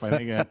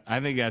 1.5. I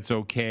think that's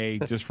okay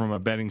just from a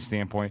betting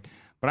standpoint.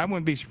 But I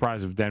wouldn't be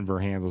surprised if Denver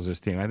handles this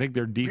team. I think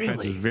their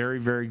defense is very,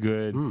 very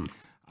good.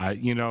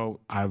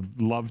 I've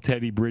loved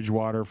Teddy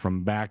Bridgewater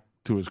from back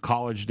to his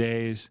college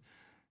days.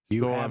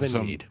 You have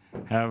indeed.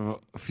 Have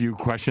a few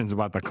questions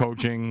about the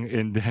coaching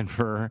in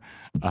Denver.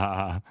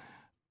 But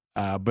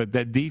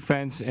that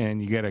defense,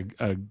 and you get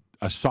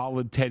a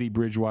solid Teddy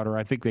Bridgewater,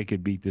 I think they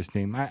could beat this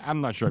team.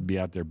 I'm not sure I'd be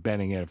out there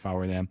betting it if I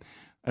were them,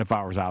 if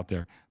I was out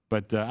there.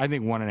 But I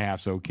think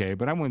 1.5's okay.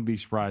 But I wouldn't be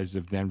surprised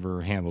if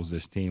Denver handles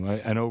this team,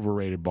 an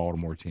overrated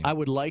Baltimore team. I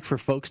would like for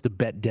folks to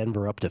bet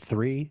Denver up to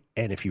 3.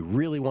 And if you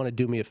really want to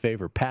do me a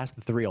favor, pass the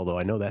 3, although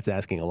I know that's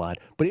asking a lot.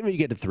 But even if you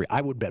get to 3,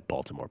 I would bet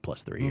Baltimore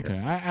plus 3 here.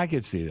 Okay, I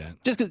could see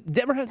that. Just because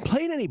Denver hasn't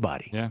played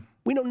anybody. Yeah.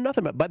 We know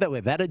nothing about. By the way,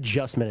 that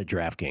adjustment at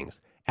DraftKings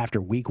after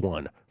week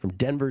 1 from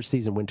Denver's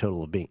season win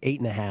total of being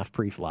 8.5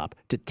 pre-flop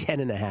to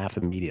 10.5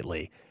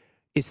 immediately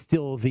is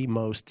still the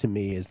most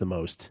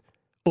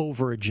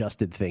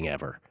over-adjusted thing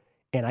ever.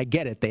 And I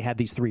get it, they had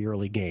these 3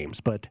 early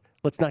games, but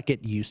let's not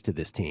get used to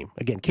this team.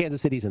 Again,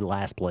 Kansas City's in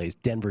last place,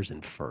 Denver's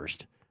in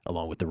first,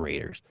 along with the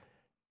Raiders.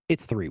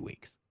 It's 3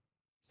 weeks.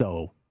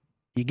 So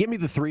you give me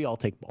the 3, I'll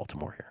take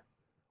Baltimore here.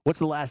 What's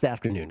the last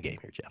afternoon game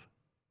here, Jeff?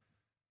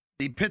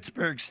 The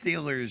Pittsburgh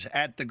Steelers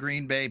at the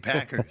Green Bay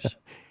Packers.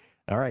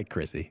 All right,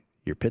 Chrissy,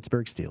 your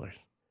Pittsburgh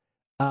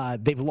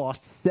Steelers. They've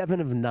lost 7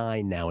 of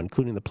 9 now,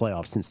 including the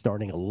playoffs, since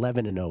starting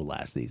 11-0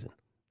 last season.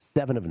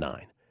 7 of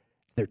 9.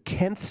 It's their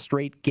 10th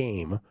straight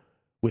game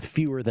with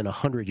fewer than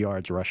 100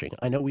 yards rushing.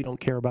 I know we don't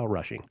care about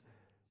rushing,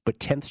 but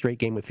 10th straight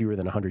game with fewer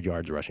than 100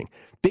 yards rushing.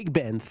 Big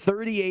Ben,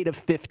 38 of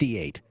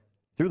 58.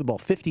 Threw the ball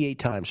 58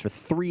 times for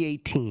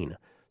 318.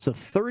 So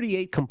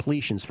 38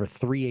 completions for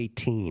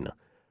 318.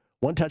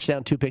 1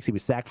 touchdown, 2 picks. He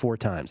was sacked 4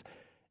 times.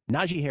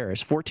 Najee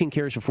Harris, 14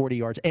 carries for 40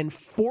 yards and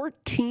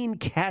 14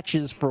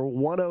 catches for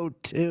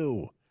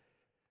 102.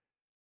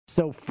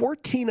 So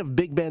 14 of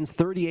Big Ben's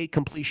 38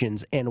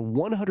 completions and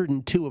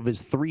 102 of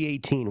his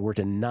 318 were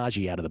to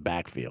Najee out of the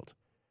backfield.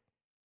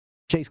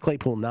 Chase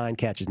Claypool, 9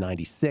 catches,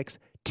 96.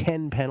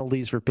 10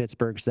 penalties for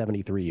Pittsburgh,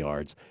 73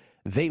 yards.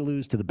 They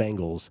lose to the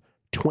Bengals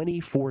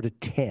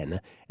 24-10.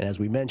 And as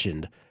we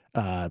mentioned,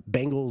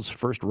 Bengals'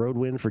 first road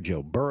win for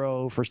Joe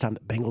Burrow. First time the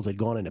Bengals had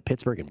gone into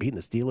Pittsburgh and beaten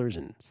the Steelers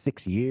in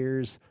 6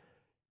 years.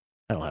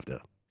 I don't have to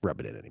rub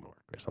it in anymore,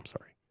 Chris. I'm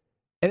sorry.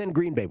 And then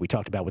Green Bay, we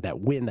talked about with that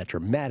win, that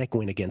dramatic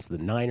win against the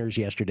Niners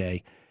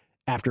yesterday.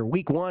 After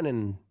week 1,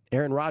 and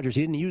Aaron Rodgers,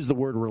 he didn't use the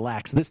word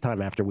relax this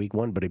time after week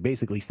 1, but he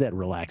basically said,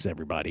 relax,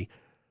 everybody.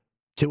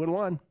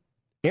 2-1.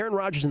 Aaron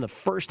Rodgers in the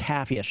first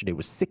half yesterday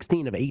was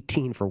 16 of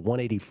 18 for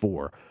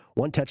 184.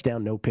 1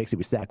 touchdown, no picks. He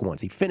was sacked once.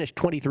 He finished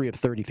 23 of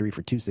 33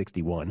 for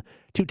 261.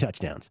 2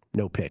 touchdowns,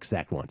 no picks,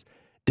 sacked once.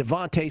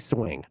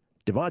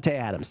 Devontae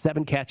Adams,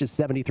 7 catches,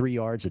 73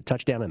 yards, a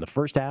touchdown in the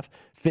first half.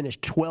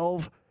 Finished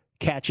 12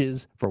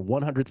 catches for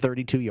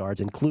 132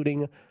 yards,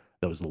 including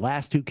those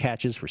last 2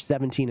 catches for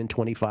 17 and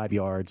 25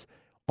 yards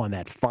on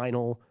that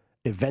final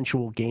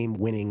eventual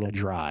game-winning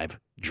drive,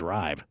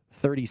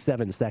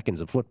 37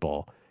 seconds of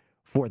football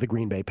for the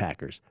Green Bay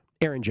Packers.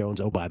 Aaron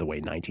Jones, oh, by the way,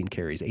 19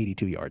 carries,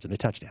 82 yards, and a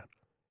touchdown.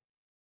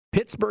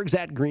 Pittsburgh's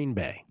at Green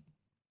Bay.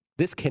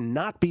 This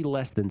cannot be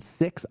less than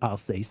 6. I'll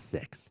say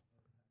 6.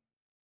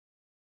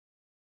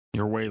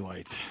 You're way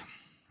late.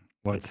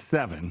 What,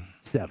 7?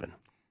 7.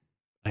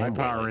 My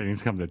power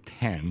ratings come to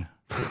 10.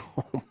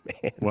 Oh,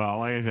 man. Well,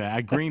 like I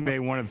said, Green Bay,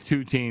 one of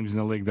 2 teams in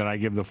the league that I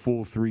give the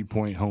full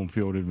 3-point home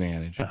field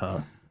advantage.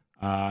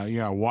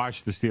 I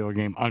watched the Steelers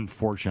game,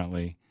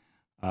 unfortunately,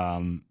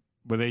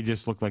 but they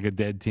just look like a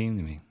dead team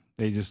to me.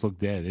 They just look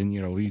dead. And,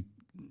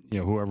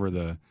 whoever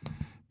the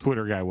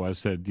Twitter guy was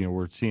said,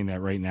 we're seeing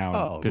that right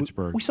now in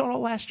Pittsburgh. We saw it all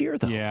last year,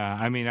 though. Yeah,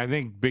 I mean, I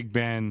think Big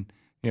Ben,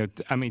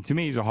 to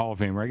me, he's a Hall of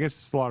Famer. I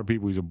guess a lot of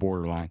people, he's a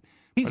borderline.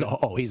 He's a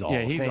Hall of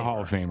Famer. He's a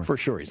Hall of Famer. For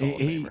sure, he's a Hall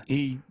of Famer.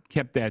 He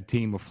kept that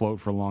team afloat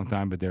for a long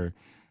time, but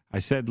I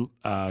said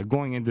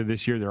going into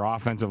this year, their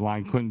offensive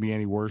line couldn't be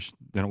any worse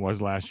than it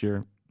was last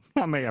year.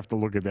 I may have to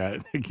look at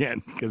that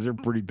again because they're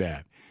pretty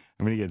bad.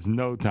 I mean, he gets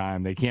no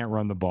time. They can't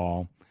run the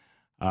ball.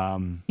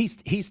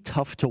 He's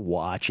tough to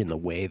watch in the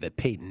way that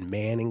Peyton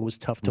Manning was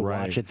tough to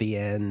watch at the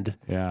end.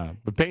 Yeah,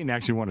 but Peyton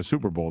actually won a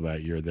Super Bowl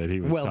that year. That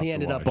he was. Well, tough he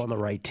ended to up watch. on the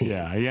right team.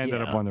 Yeah, he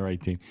ended up on the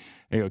right team.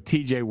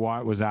 T.J.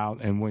 Watt was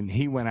out, and when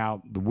he went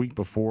out the week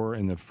before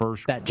in the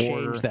first quarter,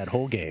 changed that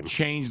whole game.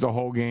 Changed the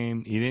whole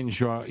game. He didn't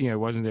show up. He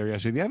wasn't there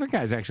yesterday. The other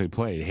guys actually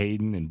played,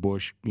 Hayden and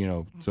Bush.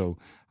 So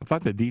I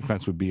thought the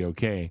defense would be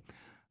okay.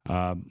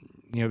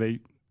 They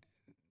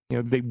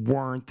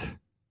weren't.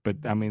 But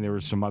I mean, there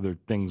were some other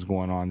things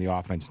going on. The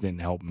offense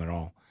didn't help them at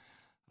all.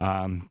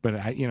 But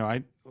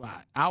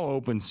I'll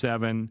open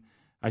 7.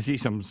 I see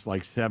some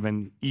like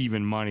 7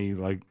 even money.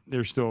 Like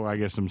there's still, I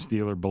guess, some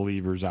Steeler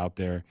believers out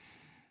there.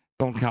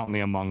 Don't count me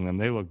among them.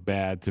 They look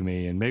bad to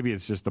me, and maybe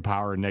it's just the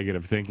power of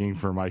negative thinking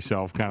for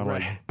myself, kind of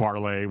like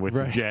parlay with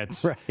the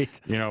Jets. Right.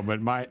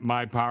 But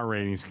my power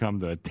ratings come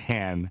to a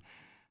 10.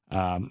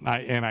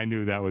 I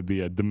knew that would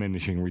be a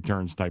diminishing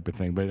returns type of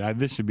thing, but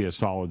this should be a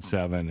solid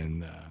 7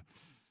 and.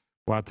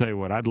 Well, I'll tell you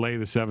what. I'd lay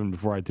the 7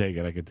 before I take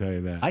it. I can tell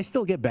you that. I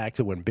still get back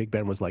to when Big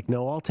Ben was like,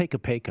 no, I'll take a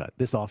pay cut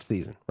this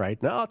offseason,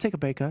 right? No, I'll take a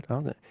pay cut.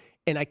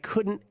 And I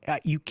couldn't,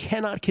 you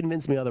cannot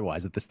convince me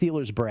otherwise that the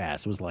Steelers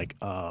brass was like,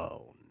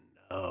 oh,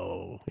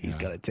 no, he's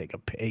going to take a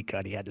pay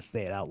cut. He had to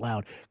say it out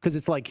loud because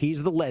it's like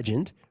he's the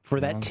legend for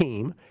that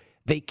team.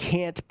 They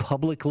can't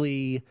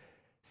publicly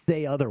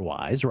say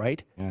otherwise,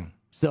 right? Yeah.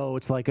 So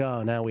it's like,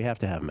 oh, now we have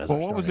to have him as our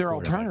Well, what was their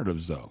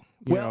alternatives, though?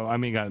 You know, I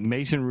mean, got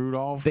Mason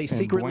Rudolph and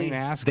Dwayne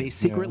Haskins. They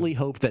secretly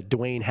hoped that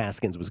Dwayne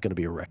Haskins was going to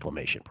be a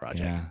reclamation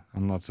project. Yeah,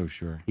 I'm not so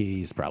sure.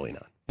 He's probably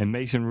not. And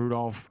Mason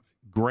Rudolph,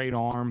 great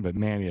arm, but,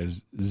 man, he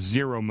has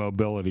zero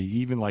mobility,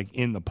 even, like,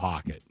 in the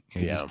pocket.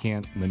 He just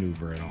can't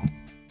maneuver at all.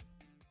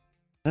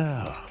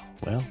 Oh,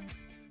 well,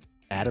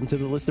 add him to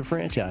the list of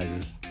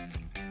franchises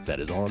that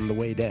is on the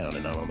way down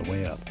and not on the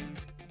way up.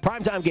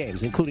 Primetime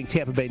games, including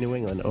Tampa Bay, New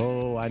England.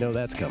 Oh, I know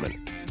that's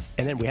coming.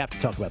 And then we have to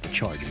talk about the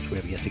Chargers. We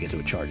have yet to get to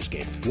a Chargers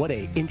game. What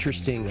a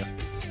interesting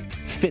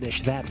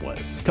finish that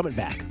was. Coming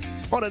back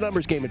on a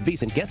numbers game at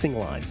VSiN Guessing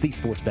Lines, the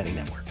Sports Betting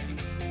Network.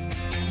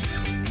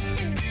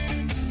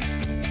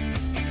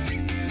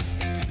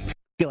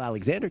 Gil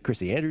Alexander,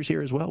 Chrissy Andrews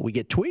here as well. We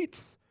get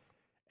tweets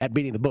at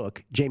Beating the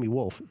Book. Jamie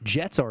Wolf. The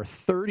Jets are at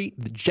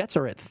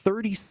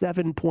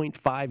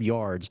 37.5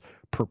 yards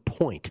per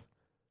point.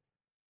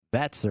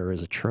 That, sir,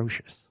 is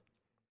atrocious.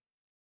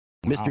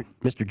 Wow.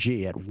 Mr.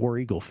 G at War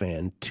Eagle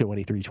fan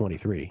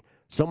 22323.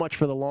 So much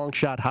for the long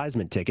shot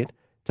Heisman ticket.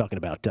 Talking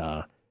about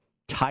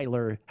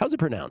Tyler, how's it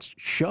pronounced?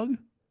 Shug?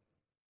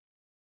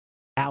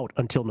 Out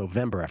until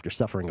November after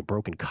suffering a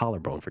broken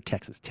collarbone for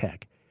Texas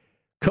Tech.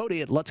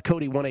 Cody at Lutz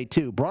Cody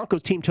 182.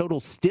 Broncos team total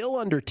still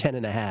under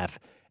 10.5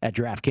 at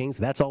DraftKings.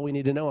 That's all we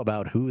need to know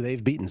about who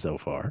they've beaten so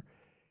far.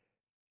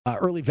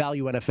 Early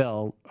Value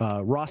NFL,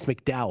 Ross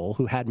McDowell,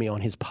 who had me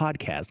on his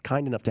podcast,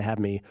 kind enough to have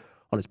me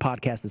on his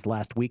podcast this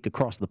last week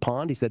across the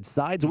pond. He said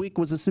Sides Week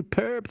was a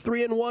superb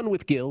 3-1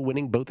 with Gil,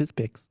 winning both his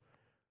picks.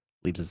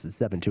 Leaves us at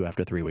 7-2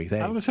 after 3 weeks.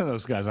 Hey. I listen to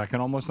those guys. I can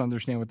almost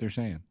understand what they're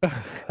saying.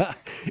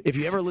 If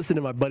you ever listen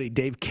to my buddy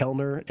Dave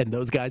Kellner and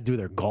those guys do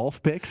their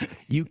golf picks,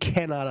 you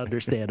cannot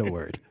understand a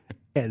word.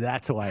 And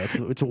that's why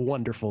it's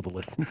wonderful to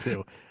listen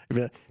to.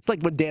 It's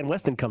like when Dan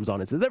Weston comes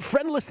on and says, they're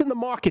friendless in the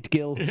market,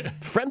 Gil. Yeah.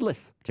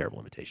 Friendless. Terrible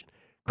imitation.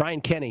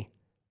 Crying Kenny,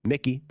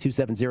 Mickey,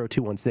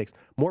 270-216.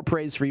 More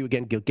praise for you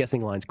again, Gil.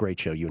 Guessing Lines, great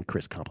show. You and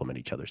Chris compliment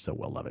each other so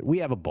well. Love it. We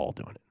have a ball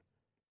doing it.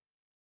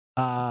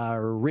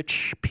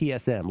 Rich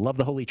PSM. Love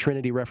the Holy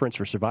Trinity reference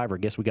for Survivor.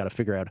 Guess we got to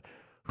figure out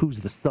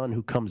who's the son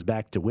who comes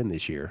back to win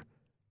this year.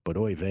 But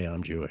oy vey,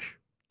 I'm Jewish.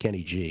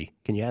 Kenny G.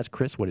 Can you ask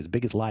Chris what his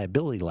biggest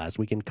liability last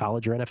week in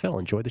college or NFL?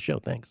 Enjoy the show.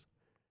 Thanks.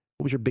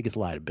 What was your biggest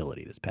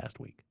liability this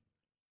past week?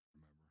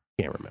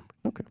 Can't remember.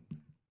 Okay.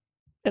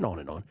 And on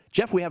and on.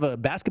 Jeff, we have a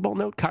basketball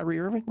note. Kyrie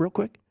Irving, real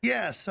quick.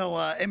 Yeah, so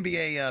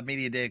NBA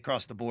Media Day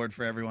across the board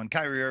for everyone.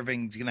 Kyrie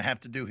Irving's going to have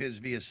to do his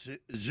via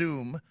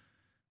Zoom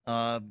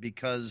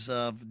because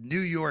of New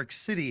York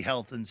City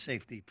health and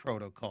safety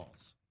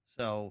protocols.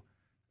 So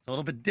it's a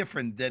little bit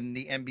different than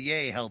the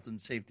NBA health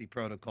and safety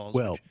protocols.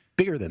 Well,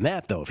 bigger than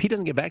that, though. If he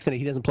doesn't get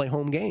vaccinated, he doesn't play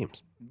home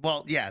games.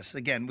 Well, yes.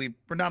 Again,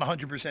 we're not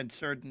 100%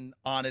 certain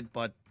on it,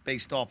 but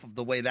based off of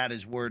the way that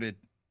is worded,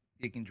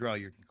 you can draw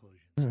your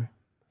conclusions. Right.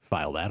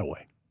 File that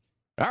away.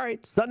 All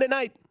right, Sunday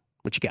night.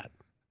 What you got?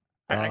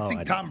 I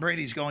think Tom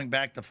Brady's going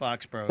back to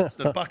Foxborough. It's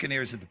the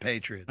Buccaneers and the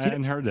Patriots. I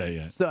hadn't heard that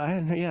yet. So I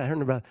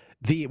heard about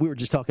we were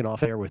just talking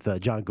off air with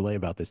John Goulet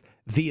about this.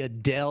 The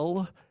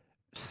Adele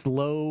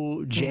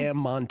slow jam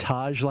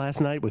montage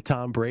last night with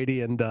Tom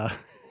Brady and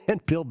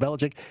Bill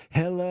Belichick.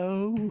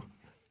 Hello.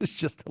 It's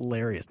just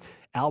hilarious.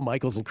 Al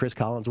Michaels and Chris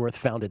Collinsworth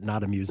found it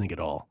not amusing at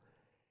all.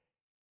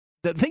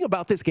 The thing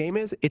about this game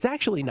is it's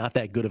actually not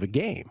that good of a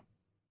game.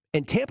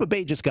 And Tampa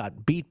Bay just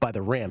got beat by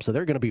the Rams, so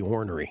they're going to be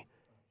ornery.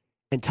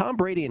 And Tom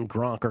Brady and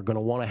Gronk are going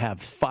to want to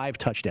have 5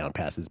 touchdown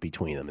passes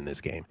between them in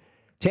this game.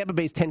 Tampa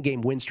Bay's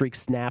 10-game win streak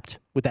snapped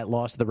with that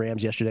loss to the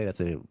Rams yesterday.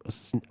 That's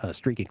a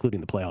streak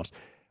including the playoffs.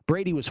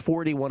 Brady was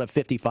 41 of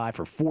 55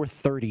 for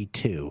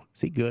 432.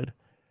 Is he good?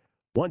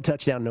 1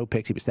 touchdown, no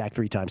picks. He was sacked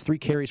 3 times. 3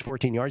 carries,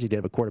 14 yards. He did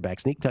have a quarterback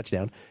sneak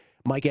touchdown.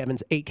 Mike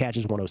Evans, 8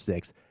 catches,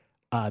 106.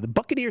 The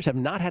Buccaneers have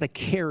not had a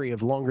carry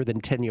of longer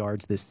than 10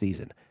 yards this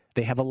season.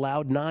 They have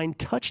allowed 9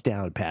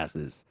 touchdown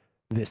passes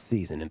this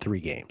season in 3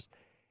 games.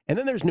 And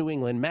then there's New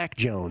England. Mac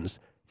Jones,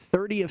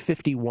 30 of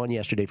 51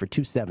 yesterday for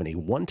 270.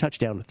 1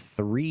 touchdown,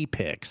 3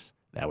 picks.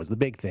 That was the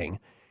big thing.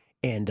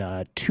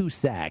 And 2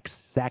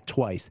 sacks, sacked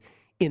twice,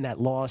 in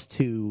that loss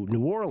to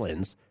New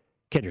Orleans.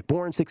 Kendrick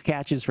Bourne, 6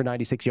 catches for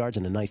 96 yards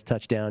and a nice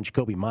touchdown.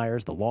 Jacoby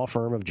Myers, the law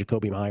firm of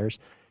Jacoby Myers,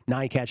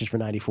 9 catches for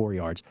 94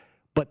 yards.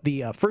 But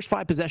the first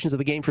 5 possessions of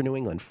the game for New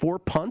England, 4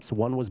 punts,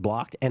 1 was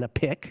blocked, and a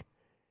pick.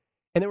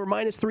 And they were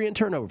 -3 in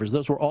turnovers.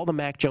 Those were all the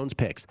Mac Jones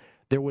picks.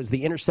 There was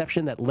the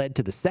interception that led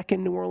to the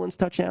second New Orleans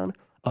touchdown,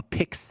 a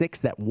pick 6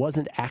 that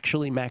wasn't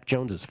actually Mac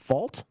Jones'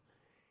 fault,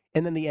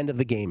 and then the end of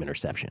the game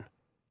interception.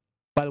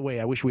 By the way,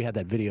 I wish we had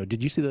that video.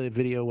 Did you see the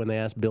video when they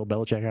asked Bill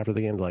Belichick after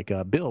the game, like,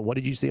 Bill, what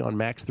did you see on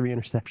Mac's 3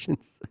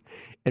 interceptions?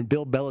 And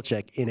Bill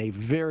Belichick, in a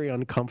very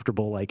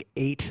uncomfortable,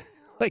 8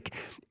 like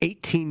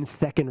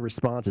 18-second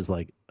responses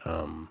like,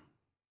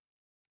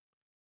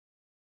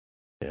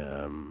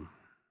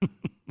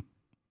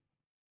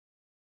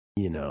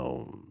 you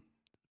know,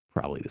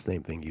 probably the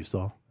same thing you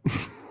saw.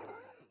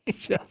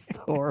 Just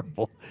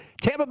horrible.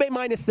 Tampa Bay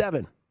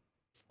 -7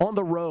 on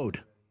the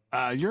road.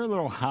 You're a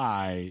little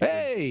high.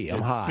 Hey,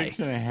 I'm high.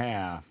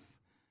 6.5.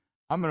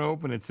 I'm going to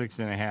open at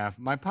 6.5.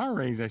 My power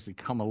ratings actually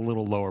come a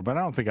little lower, but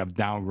I don't think I've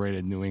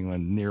downgraded New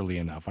England nearly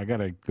enough. I got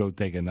to go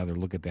take another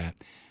look at that.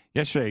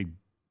 Yesterday,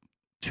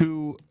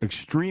 2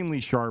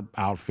 extremely sharp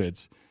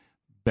outfits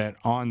bet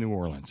on New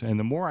Orleans. And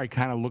the more I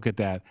kind of look at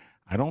that,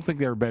 I don't think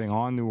they were betting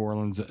on New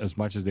Orleans as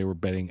much as they were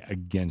betting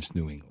against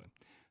New England.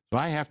 So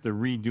I have to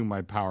redo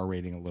my power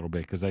rating a little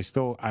bit because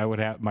I would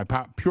have my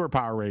pure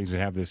power ratings would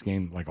have this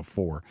game like a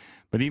 4.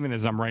 But even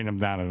as I'm writing them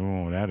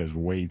down, that is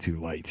way too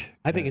light.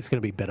 I think it's going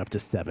to be bet up to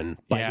 7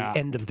 by the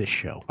end of this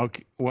show.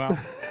 Okay, well,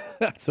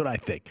 that's what I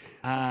think.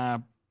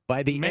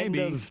 By the end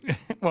of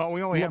well,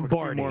 we only Lombardi.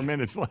 have a few more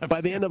minutes left. By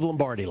the end of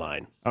Lombardi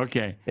line.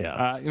 Okay,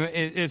 yeah,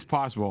 it's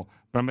possible.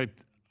 But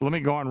let me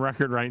go on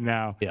record right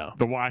now. Yeah,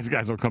 the wise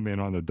guys will come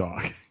in on the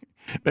dog.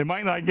 They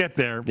might not get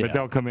there, but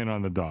they'll come in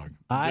on the dog.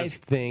 I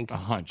think a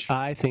hunch.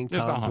 I think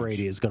Just Tom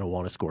Brady is going to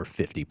want to score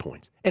 50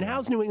 points. And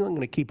how's New England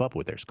going to keep up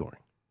with their scoring?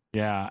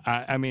 Yeah,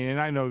 I mean,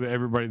 and I know that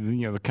everybody,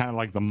 kind of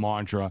like the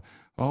mantra,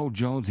 oh,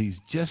 Jones, he's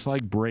just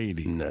like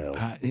Brady. No.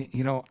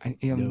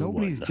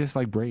 Nobody's just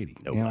like Brady.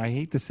 I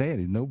hate to say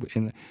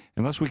it.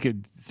 Unless we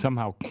could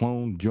somehow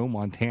clone Joe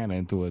Montana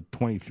into a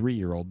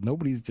 23-year-old,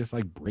 nobody's just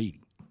like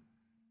Brady.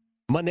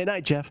 Monday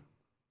night, Jeff.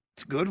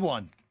 It's a good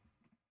one.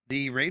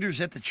 The Raiders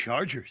at the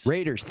Chargers.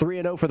 Raiders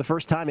 3-0 for the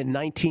first time in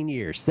 19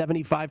 years.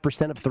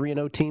 75% of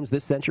 3-0 teams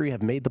this century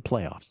have made the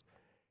playoffs.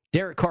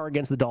 Derek Carr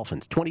against the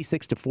Dolphins,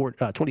 26 up,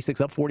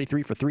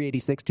 43 for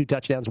 386, 2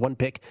 touchdowns, 1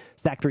 pick,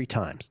 sacked 3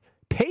 times.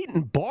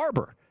 Peyton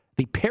Barber,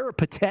 the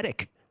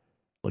peripatetic,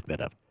 look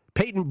that up.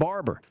 Peyton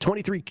Barber,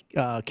 23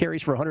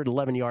 carries for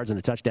 111 yards and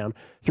a touchdown,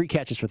 3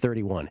 catches for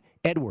 31.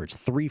 Edwards,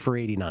 3 for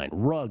 89.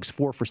 Ruggs,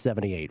 4 for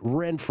 78.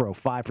 Renfro,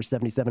 5 for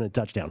 77 and a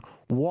touchdown.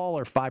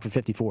 Waller, 5 for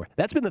 54.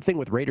 That's been the thing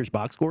with Raiders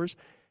box scores.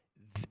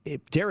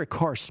 Derek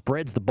Carr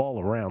spreads the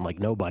ball around like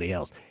nobody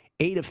else.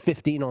 8 of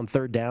 15 on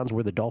third downs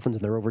were the Dolphins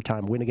in their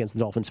overtime win against the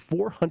Dolphins,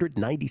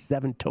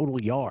 497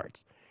 total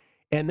yards.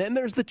 And then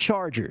there's the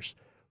Chargers,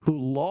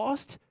 who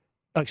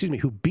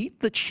beat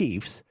the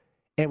Chiefs.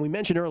 And we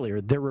mentioned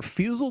earlier, their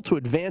refusal to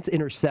advance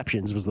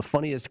interceptions was the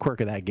funniest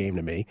quirk of that game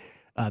to me.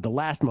 The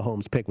last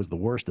Mahomes pick was the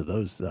worst of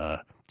those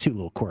 2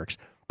 little quirks.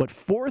 But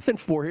 4th and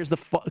 4, here's the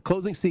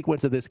closing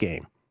sequence of this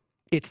game.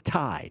 It's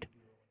tied.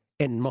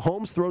 And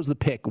Mahomes throws the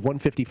pick,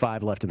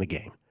 1:55 left in the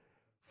game.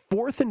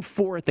 4th and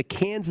 4 at the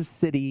Kansas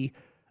City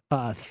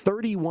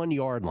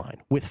 31-yard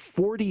line with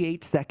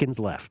 48 seconds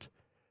left.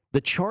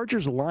 The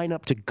Chargers line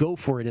up to go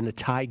for it in a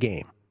tie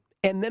game.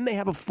 And then they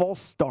have a false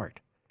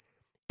start.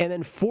 And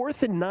then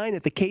 4th and 9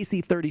 at the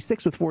KC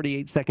 36 with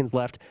 48 seconds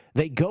left.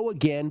 They go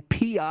again,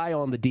 PI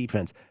on the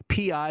defense.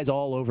 PIs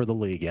all over the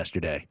league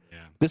yesterday. Yeah.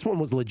 This one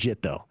was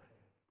legit, though.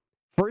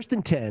 1st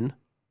and 10.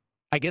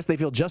 I guess they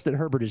feel Justin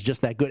Herbert is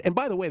just that good. And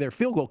by the way, their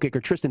field goal kicker,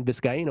 Tristan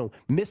Vizcaino,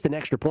 missed an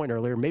extra point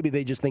earlier. Maybe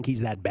they just think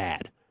he's that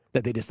bad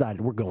that they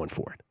decided we're going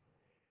for it.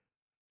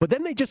 But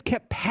then they just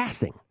kept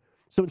passing.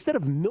 So instead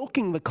of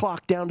milking the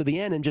clock down to the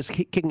end and just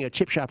kicking a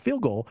chip shot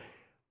field goal,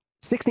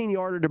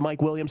 16-yarder to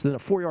Mike Williams, then a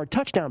 4-yard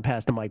touchdown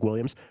pass to Mike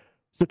Williams.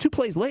 So 2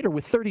 plays later,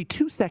 with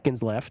 32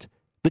 seconds left,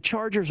 the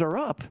Chargers are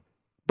up,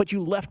 but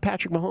you left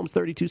Patrick Mahomes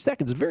 32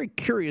 seconds. A very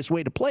curious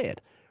way to play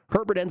it.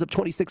 Herbert ends up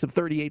 26 of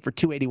 38 for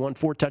 281,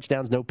 4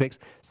 touchdowns, no picks,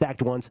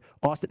 sacked once.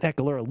 Austin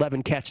Eckler,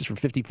 11 carries for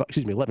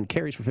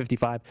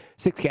 55,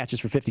 6 catches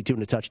for 52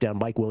 and a touchdown.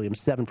 Mike Williams,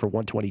 7 for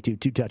 122,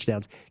 2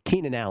 touchdowns.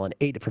 Keenan Allen,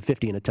 8 for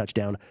 50 and a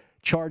touchdown.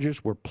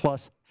 Chargers were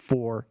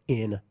 +4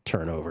 in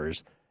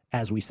turnovers,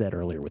 as we said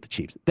earlier with the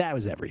Chiefs. That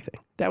was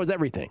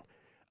everything.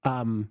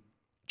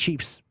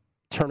 Chiefs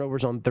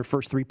turnovers on their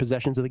first 3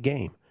 possessions of the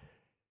game.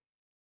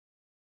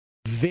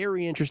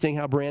 Very interesting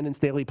how Brandon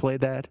Staley played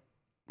that.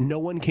 No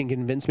one can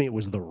convince me it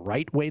was the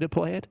right way to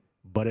play it,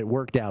 but it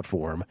worked out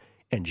for him.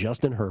 And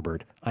Justin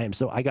Herbert, I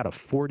got a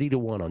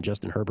 40-1 on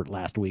Justin Herbert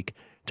last week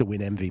to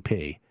win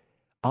MVP.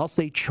 I'll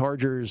say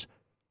Chargers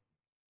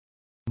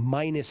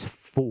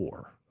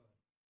 -4.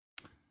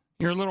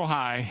 You're a little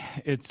high.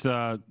 It's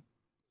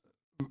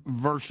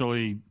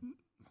virtually,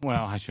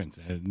 well, I shouldn't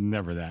say it,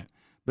 never that,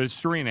 but it's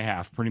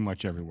 3.5 pretty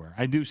much everywhere.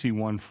 I do see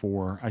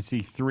 1-4. I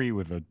see 3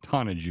 with a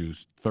ton of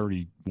juice,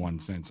 31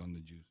 cents on the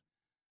juice.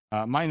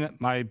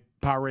 My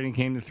power rating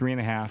came to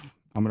 3.5.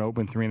 I'm going to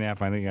open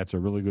 3.5. I think that's a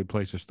really good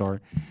place to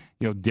start.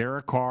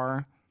 Derek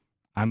Carr,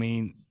 I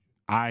mean,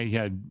 I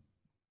had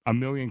a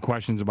million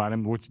questions about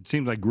him, which it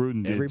seems like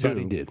Gruden did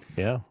Everybody too. did,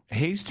 yeah.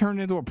 He's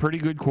turned into a pretty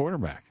good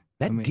quarterback.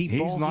 That deep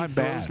ball he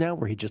throws now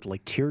where he just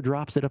like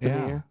teardrops it up in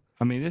the air.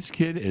 I mean, this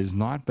kid is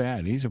not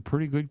bad. He's a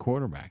pretty good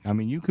quarterback. I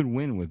mean, you could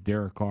win with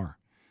Derek Carr.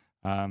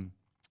 So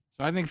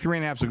I think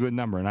 3.5 is a good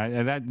number,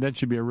 and that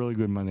should be a really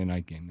good Monday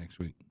night game next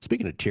week.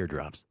 Speaking of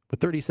teardrops, with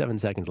 37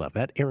 seconds left,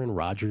 that Aaron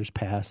Rodgers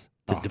pass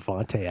to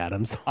Devontae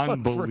Adams,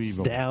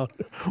 unbelievable. Down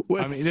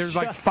there's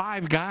like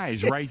 5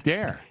 guys right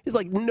there. He's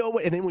like, no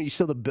way. And then when you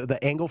show the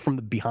angle from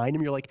behind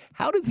him, you're like,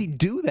 how does he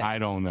do that? I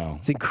don't know.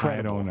 It's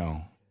incredible. I don't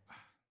know.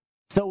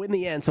 So in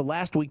the end,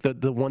 last week,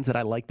 the ones that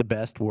I liked the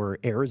best were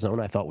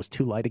Arizona. I thought was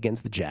too light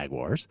against the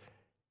Jaguars.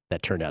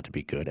 That turned out to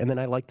be good. And then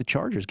I liked the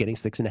Chargers getting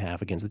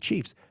 6.5 against the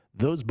Chiefs.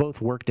 Those both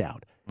worked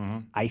out. Mm-hmm.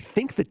 I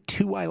think the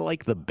 2 I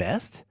like the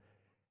best,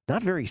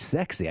 not very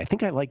sexy. I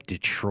think I like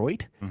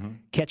Detroit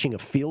catching a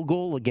field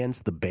goal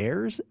against the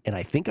Bears. And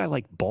I think I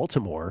like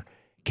Baltimore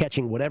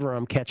catching whatever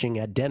I'm catching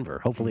at Denver.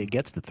 Hopefully it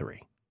gets to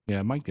 3. Yeah,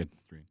 it might get to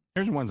 3.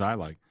 Here's the ones I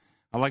like.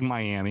 I like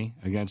Miami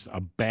against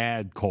a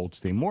bad Colts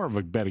team. More of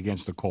a bet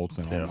against the Colts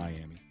than on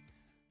Miami.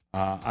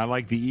 I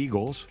like the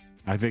Eagles.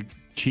 I think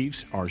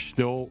Chiefs are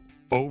still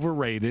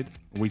overrated.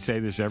 We say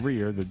this every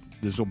year that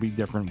this will be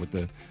different with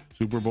the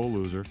Super Bowl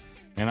loser.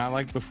 And I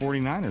like the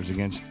 49ers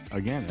against,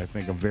 again, I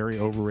think a very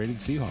overrated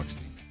Seahawks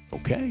team.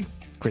 Okay.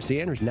 Chrissy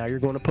Andrews, now you're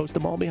going to post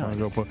them all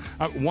behind us.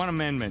 One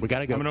amendment. We got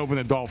to go. I'm going to open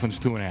the Dolphins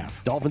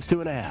 2.5. Dolphins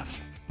 2.5.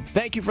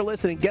 Thank you for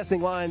listening.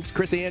 Guessing Lines,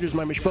 Chrissy Andrews,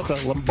 my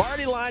mishpucha.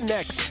 Lombardi line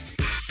next.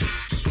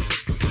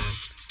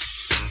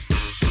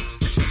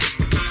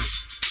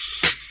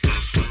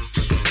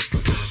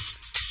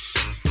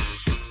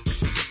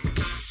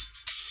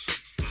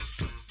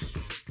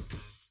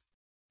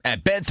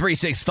 At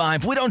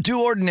Bet365, we don't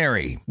do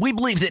ordinary. We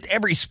believe that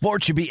every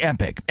sport should be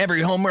epic.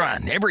 Every home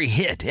run, every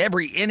hit,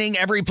 every inning,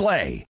 every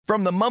play.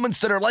 From the moments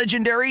that are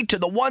legendary to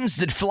the ones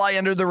that fly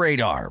under the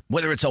radar.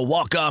 Whether it's a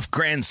walk-off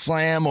grand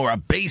slam or a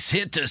base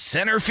hit to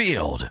center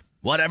field.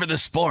 Whatever the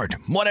sport,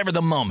 whatever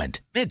the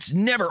moment. It's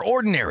never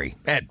ordinary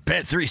at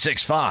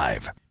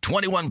Bet365.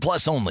 21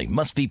 plus only.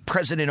 Must be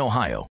present in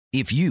Ohio.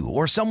 If you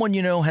or someone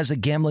you know has a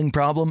gambling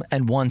problem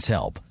and wants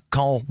help,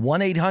 call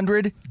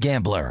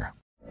 1-800-GAMBLER.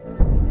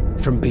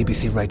 From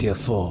BBC Radio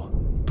 4,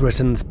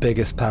 Britain's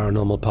biggest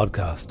paranormal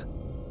podcast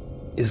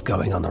is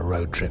going on a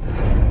road trip.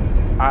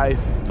 I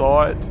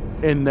thought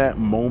in that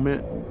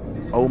moment,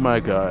 oh my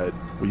God,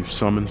 we've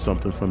summoned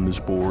something from this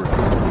board.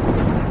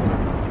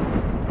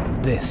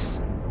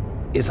 This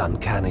is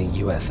Uncanny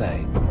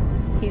USA.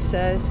 He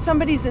says,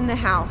 somebody's in the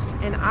house,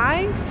 and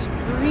I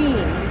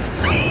screamed.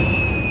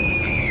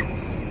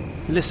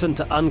 Listen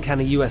to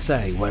Uncanny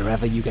USA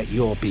wherever you get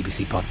your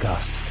BBC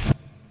podcasts,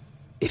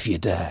 if you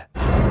dare.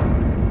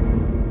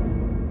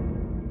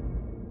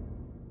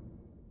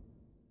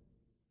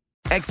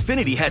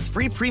 Xfinity has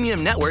free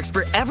premium networks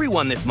for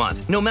everyone this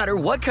month, no matter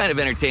what kind of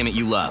entertainment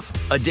you love.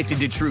 Addicted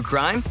to true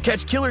crime?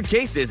 Catch killer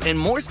cases and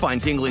more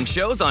spine-tingling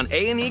shows on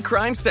A&E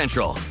Crime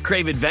Central.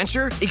 Crave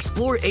adventure?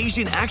 Explore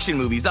Asian action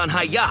movies on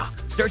Hi-YAH.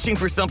 Searching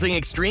for something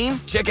extreme?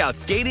 Check out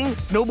skating,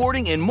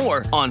 snowboarding, and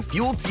more on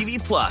Fuel TV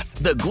Plus,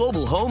 the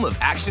global home of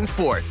action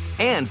sports.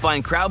 And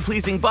find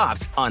crowd-pleasing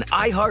bops on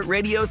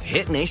iHeartRadio's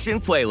Hit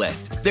Nation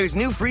playlist. There's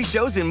new free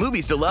shows and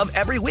movies to love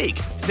every week.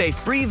 Say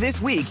free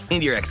this week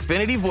in your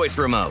Xfinity voice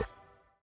remote.